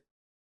at it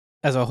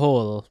as a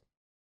whole,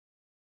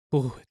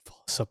 it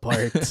falls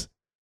apart.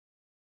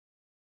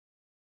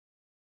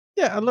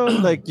 Yeah,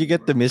 alone, like, you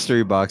get the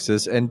mystery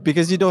boxes, and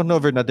because you don't know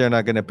if they're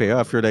not going to pay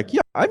off, you're like,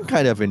 yeah, I'm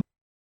kind of in.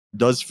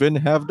 Does Finn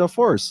have the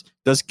Force?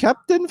 Does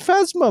Captain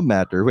Phasma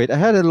matter? Wait, I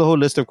had a whole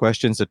list of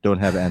questions that don't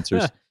have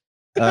answers.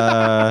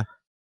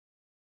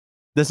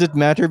 Does it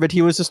matter that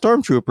he was a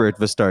stormtrooper at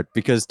the start?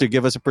 Because to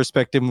give us a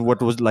perspective of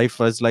what life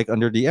was like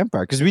under the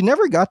Empire. Because we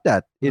never got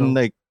that in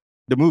like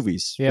the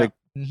movies. Yeah. Like,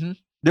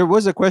 there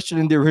was a question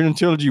in the original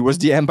trilogy, was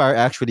the Empire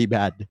actually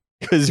bad?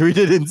 Because we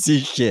didn't see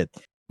shit.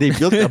 They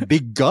built a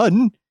big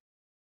gun,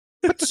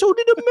 but so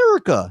did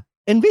America.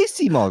 And they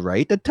seem all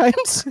right at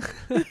times.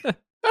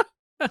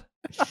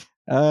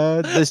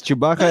 Does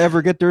Chewbacca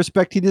ever get the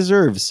respect he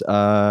deserves?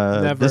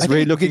 Never. Does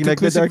Rey looking like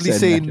the dark side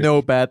say matter?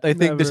 no, Pat. I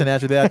think there's an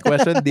answer to that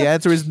question. The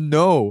answer is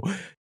no.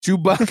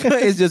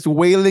 Chewbacca is just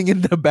wailing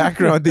in the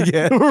background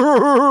again.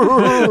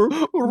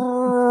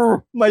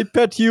 My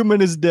pet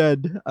human is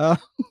dead.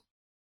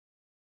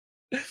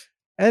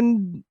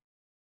 And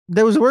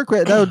there was work.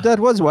 That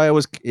was why I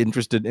was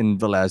interested in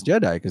The Last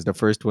Jedi, because the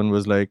first one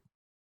was like,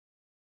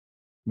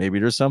 maybe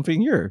there's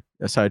something here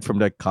aside from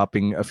like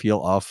copying a feel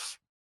off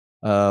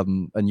A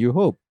New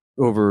Hope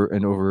over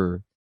and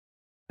over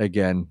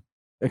again.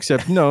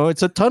 Except no,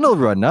 it's a tunnel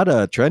run, not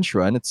a trench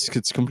run.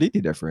 It's completely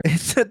different.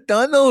 It's a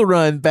tunnel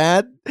run,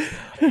 Pat.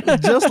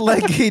 Just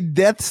like a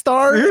Death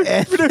Star You're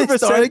and in the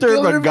center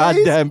of a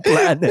goddamn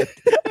planet.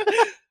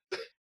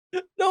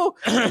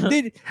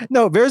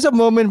 No, there's a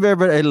moment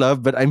where I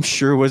love, but I'm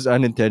sure was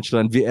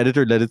unintentional, and the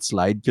editor let it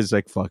slide because,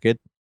 like, fuck it.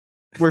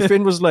 Where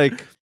Finn was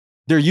like,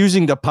 they're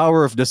using the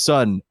power of the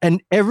sun,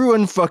 and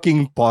everyone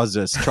fucking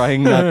pauses,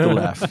 trying not to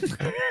laugh.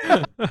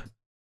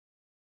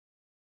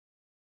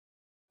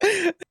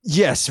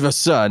 Yes, the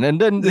sun. And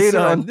then later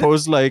on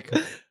post like,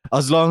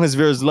 as long as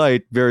there's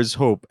light, there's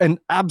hope. And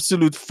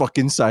absolute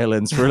fucking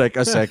silence for like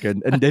a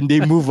second. And then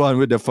they move on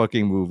with the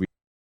fucking movie.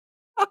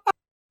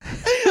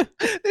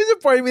 There's a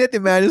part of me that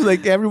imagines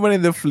like everyone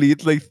in the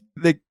fleet like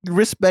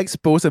respects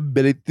Poe's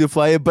ability to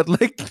fly, but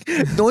like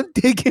don't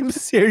take him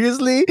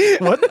seriously.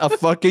 What a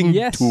fucking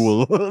Yes.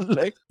 tool!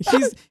 Like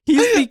He's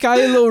the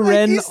Kylo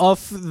Ren he's- of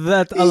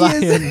that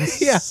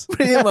alliance. Yeah,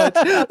 pretty much.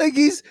 Like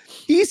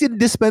he's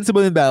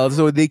indispensable in battle,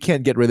 so they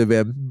can't get rid of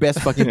him. Best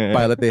fucking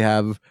pilot they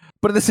have.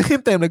 But at the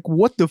same time, like,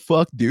 what the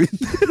fuck, dude?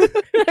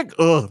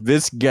 oh,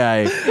 this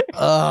guy. It's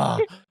Oh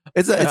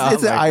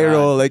an my eye God.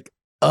 roll. Like,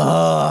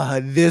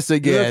 this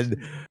again.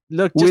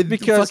 Look, just With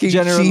because fucking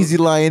General cheesy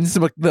lines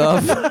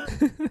McDuff.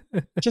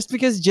 just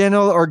because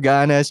General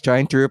Organa is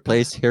trying to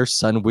replace her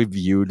son with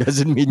you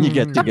doesn't mean you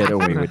get to get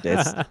away with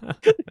this.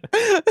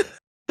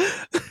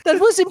 That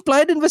was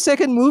implied in the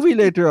second movie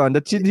later on.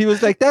 That he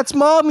was like, "That's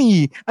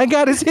mommy. I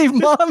gotta save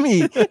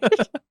mommy."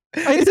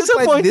 I It's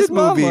implied in this disappointed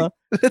Mama.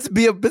 Let's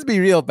be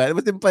real, man. It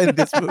was implied in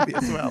this movie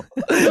as well.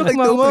 Look, Like, the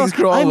Mama, opening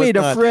scroll I was made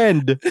a not.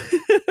 friend.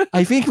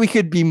 I think we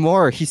could be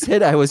more. He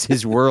said I was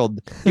his world.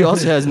 He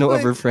also has no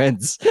Like- other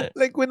friends.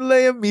 Like when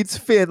Leia meets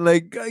Finn,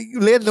 like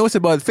Leia knows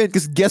about Finn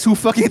because guess who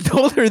fucking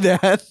told her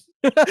that?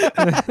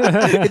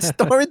 It's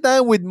story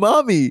time with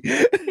mommy.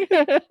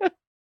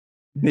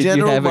 Did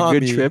General you have a Mommy.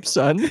 good trip,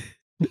 son?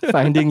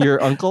 Finding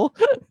your uncle?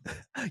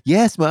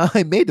 Yes, ma,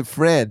 I made a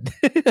friend.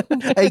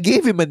 I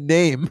gave him a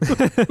name.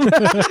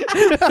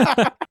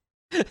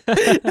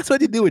 That's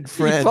what you do with He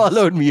friends.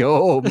 followed me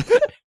home.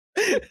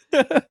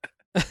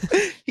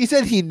 He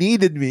said he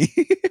needed me.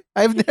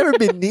 I've never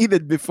been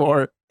needed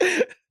before.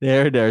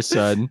 There,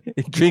 son.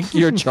 Drink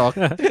your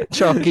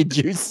chalky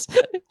juice,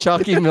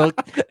 chalky milk,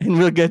 and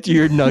we'll get you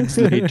your nugs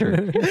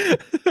later.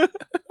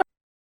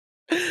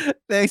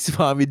 Thanks,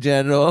 Mommy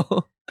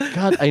General.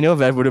 God, I know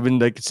that would have been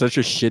like such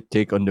a shit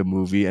take on the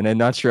movie, and I'm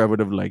not sure I would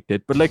have liked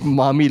it. But like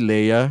Mommy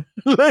Leia,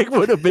 like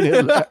would have been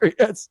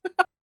hilarious.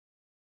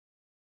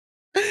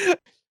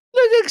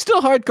 Like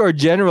still hardcore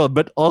general,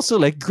 but also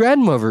like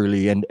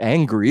grandmotherly and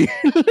angry.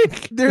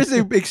 Like There's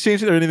an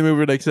exchange early in the movie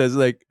where like says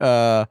like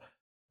the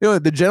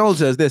general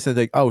says this and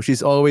it's like, oh,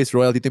 she's always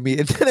royalty to me.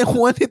 And then I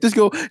wanted to just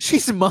go,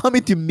 she's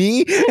mommy to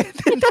me. And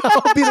then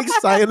I'll be like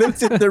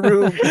silence in the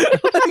room.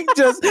 Like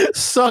just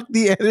suck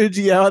the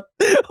energy out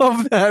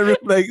of that room.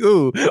 Like,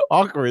 ooh,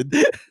 awkward.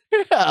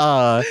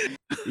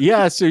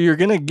 yeah, so you're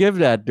gonna give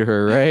that to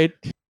her, right?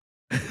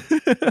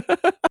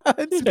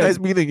 It's nice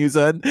meeting you,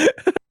 son.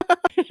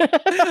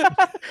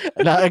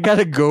 Now I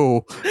gotta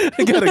go.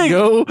 I gotta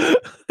go.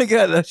 I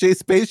got a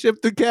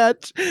spaceship to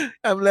catch.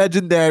 I'm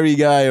legendary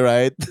guy,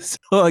 right? So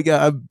I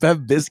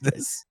have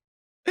business.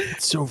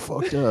 It's so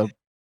fucked up.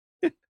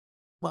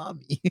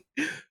 Mommy.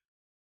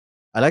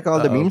 I like all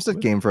the Uh-oh. memes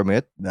that came from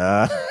it.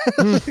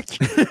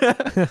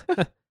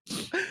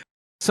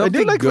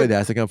 Something like good when-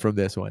 has to come from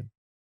this one.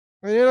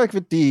 I really like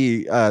with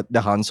the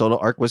Han Solo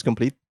arc was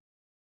complete.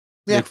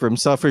 Yeah. Like from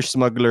selfish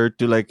smuggler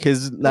to like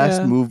his last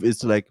Yeah. move is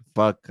to like,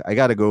 fuck, I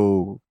gotta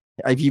go.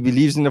 He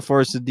believes in the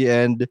Force at the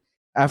end.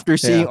 After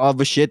seeing Yeah. all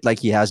the shit, like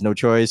he has no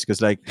choice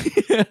because like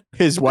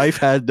his wife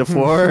had the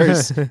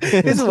Force.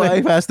 His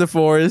wife has the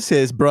Force.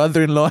 His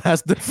brother-in-law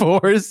has the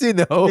Force. You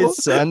know, His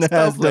son has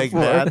Stuff the like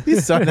Force. that.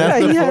 His son Yeah,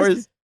 has he the has-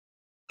 Force.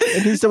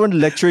 And he's the one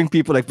lecturing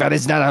people like that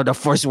is not how the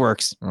Force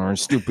works. Oh,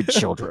 stupid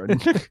children.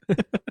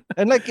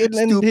 and like and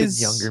Stupid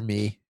his younger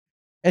me.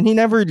 and he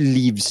never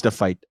leaves the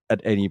fight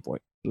at any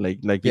point. Like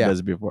he Yeah.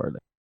 does before.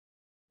 Like,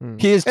 Hmm.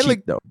 he is And, cheap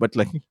like- though, but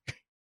like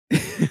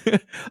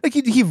Like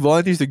he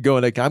volunteers to go.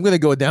 Like, I'm gonna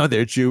go down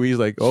there, Chewie. He's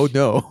like, oh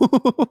no,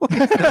 he's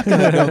not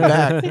gonna come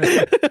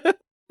back.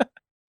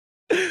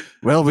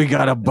 well, we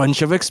got a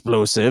bunch of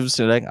explosives.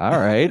 So like, all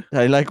right.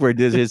 I like where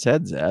his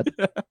head's at.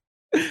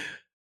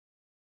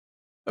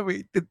 I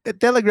mean, the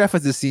telegraph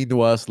as the scene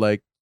was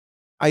like,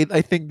 I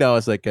think that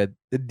was like a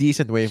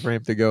decent way for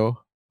him to go,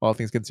 all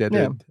things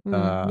considered.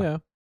 Yeah.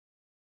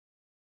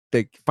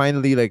 Like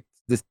finally, like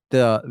this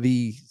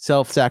the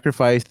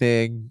self-sacrifice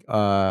thing,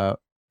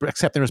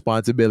 accepting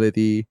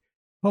responsibility.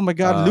 Oh my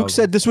god, Luke Um,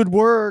 said this would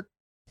work.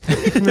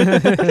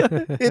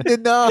 It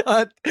did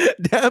not.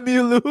 Damn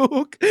you,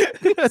 Luke!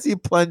 As he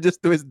plunges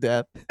to his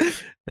death.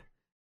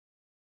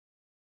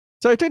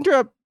 Sorry to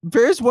interrupt.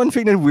 There's one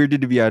thing that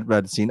weirded me out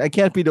about the scene. I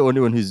can't be the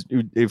only one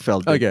who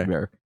felt like Okay.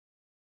 there.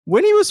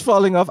 When he was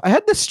falling off, I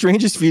had the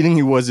strangest feeling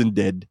he wasn't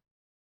dead.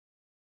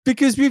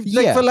 Because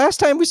Yeah. the last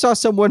time we saw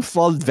someone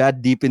fall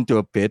that deep into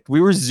a pit, we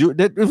were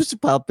it was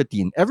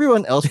Palpatine.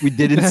 Everyone else we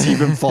didn't see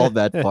them fall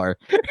that far.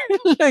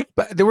 Like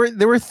But there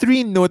were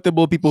three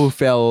notable people who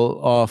fell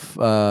off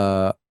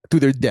to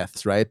their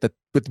deaths, right? But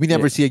we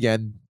never Yeah. see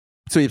again.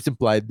 So it's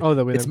implied. Oh,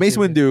 the It's Mace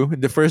Windu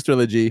in the first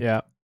trilogy.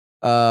 Yeah.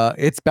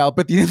 It's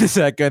Palpatine in the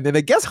second, and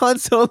I guess Han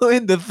Solo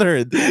in the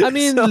third. I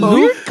mean, So-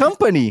 weird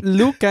company.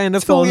 Luke kind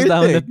of It's a falls weird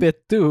down the thing.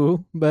 pit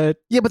too, but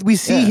yeah, but we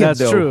see Yeah, him that's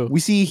though. true.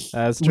 We see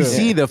that's we true.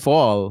 see the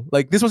fall.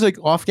 Like this was like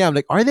off cam.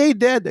 Like, are they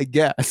dead? I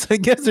guess. I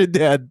guess they're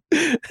dead.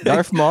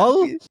 Darth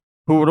Maul,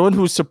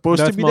 who's supposed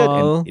to Darth be dead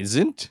Maul. and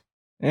isn't.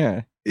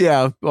 Yeah.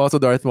 Yeah, also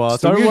Darth Maul.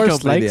 Star Weird Wars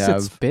company they likes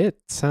its have.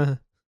 bits. Huh?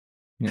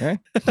 Yeah.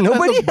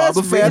 Nobody has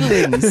Boba Fett.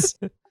 feelings.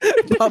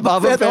 Boba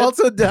Boba Fett Fett.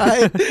 also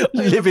died.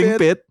 Living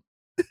pit.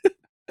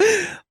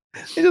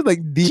 It's just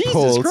like deep Jesus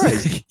holes.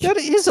 Christ. That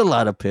is a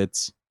lot of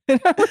pits. I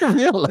never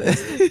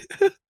realized.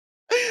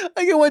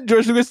 I get when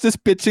George Lucas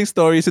just pitching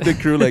stories to the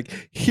crew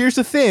like, here's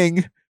the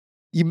thing.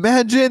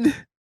 Imagine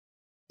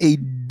a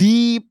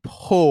deep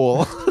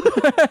hole.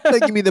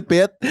 Like, you mean the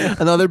pit?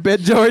 Another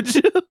pit, George?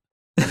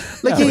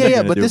 Like,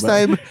 yeah. But this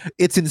time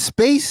it's in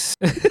space.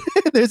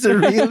 There's a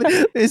real.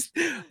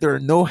 There are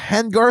no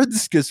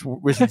handguards because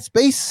we're in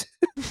space.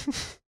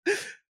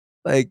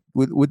 Like,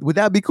 would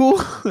that be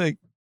cool? Like,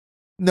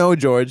 no,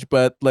 George,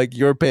 but like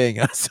you're paying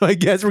us, so I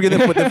guess we're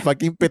gonna put the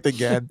fucking pit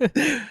again.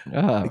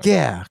 Like,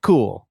 yeah,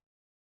 cool.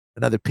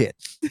 Another pit.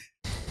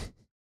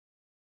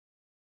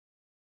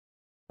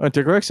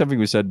 To correct something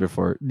we said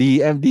before,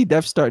 the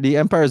Death Star, the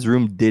Emperor's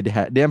Room did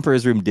have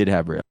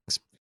railings.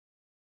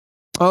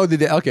 Oh, did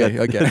they? Okay,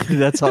 okay.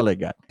 That's all I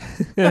got.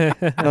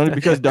 Only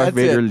because Darth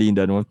Vader leaned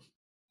on one.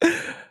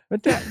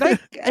 But I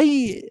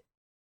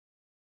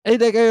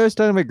was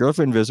telling my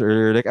girlfriend this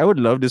earlier. Like, I would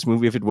love this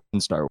movie if it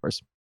wasn't Star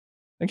Wars.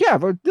 Like, yeah,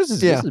 but this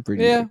is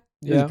pretty. This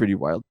is pretty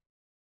wild.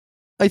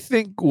 I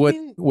think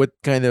what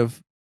kind of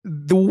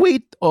the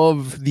weight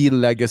of the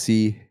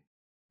legacy,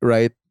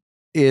 right,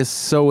 is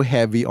so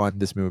heavy on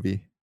this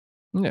movie.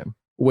 Yeah,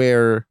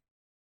 where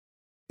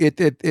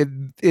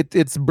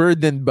it's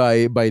burdened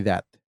by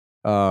that.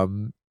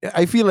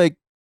 I feel like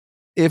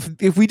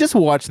if we just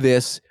watch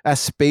this as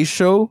space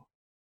show,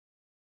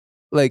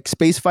 like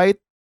space fight,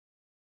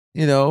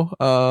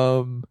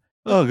 oh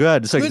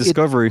god, it's like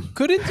Discovery.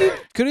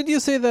 Couldn't you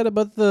say that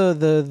about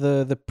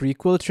the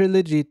prequel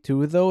trilogy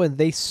too, though? And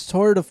they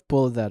sort of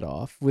pulled that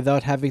off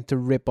without having to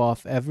rip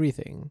off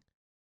everything.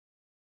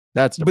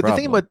 That's the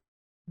problem.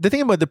 The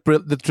thing about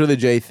the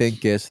trilogy, I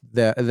think, is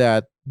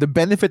that the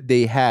benefit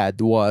they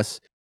had was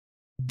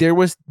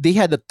they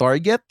had a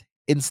target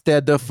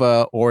instead of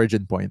a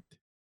origin point.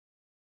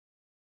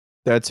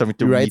 That's something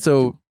to right.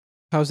 So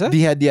how's that?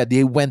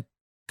 They went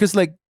because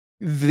like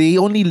they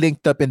only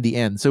linked up in the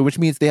end, so which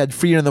means they had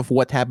freedom of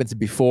what happens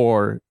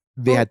before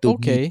they had to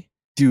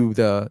do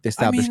the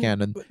established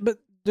canon. But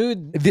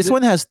dude, this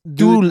one has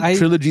two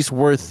trilogies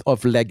worth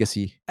of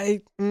legacy.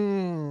 I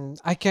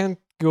can't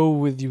go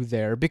with you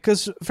there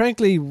because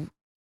frankly,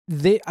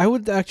 I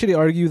would actually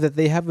argue that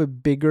they have a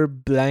bigger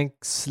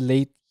blank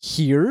slate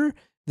here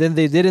than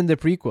they did in the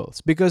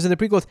prequels, because in the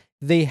prequels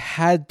they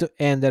had to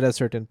end at a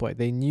certain point.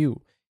 They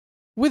knew.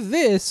 With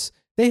this,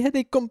 they had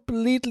a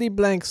completely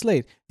blank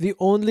slate. The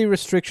only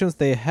restrictions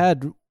they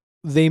had,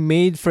 they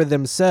made for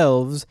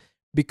themselves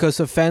because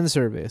of fan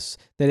service.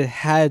 That it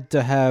had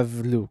to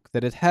have Luke,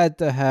 that it had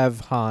to have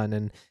Han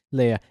and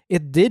Leia.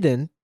 It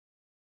didn't,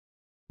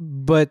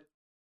 but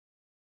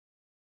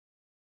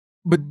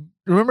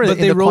remember, but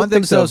they rolled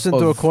themselves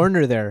into a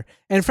corner there.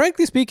 And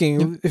frankly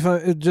speaking, if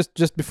I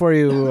just before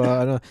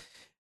you,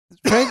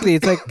 frankly,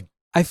 it's like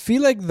I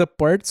feel like the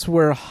parts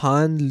where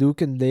Han,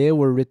 Luke, and Leia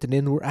were written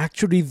in were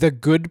actually the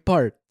good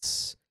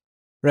parts,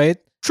 right?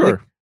 Sure, like,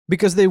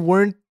 because they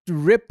weren't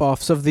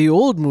rip-offs of the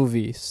old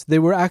movies; they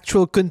were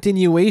actual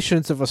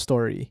continuations of a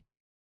story.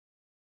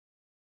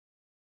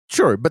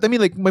 Sure, but I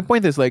mean, like, my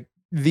point is like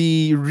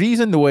the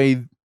reason the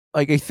way,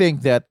 like, I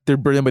think that they're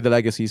burdened by the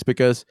legacies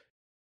because,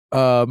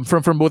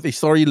 from both a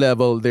story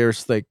level,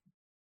 there's like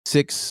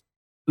 6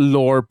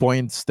 lore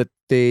points that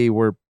they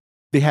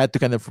had to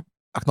kind of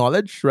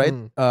acknowledge, right?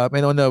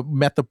 And on a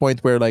meta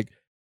point where like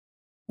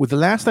with the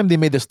last time they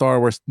made the Star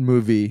Wars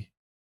movie,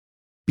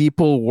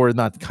 people were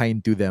not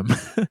kind to them.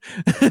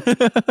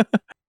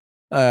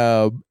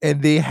 And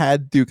they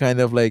had to kind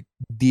of like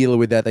deal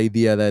with that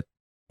idea that,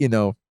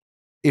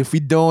 if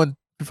we don't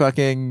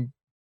fucking,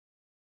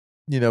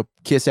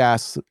 kiss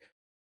ass,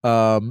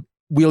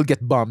 we'll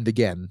get bombed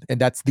again.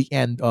 And that's the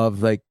end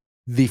of like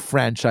the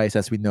franchise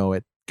as we know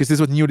it. Because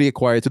this was newly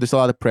acquired, so there's a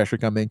lot of pressure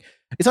coming.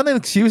 It's not an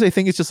excuse. I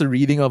think it's just a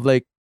reading of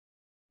like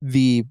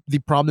the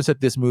problems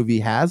that this movie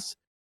has.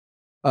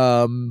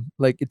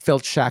 Like it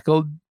felt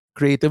shackled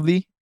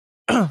creatively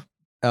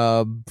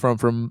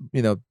from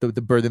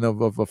the burden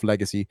of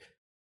legacy.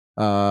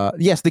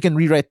 Yes, they can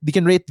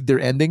rate their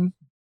ending,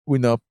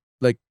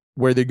 like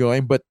where they're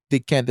going, but they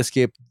can't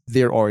escape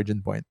their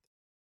origin point.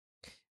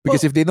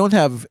 Because if they don't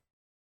have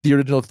the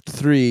original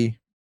 3,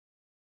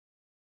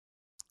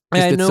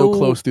 it's so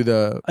close to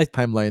the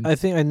timeline. I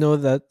think I know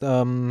that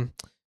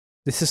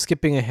this is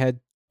skipping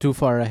ahead too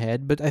far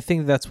ahead, but I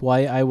think that's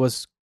why I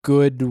was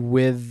good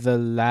with the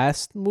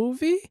last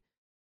movie.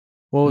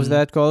 What was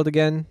that called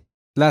again?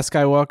 Last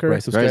Skywalker?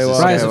 Rise of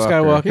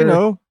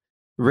Skywalker.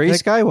 Rey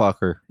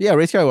Skywalker. Yeah,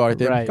 Rey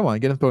Skywalker. Right. Come on,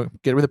 get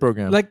with the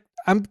program. Like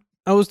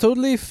I was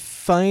totally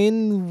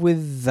fine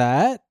with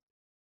that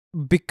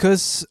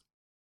because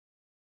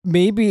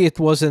maybe it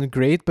wasn't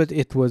great, but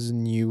it was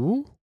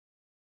new.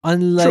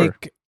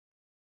 Unlike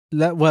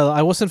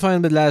I wasn't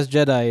fine with Last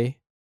Jedi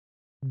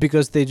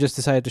because they just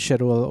decided to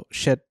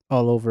shit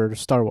all over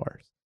Star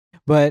Wars.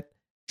 But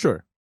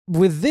sure,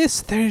 with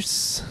this,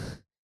 there's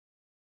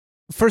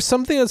for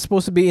something that's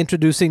supposed to be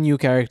introducing new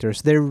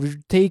characters, they're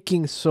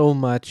taking so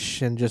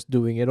much and just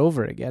doing it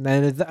over again.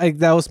 And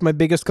that was my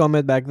biggest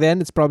comment back then.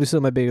 It's probably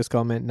still my biggest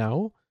comment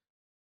now.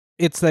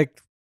 It's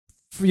like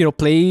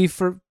play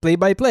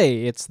by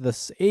play. It's the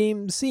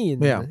same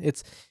scene. Yeah.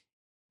 It's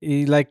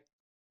like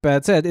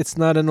Pat said, it's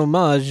not an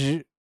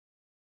homage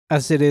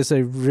as it is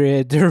a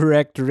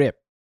direct rip.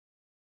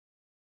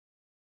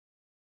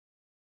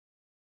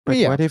 But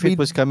what if it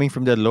was coming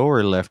from the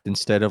lower left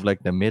instead of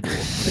like the middle?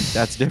 Like,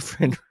 that's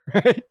different,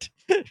 right?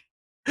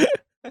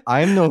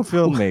 I'm no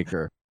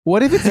filmmaker.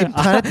 What if it's a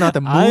planet, not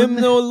a moon? I'm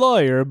no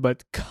lawyer,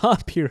 but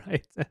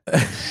copyright.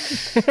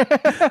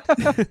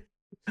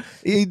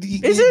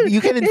 You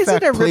can in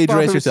fact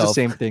plagiarize yourself. The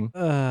same thing.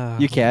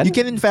 You can. You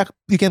can in fact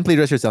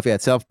plagiarize yourself. Yeah,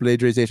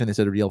 self-plagiarization is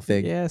a real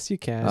thing. Yes, you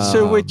can.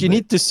 So wait, you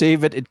need to say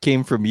that it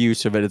came from you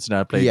so that it's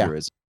not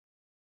plagiarism.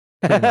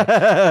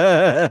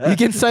 Yeah. You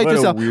can cite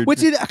yourself.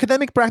 Which in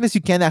academic practice,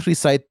 you can actually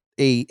cite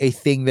a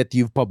thing that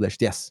you've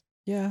published. Yes.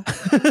 Yeah.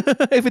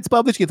 If it's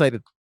published, you can cite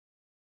it.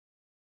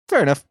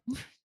 Fair enough.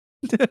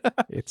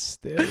 It's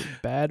still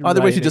bad.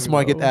 Otherwise, you just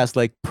mark it as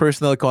like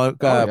personal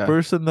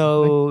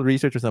personal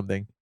research or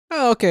something.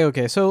 Oh,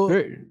 okay. So,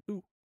 do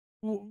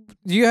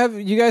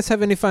you guys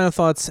have any final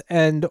thoughts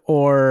and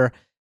or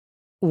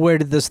where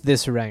does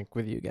this rank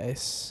with you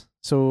guys?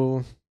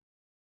 So,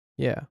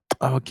 yeah.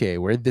 Okay,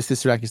 where does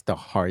this rank is the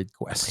hard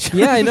question.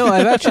 Yeah, I know.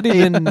 I've actually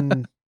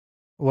been.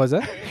 Was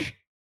that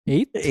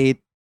 8? 8.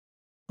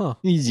 Huh.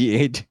 Easy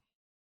 8.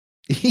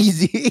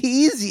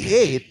 Easy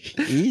 8.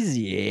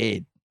 Easy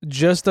 8.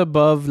 Just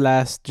above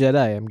Last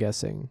Jedi, I'm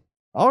guessing.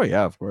 Oh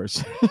yeah, of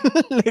course.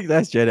 Like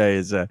Last Jedi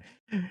is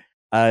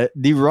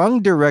the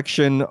wrong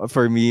direction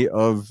for me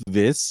of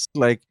this.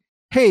 Like,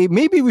 hey,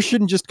 maybe we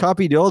shouldn't just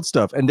copy the old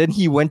stuff. And then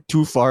he went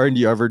too far in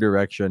the other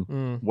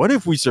direction. What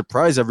if we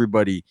surprise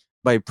everybody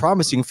by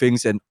promising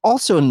things and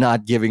also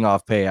not giving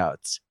off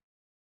payouts?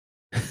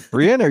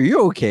 Brian, are you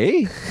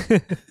okay?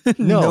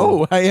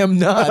 No, I am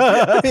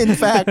not. In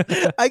fact,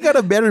 I got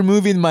a better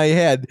movie in my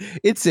head.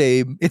 It's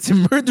a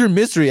murder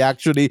mystery,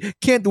 actually.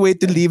 Can't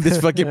wait to leave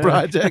this fucking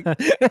project.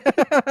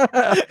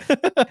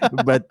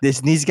 But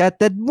Disney's got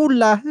that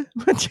moolah.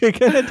 What you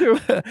gonna do?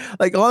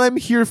 Like, all I'm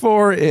here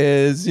for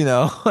is,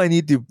 I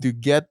need to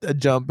get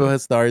a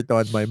start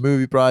on my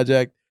movie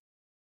project.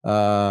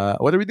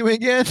 What are we doing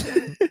again?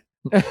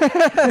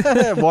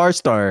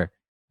 Warstar.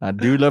 I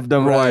do love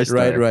them.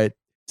 Warstar. Right.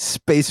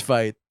 Space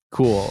fight.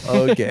 Cool.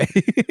 Okay.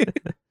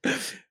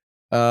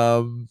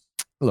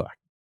 Look.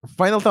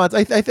 Final thoughts.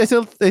 I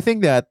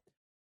think that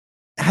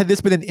had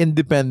this been an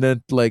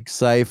independent like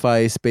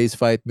sci-fi space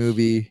fight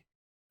movie,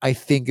 I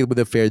think it would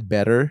have fared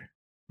better.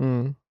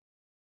 In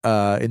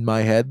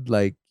my head,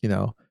 like,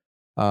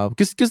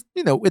 because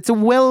it's a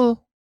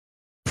well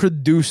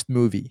produced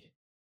movie.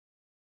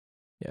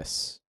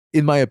 Yes.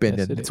 In my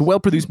opinion, Yes, it's a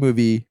well produced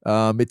movie.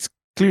 It's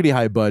clearly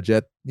high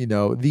budget.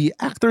 The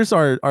actors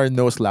are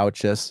no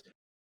slouches.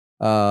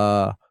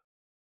 But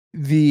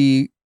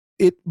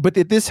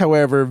it is,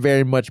 however,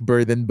 very much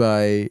burdened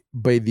by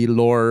the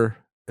lore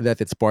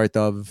that it's part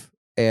of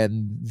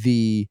and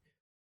the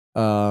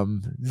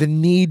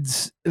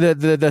needs,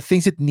 the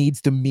things it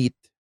needs to meet,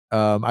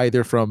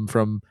 either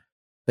from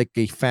like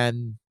a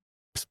fan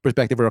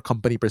perspective or a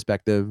company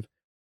perspective,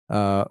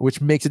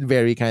 which makes it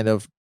very kind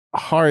of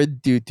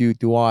hard to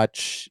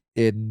watch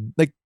in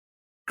like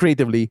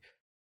creatively.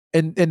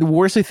 And the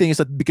worst thing is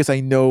that because I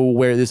know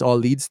where this all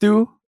leads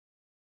to,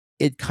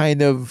 it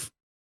kind of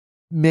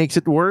makes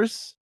it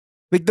worse.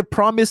 Like the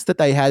promise that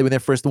I had when I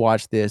first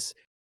watched this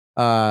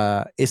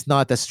is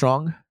not as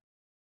strong.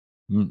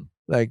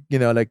 Like,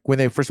 like when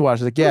I first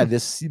watched it, like, yeah,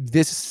 this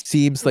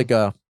seems like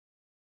I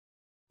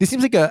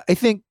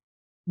think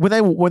when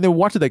I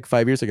watched it like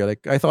 5 years ago,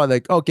 like I thought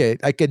like, okay,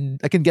 I can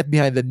get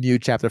behind the new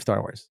chapter of Star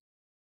Wars.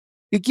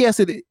 Like, yes,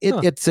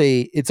 it's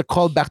a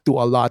callback to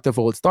a lot of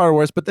old Star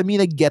Wars, but I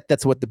mean, I get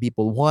that's what the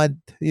people want.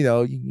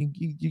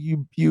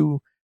 You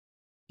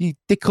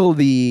tickle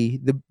the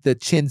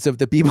chins of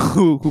the people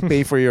who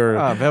pay for your.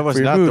 That was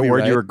your not movie, the word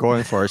right? you were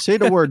going for. Say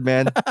the word,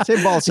 man. Say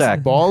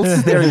ballsack.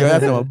 Balls. There you go.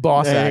 That's a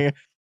ball sack.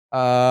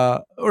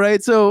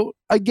 Right. So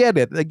I get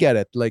it.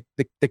 Like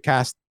the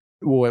cast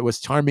was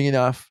charming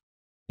enough.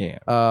 Yeah.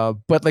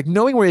 But like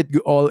knowing where it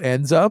all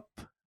ends up,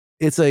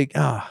 it's like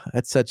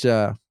that's such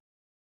a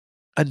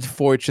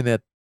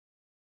unfortunate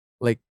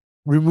like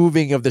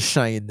removing of the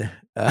shine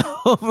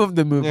of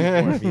the movie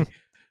for me.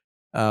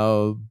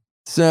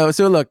 So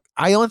look,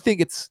 I don't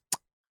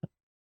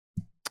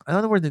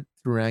know where to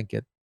rank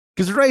it,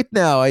 because right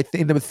now I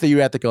think the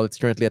theoretical it's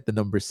currently at the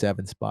number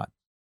 7 spot.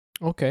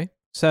 Okay,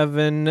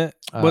 7.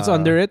 What's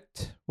under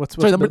it? What's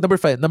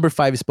number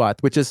 5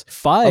 spot, which is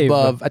 5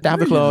 above Attack of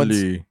the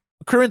Clones Really?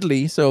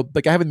 currently. So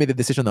like I haven't made a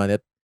decision on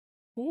it.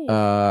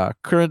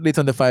 Currently it's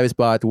on the 5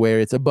 spot, where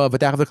it's above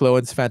Attack of the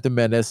Clones, Phantom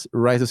Menace,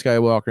 Rise of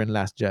Skywalker, and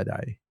Last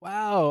Jedi.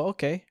 Wow.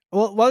 Okay.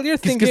 Well, while you're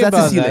thinking that's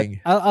about the that,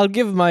 ceiling. I'll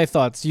give my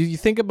thoughts. You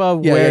think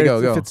about Yeah, where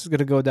go. if it's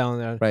gonna go down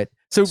there. Right.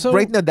 So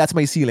right now that's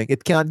my ceiling.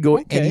 It cannot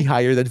go any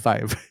higher than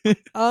 5.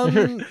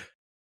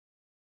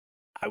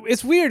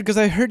 It's weird because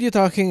I heard you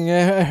talking.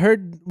 I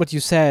heard what you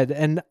said,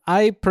 and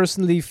I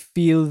personally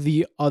feel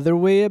the other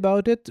way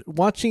about it.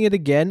 Watching it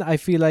again, I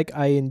feel like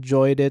I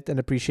enjoyed it and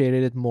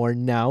appreciated it more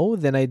now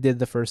than I did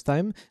the first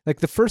time.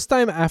 Like the first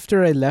time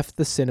after I left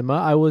the cinema,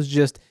 I was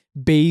just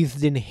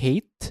bathed in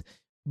hate,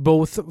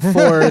 both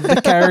for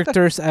the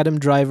characters Adam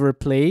Driver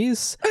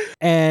plays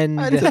and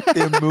That's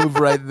a move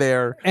right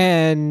there.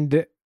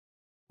 and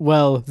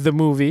well, the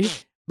movie.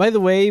 By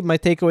the way, my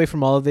takeaway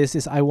from all of this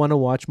is I want to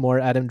watch more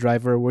Adam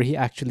Driver where he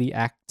actually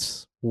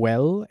acts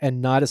well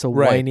and not as a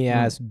whiny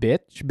ass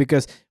bitch,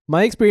 because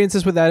my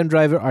experiences with Adam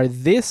Driver are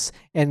this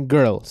and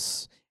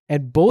Girls.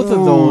 And both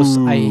of those,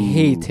 I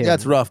hate him.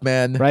 That's rough,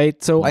 man.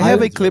 Right? So I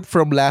have a clip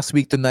from last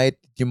week tonight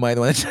you might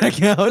want to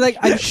check out. Like,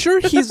 I'm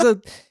sure he's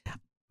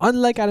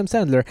unlike Adam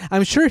Sandler,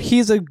 I'm sure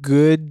he's a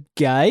good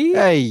guy.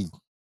 Hey.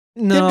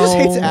 No, Tim just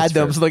hates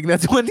Adams. Like,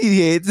 that's what he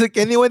hates. Like,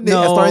 anyone a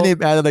star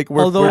named Adam, like,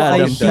 work although for I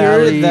Adam.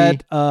 hear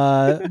that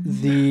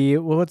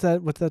what's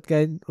that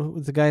guy?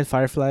 The guy in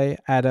Firefly,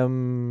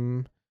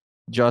 Adam.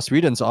 Joss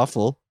Whedon's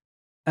awful.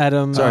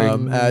 Adam.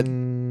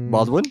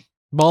 Baldwin.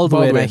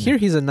 Baldwin. I hear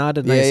he's not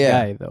a nice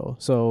guy though.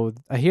 So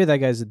I hear that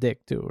guy's a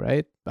dick too,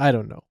 right? I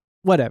don't know.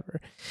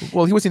 Whatever.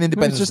 Well, he was in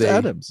Independence Day.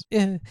 Adams.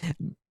 Yeah.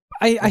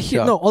 I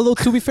hear no. Although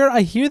to be fair,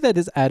 I hear that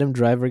this Adam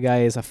Driver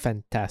guy is a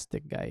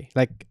fantastic guy.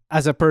 Like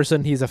as a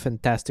person, he's a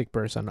fantastic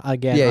person.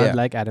 Again,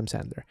 unlike Adam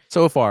Sandler.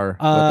 So far,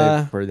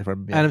 Adam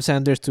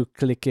Sandler's too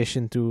cliquish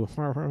into.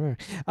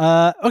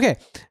 Okay,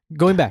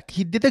 going back.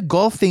 He did a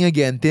golf thing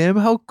again, Tim.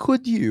 How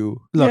could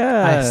you? Look,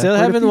 I still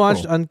haven't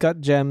watched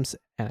Uncut Gems,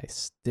 and I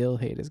still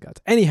hate his guts.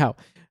 Anyhow,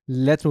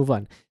 let's move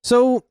on.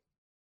 So,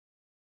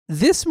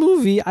 this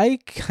movie, I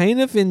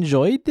kind of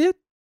enjoyed it.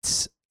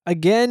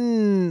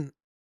 Again.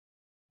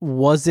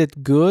 Was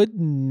it good?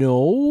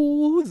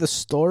 No. The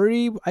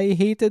story I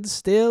hated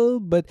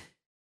still, but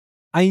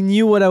I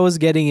knew what I was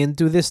getting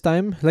into this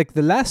time. Like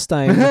the last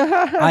time,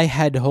 I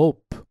had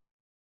hope.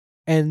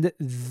 And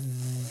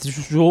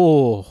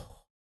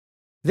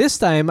this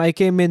time, I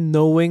came in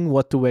knowing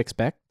what to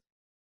expect.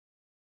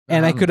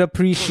 And I could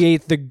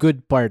appreciate the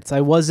good parts.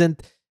 I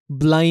wasn't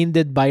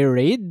blinded by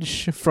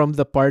rage from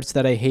the parts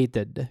that I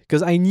hated.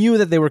 Because I knew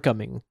that they were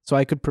coming. So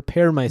I could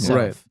prepare myself.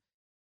 Right.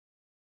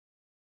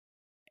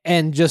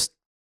 And just,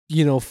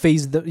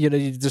 face the, you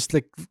just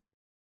like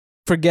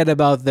forget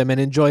about them and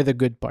enjoy the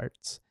good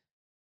parts.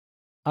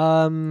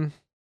 And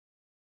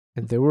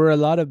there were a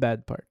lot of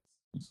bad parts.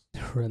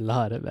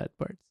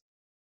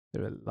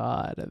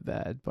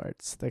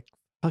 Like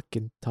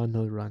fucking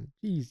tunnel run.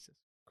 Jesus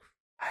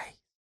Christ.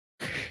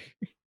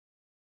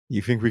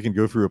 You think we can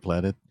go through a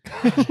planet?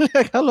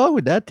 How long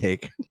would that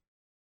take?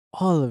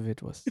 All of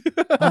it was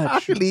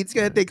actually it's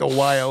gonna take a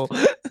while.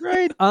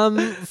 Right.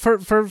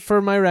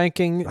 For my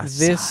ranking,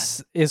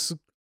 this is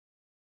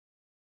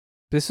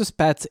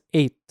Pat's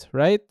 8,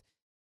 right?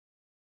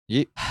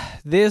 Yeah.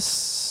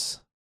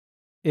 This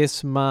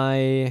is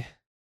my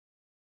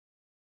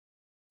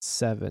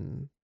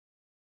 7.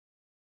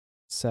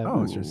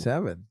 Oh, it's your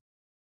 7.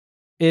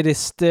 It is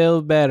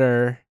still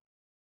better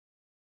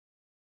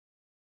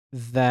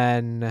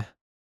than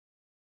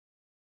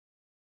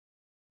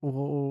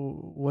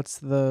what's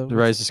the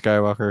Rise of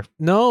Skywalker?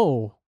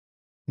 No.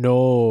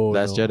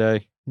 Last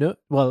Jedi. No,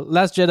 well,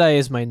 Last Jedi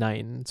is my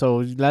 9. So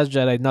Last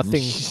Jedi,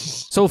 nothing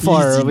so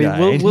far.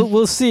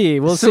 We'll see.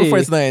 We'll see. So far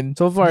it's 9.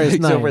 So far it's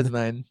 9. So far it's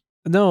 9.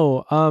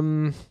 No,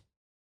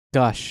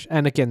 gosh,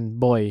 Anakin,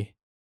 boy.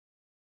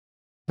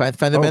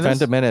 Phantom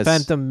Menace.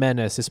 Phantom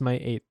Menace is my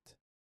 8.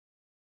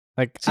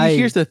 Like,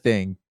 here's the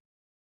thing.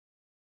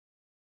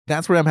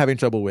 That's where I'm having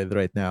trouble with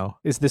right now.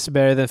 Is this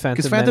better than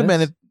Phantom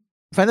Menace?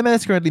 Phantom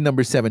Menace is currently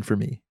number 7 for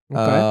me.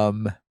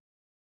 Okay.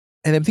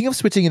 And I'm thinking of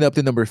switching it up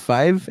to number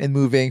 5 and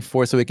moving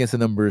Force Awakens to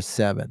number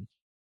 7.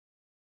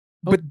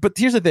 But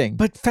here's the thing.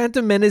 But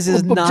Phantom Menace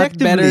is not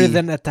better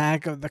than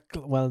Attack of the...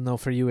 Well, no,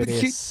 for you it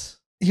is.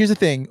 Here's the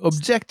thing.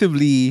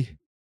 Objectively,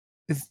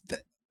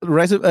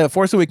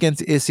 Force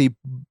Awakens is a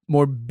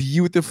more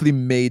beautifully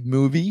made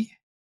movie.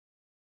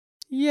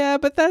 Yeah,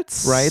 but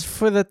that's right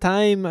for the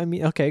time. I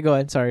mean, okay, go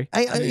ahead. Sorry.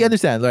 I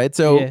understand, right?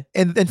 So,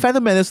 and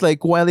Phantom Menace,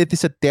 like, while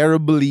it's a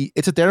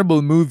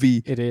terrible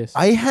movie. It is.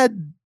 I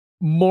had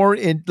more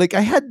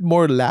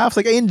laughs.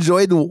 Like, I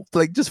enjoyed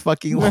like just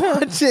fucking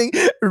watching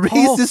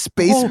racist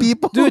space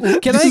people.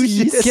 Dude, can I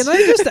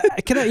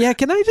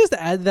just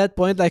add that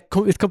point? Like,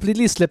 it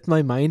completely slipped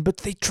my mind, but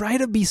they try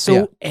to be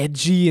so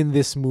edgy in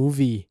this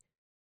movie.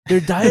 Their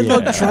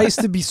dialogue tries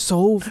to be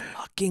so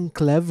fucking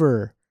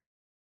clever.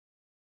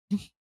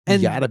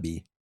 And you gotta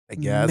be, I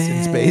guess,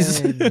 in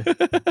space.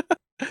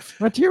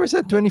 What year was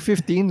that?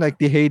 2015? Like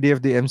the heyday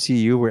of the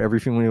MCU where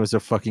everything was a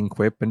fucking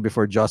quip and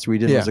before Joss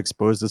Whedon was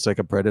exposed as like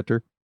a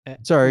predator.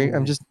 Sorry,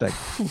 I'm just like...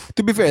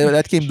 To be fair,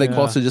 that came like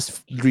also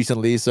just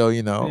recently, so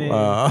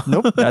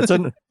Nope,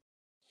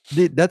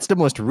 that's the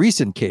most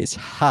recent case.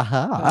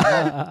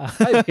 Haha.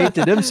 I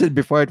hated him since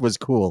before it was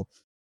cool.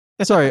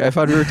 Sorry, I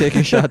thought we were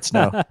taking shots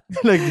now.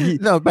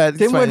 But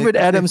Tim went with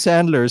Adam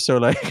Sandler, so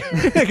like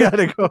I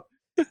gotta go.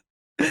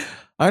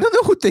 I don't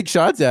know who takes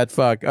shots at.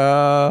 Fuck.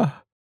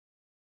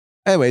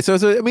 Anyway,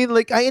 so I mean,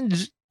 like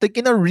like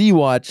in a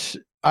rewatch,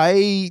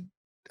 I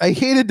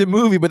hated the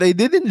movie, but I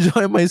did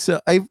enjoy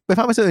myself. I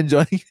found myself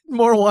enjoying it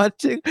more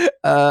watching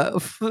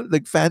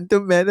like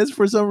Phantom Menace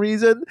for some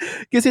reason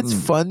because it's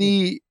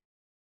funny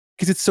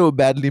because it's so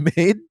badly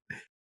made.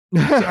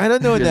 So I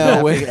don't know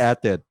now. Laughing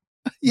at it.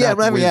 Yeah, I'm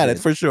laughing at it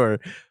for sure.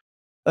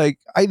 Like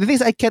the thing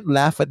is, I can't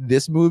laugh at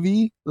this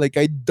movie. Like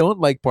I don't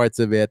like parts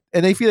of it,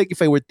 and I feel like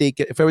if I were to take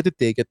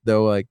it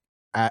though, like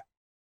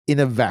in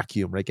a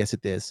vacuum, I guess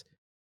it is,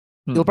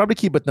 it'll probably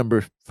keep at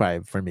number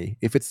 5 for me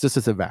if it's just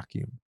as a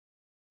vacuum.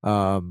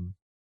 But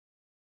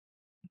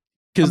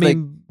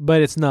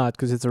it's not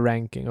because it's a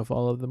ranking of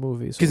all of the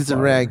movies. Because it's a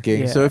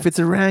ranking. Yeah. So if it's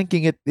a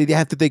ranking, you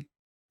have to take.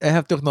 I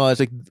have to acknowledge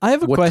like I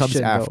have a what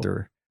question, comes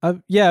after.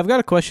 I've got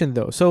a question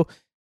though. So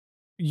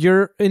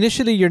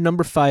initially your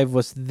number 5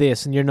 was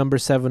this, and your number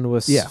 7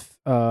 was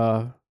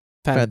Phantom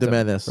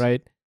Menace,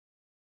 right?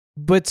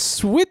 But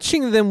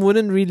switching them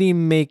wouldn't really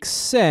make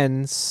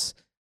sense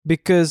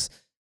because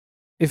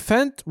if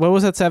what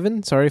was at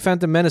 7? Sorry,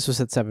 Phantom Menace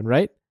was at 7,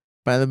 right?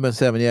 Phantom Menace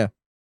 7, yeah.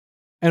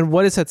 And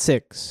what is at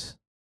 6?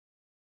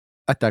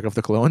 Attack of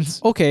the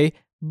Clones. Okay,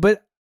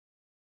 but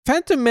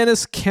Phantom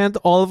Menace can't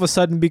all of a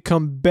sudden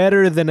become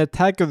better than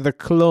Attack of the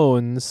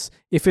Clones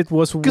if it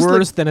was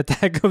worse than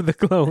Attack of the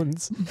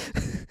Clones.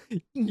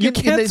 You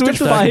can't switch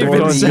 5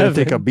 and 7.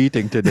 Take a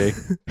beating today.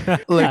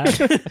 Like,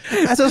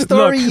 as a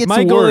story, it's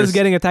my goal worse. is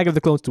getting Attack of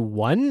the Clones to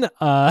 1,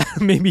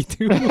 maybe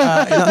 2.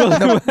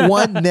 No,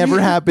 1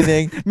 never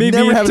happening. Maybe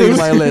never happening on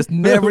my list.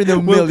 Never in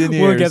a million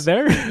years. We'll get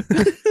there.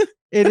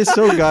 It is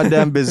so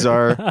goddamn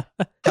bizarre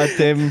that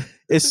Tim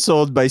is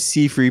sold by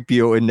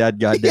C-3PO in that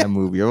goddamn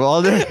movie. Of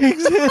all the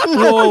things.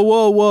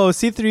 Whoa.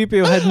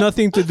 C-3PO had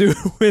nothing to do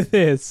with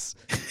this.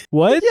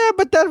 What? Yeah,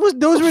 but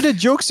those were the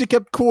jokes you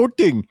kept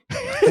quoting.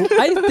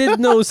 I did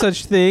no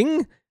such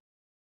thing.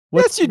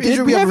 Yes, you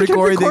did. We have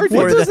recording for that.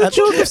 What was the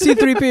joke of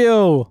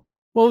C-3PO?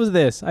 What was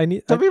this?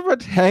 Something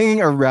about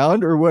hanging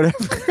around or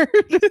whatever.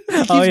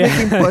 He's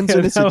making puns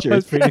in a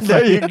situation.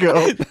 There you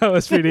go. That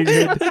was pretty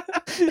good.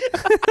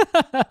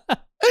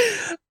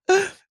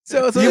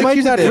 So you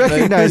might not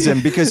recognize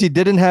him because he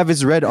didn't have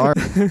his red arm.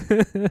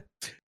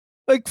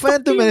 Like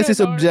Phantom Menace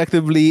is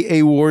objectively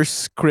a worse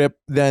script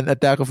than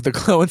Attack of the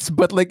Clones,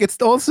 but like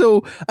it's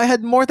also I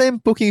had more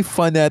time poking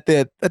fun at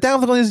it. Attack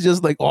of the Clones is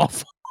just like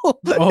awful.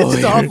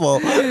 It's awful.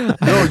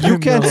 No, you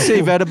can't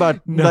say that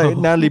about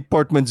Natalie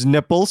Portman's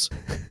nipples.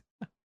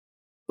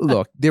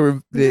 Look,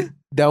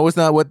 that was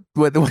not what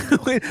but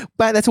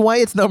that's why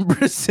it's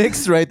number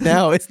 6 right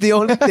now. It's the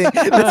only thing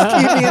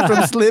that's keeping it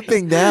from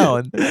slipping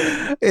down.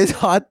 It's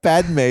Hot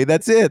Padme.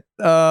 That's it.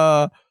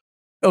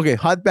 Okay,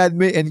 Hot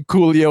Padme and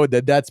Cool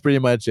Yoda. That's pretty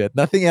much it.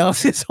 Nothing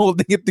else is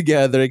holding it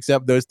together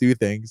except those two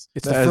things.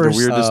 It's the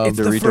weirdest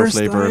Dorito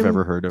flavor I've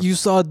ever heard of. You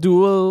saw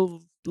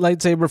dual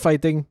lightsaber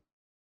fighting.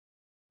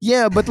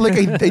 Yeah, but like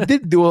I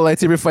did dual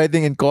lightsaber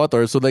fighting in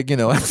KOTOR, so like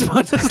as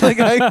much as like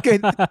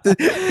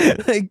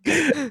the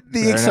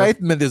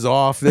excitement is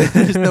off.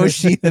 There's no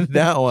sheen in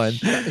that one.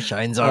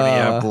 Shines on the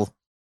apple.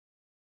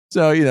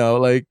 So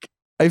like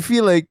I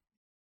feel like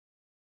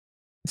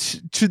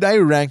should I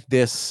rank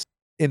this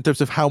in terms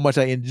of how much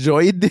I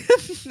enjoyed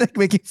it, like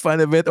making fun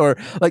of it, or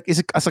like is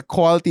it as a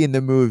quality in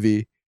the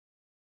movie?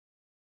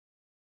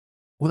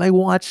 Will I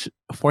watch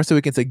Force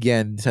Awakens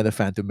again instead of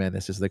Phantom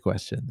Menace? Is the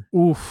question.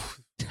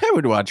 Oof. I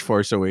would watch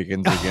Force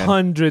Awakens again.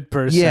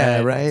 100%.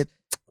 Yeah, right.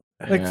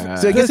 Like,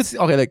 so I guess it's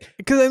okay. Like,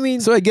 because I mean,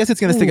 so I guess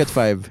it's gonna stick at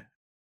 5.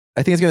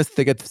 I think it's gonna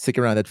stick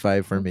around at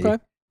 5 for me.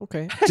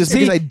 Okay. Just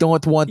because I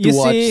don't want to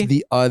watch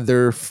the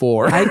other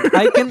 4. I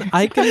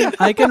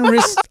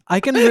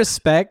can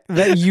respect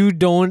that you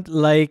don't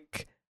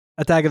like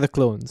Attack of the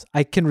Clones.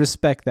 I can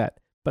respect that.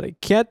 But I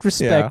can't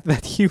respect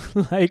that you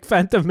like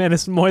Phantom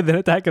Menace more than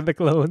Attack of the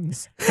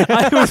Clones.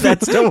 I was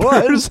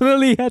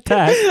personally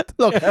attacked.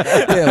 Look, here's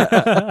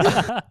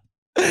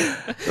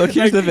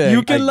the thing.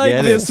 You can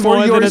like this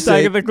more than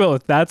Attack of the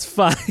Clones. That's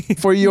fine.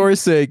 For your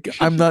sake,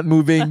 I'm not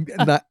moving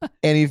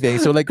anything.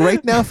 So like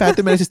right now,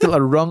 Phantom Menace is still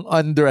a rung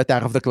under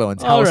Attack of the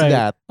Clones. How's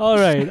that? All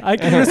right. I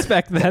can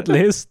respect that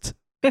list.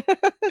 Because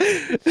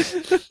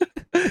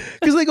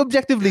like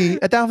objectively,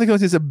 Attack of the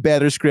Clones is a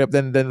better script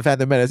than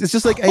Phantom Menace. It's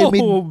just like I had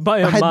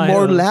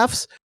more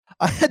laughs.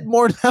 I had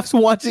more laughs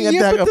watching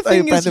Attack of the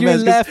Clones. Yeah, but the thing is, you're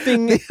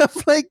laughing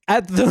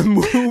at the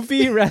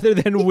movie rather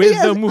than with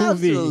the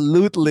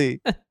movie.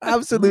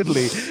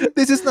 Absolutely.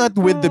 This is not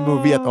with the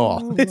movie at all.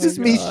 This is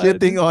me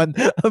shitting on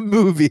a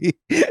movie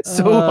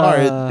so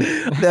hard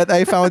that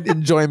I found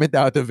enjoyment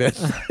out of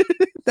it.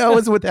 That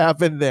was what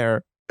happened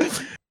there.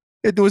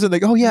 It wasn't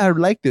like, oh yeah, I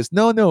like this.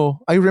 No.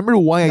 I remember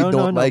why I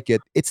don't like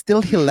it. It's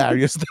still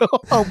hilarious though,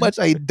 how much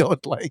I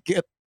don't like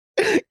it.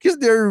 Because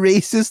they're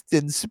racist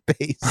in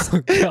space.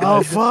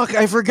 Oh fuck,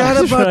 I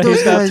forgot about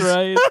those guys. That's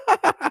right.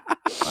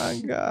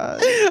 My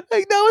God.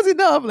 Like that was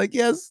enough. Like,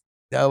 yes.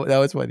 That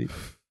was funny.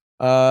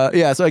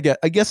 Yeah, so I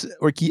guess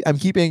I'm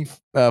keeping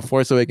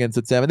Force Awakens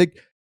at 7. Like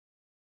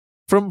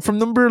from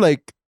number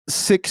like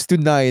 6 to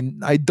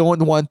 9, I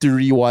don't want to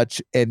rewatch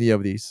any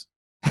of these.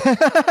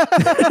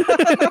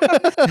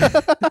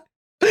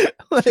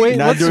 Like, Wait,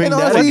 not doing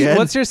that again.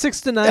 what's your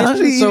 6 to 9?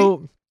 Honestly,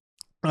 So,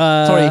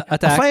 sorry,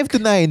 Attack. 5 to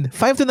 9.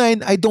 5 to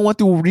 9. I don't want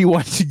to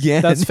rewatch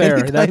again. That's fair.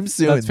 Anytime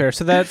soon. That's fair.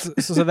 So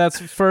that's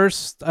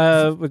first.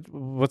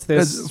 What's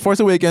this? Force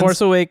Awakens. Force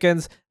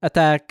Awakens,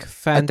 Attack,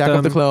 Phantom, Attack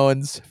of the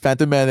Clones,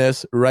 Phantom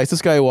Menace, Rise of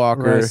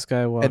Skywalker, Rise of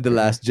Skywalker, and The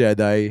Last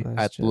Jedi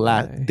Last at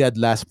Jedi. dead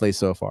last place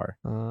so far.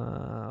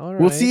 All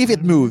We'll right. see if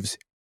it moves.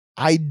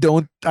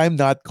 I'm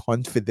not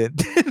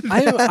confident.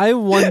 I'm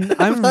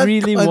not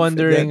really confident.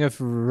 wondering if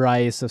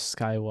Rise of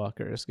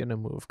Skywalker is gonna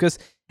move because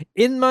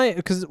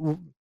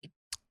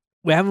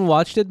we haven't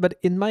watched it, but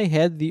in my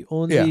head the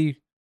only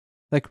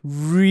like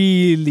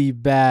really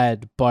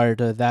bad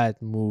part of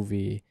that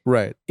movie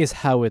Right. is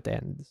how it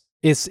ends.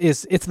 It's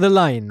the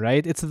line,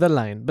 right? It's the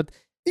line. But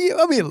Yeah,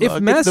 I mean, if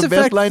look, Mass it's the best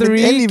Effect line in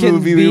 3 any can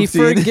movie be we've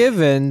seen.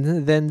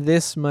 forgiven, then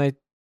this might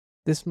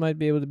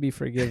be able to be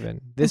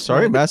forgiven. This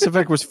Sorry, might- Mass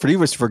Effect was free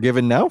was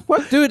forgiven now.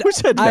 What, Dude, Who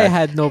said I that?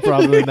 had no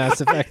problem with Mass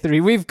Effect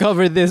 3. We've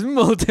covered this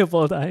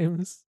multiple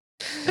times.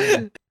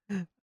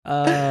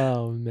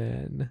 Oh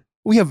man.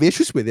 We have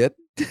issues with it.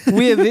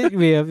 We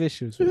have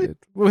issues with it.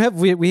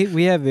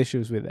 We have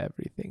issues with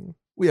everything.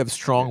 We have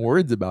strong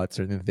words about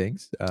certain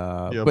things.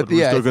 Yeah, but we're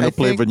yeah, still gonna I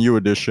play think- the new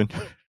edition.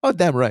 Oh,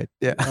 damn right.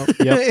 Yeah. Oh,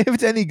 yep. If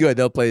it's any good,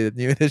 I'll play the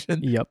new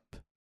edition. Yep.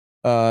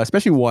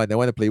 Especially 1. I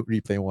want to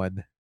replay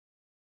 1.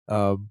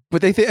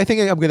 But I think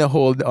I'm gonna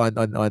hold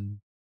on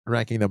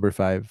ranking number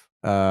 5.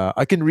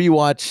 I can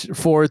rewatch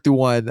 4 to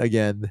 1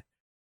 again.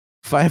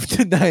 5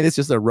 to 9 is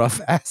just a rough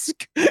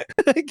ask.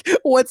 Like,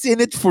 what's in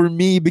it for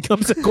me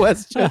becomes a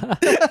question.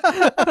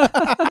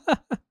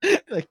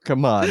 Like,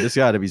 come on, there's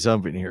got to be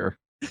something here.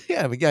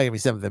 Yeah, we gotta give me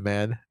something,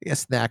 man. A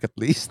snack at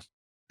least.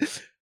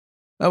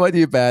 How about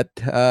you, Pat?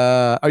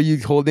 Are you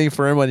holding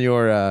firm on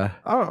your? Oh,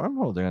 I'm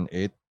holding on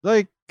 8.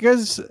 Like,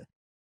 because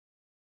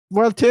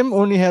while Tim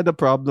only had a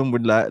problem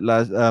with last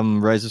Rise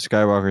of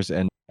Skywalker's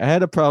end, I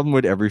had a problem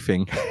with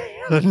everything.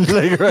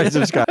 Like Rise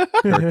of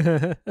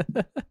Skywalker.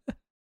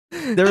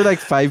 There were like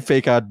 5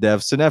 fake out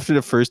deaths, and after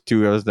the first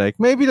 2, I was like,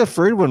 maybe the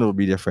third one will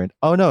be different.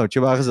 Oh no,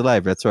 Chewbacca's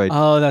alive. That's right.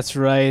 Oh, that's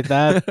right.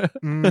 That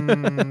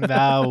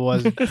that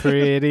was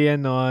pretty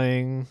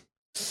annoying,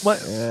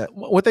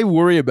 What I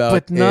worry about,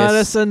 but not is,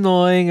 as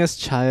annoying as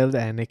Child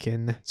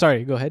Anakin.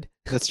 Sorry, go ahead.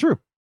 That's true.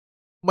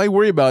 my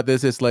worry about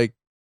this is like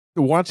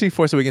watching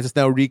Force Awakens has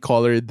now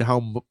recolored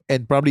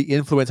and probably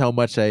influenced how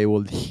much I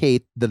will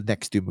hate the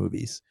next 2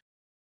 movies,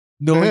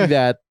 knowing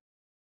that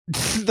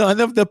none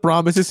of the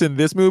promises in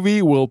this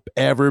movie will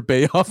ever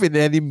pay off in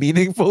any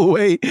meaningful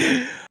way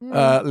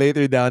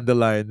later down the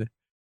line.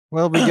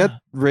 Well, we get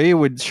Rey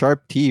with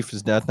sharp teeth.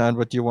 Is that not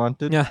what you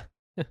wanted? Yeah.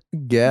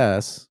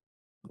 Guess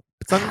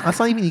that's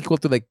not even equal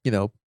to like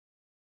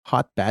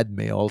Hot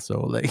Padme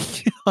also. Like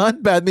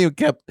Hot Padme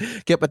kept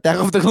Attack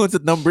of the Clones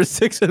at number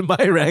 6 in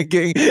my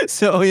ranking.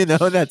 So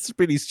that's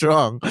pretty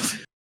strong.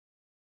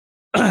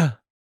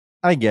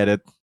 I get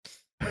it.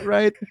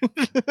 Right?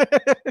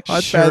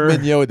 Hot Sure. Padme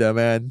and Yoda,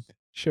 man.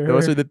 Sure.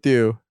 Those are the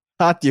 2.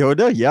 Hot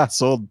Yoda? Yeah,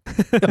 sold.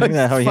 Look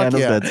at how he Fuck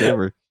handles yeah. that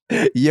saber.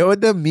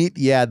 Yoda meet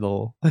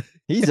Yaddle.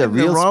 He's a The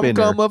real spinner.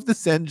 rom-com of the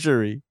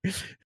century.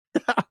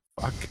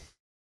 Fuck.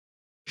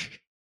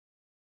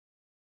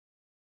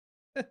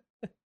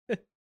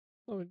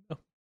 Oh no.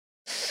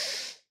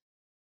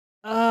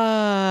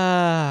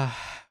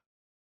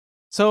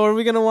 So are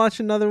we gonna watch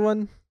another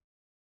one?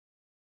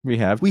 We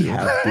have We to.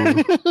 have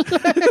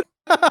to.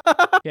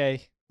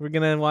 Okay, we're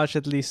gonna watch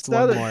at least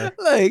not one a- more.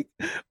 Like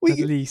At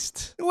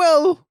least.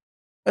 well,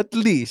 at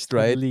least,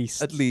 right? At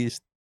least. At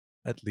least.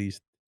 At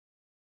least.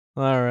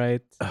 All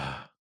right.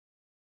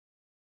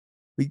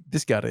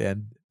 This gotta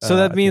end. So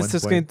that at means one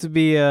there's point. going to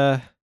be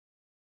at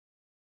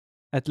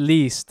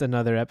least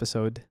another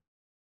episode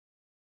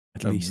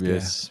At least, yeah.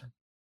 Yes.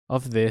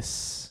 of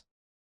this.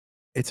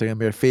 It's gonna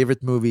be our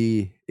favorite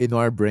movie in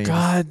our brains.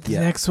 God, the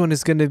yeah. next one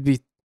is gonna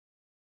be.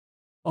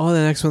 Oh,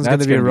 the next one's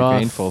That's gonna be gonna be rough.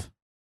 painful.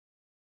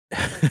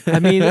 I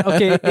mean,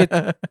 okay,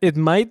 it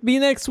might be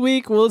next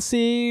week. We'll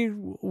see.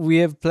 We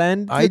have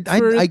planned. I it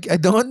for I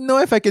don't know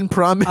if I can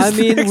promise. I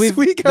mean, next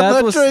week. I'm that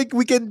not was- sure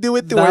we can do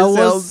it to that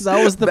ourselves.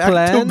 was the back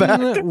to plan.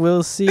 back.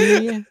 We'll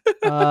see.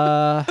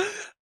 I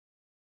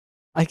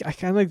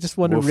kind of just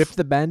want to Woof. rip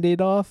the Band-Aid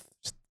off,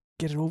 just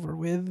get it over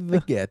with. I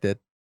get it.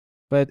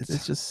 But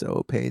It's just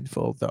so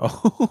painful, though.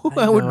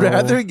 I I would know.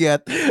 rather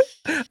get.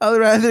 I'd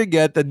rather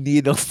get a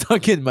needle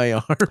stuck in my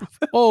arm.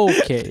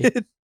 okay,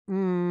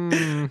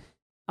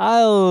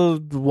 I'll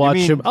watch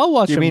mean- him. I'll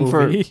watch you a mean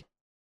for- movie.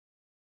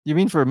 You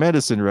mean for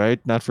medicine, right?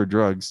 Not for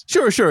drugs.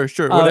 Sure. Oh,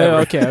 Whatever.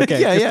 okay. yeah, 'Cause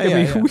yeah,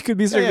 yeah. We could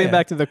be circling yeah.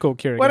 back to the coke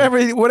here.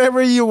 again.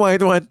 Whatever you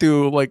might want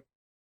to like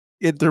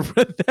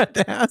interpret that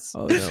as.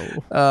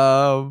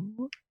 Oh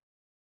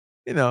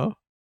no.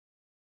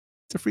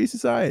 It's a free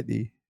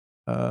society.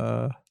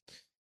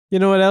 You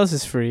know what else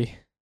is free?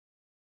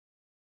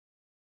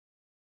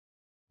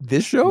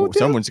 This show. Oh, Tim?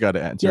 someone's got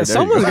to answer. Yeah, There you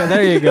someone's go. got.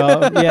 There you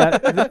go.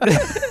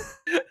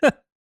 Yeah.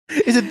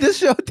 Is it this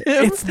show,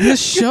 Tim? It's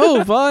this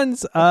show,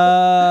 Vons.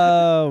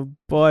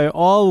 Boy,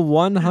 all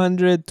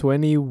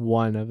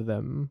 121 of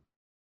them.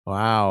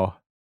 Wow.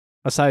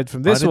 aside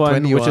from this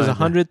one, which is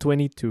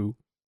 122.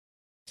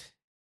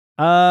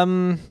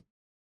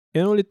 It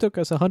only took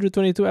us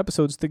 122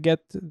 episodes to get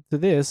to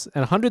this,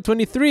 and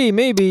 123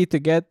 maybe to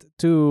get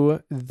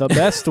to the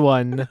best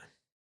one.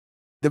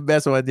 The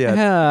best one yet.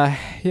 Yeah,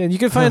 and you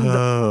can find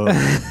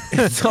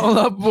it's all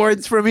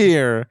upwards from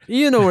here.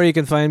 You know where you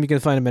can find them. You can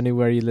find them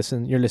anywhere you're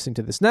listening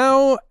to this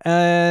now,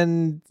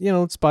 and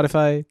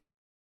Spotify,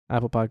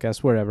 Apple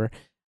Podcasts, wherever.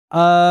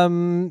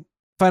 Find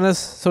us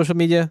social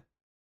media.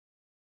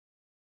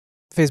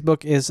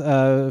 Facebook is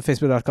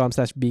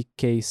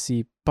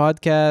facebook.com/BKC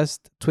podcast.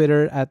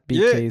 Twitter at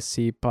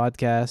BKC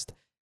podcast.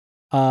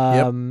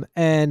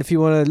 And if you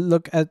want to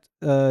look at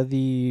if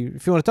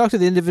you want to talk to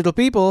the individual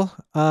people,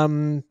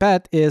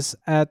 Pat is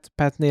at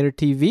Patnator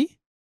TV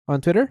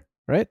on Twitter,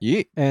 right?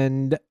 Yeah.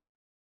 And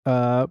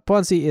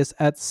Ponzi is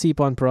at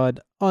CPonProd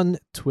on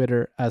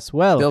Twitter as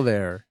well. Still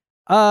there.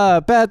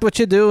 Pat, what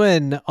you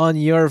doing on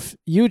your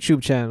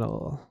YouTube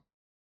channel?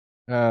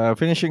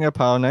 Finishing up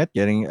Hollow Knight,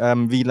 getting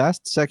the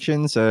last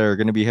sections are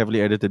going to be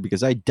heavily edited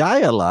because I die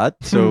a lot,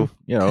 so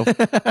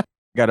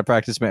got to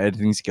practice my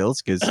editing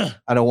skills because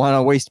I don't want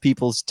to waste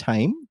people's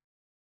time.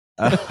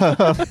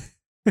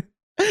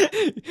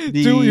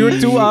 You're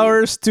 2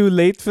 hours too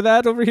late for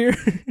that over here.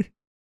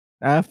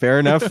 Fair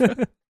enough.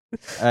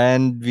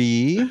 And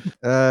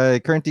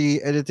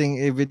currently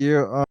editing a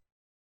video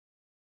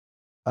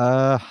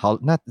on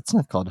it's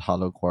not called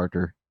Hollow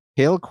Quarter.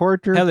 Hail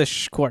Quarter?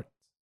 Hellish Court.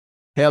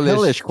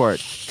 Hellish Court.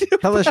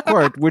 Hellish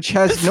Court, which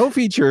has no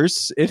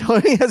features. It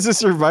only has a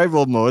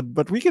survival mode,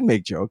 but we can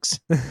make jokes.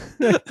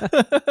 Wait,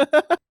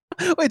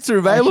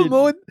 survival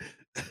mode?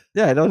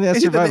 Yeah, it only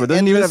has survival. It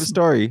doesn't even have a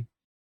story.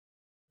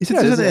 Is it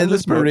just an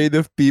endless parade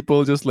of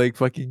people just like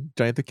fucking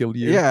trying to kill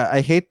you? Yeah, I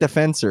hate the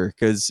Fencer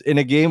because in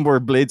a game where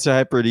Blade's are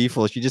hyper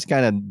lethal, she just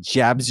kind of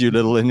jabs you a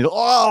little and you're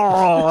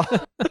like,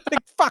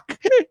 fuck.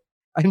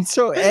 I'm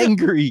so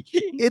angry.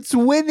 It's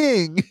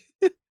winning.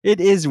 It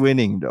is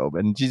winning though,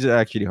 and she's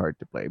actually hard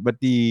to play.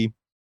 But they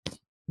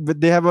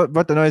have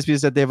what annoys me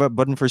is that they have a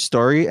button for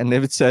story, and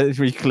if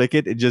we click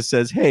it, it just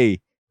says,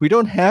 "Hey, we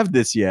don't have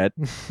this yet.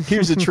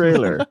 Here's a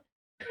trailer."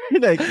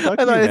 Like, fuck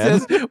I thought you, it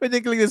says when they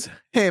click this,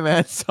 "Hey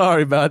man,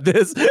 sorry about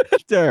this."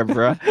 There,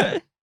 bro.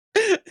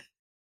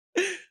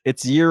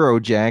 It's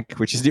Eurojank,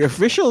 which is the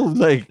official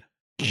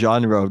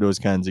genre of those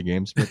kinds of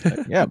games.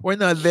 But yeah, we're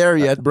not there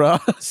yet, bro.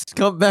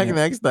 Come back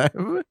next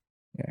time.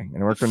 Yeah, I'm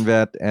gonna work on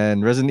that.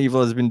 And Resident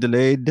Evil has been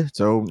delayed,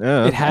 so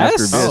it has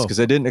after this because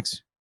I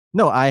didn't.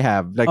 No, I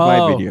have my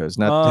videos,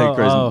 not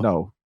Resident.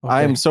 No, okay.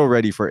 I am so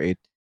ready for 8.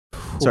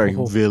 Sorry,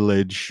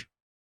 Village.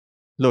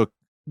 Look,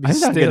 I'm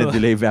not gonna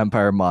delay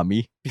Vampire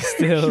Mommy.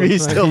 Be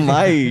still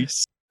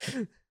nice.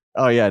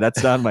 Oh yeah,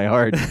 that's not my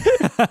heart.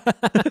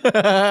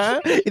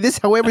 It is,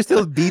 however,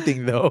 still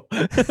beating though.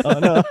 Oh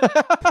no.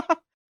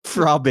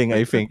 Throbbing,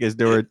 I think, is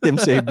the word. Tim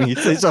saved me.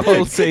 Say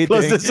something.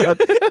 Close this out.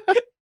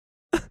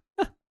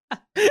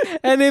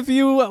 And if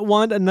you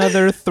want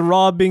another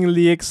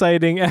throbbingly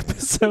exciting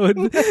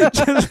episode,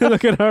 just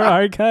look at our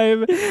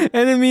archive. And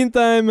in the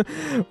meantime,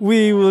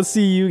 we will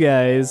see you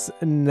guys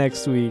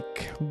next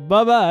week.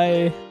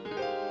 Bye-bye.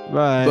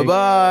 Bye.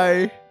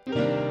 Bye-bye.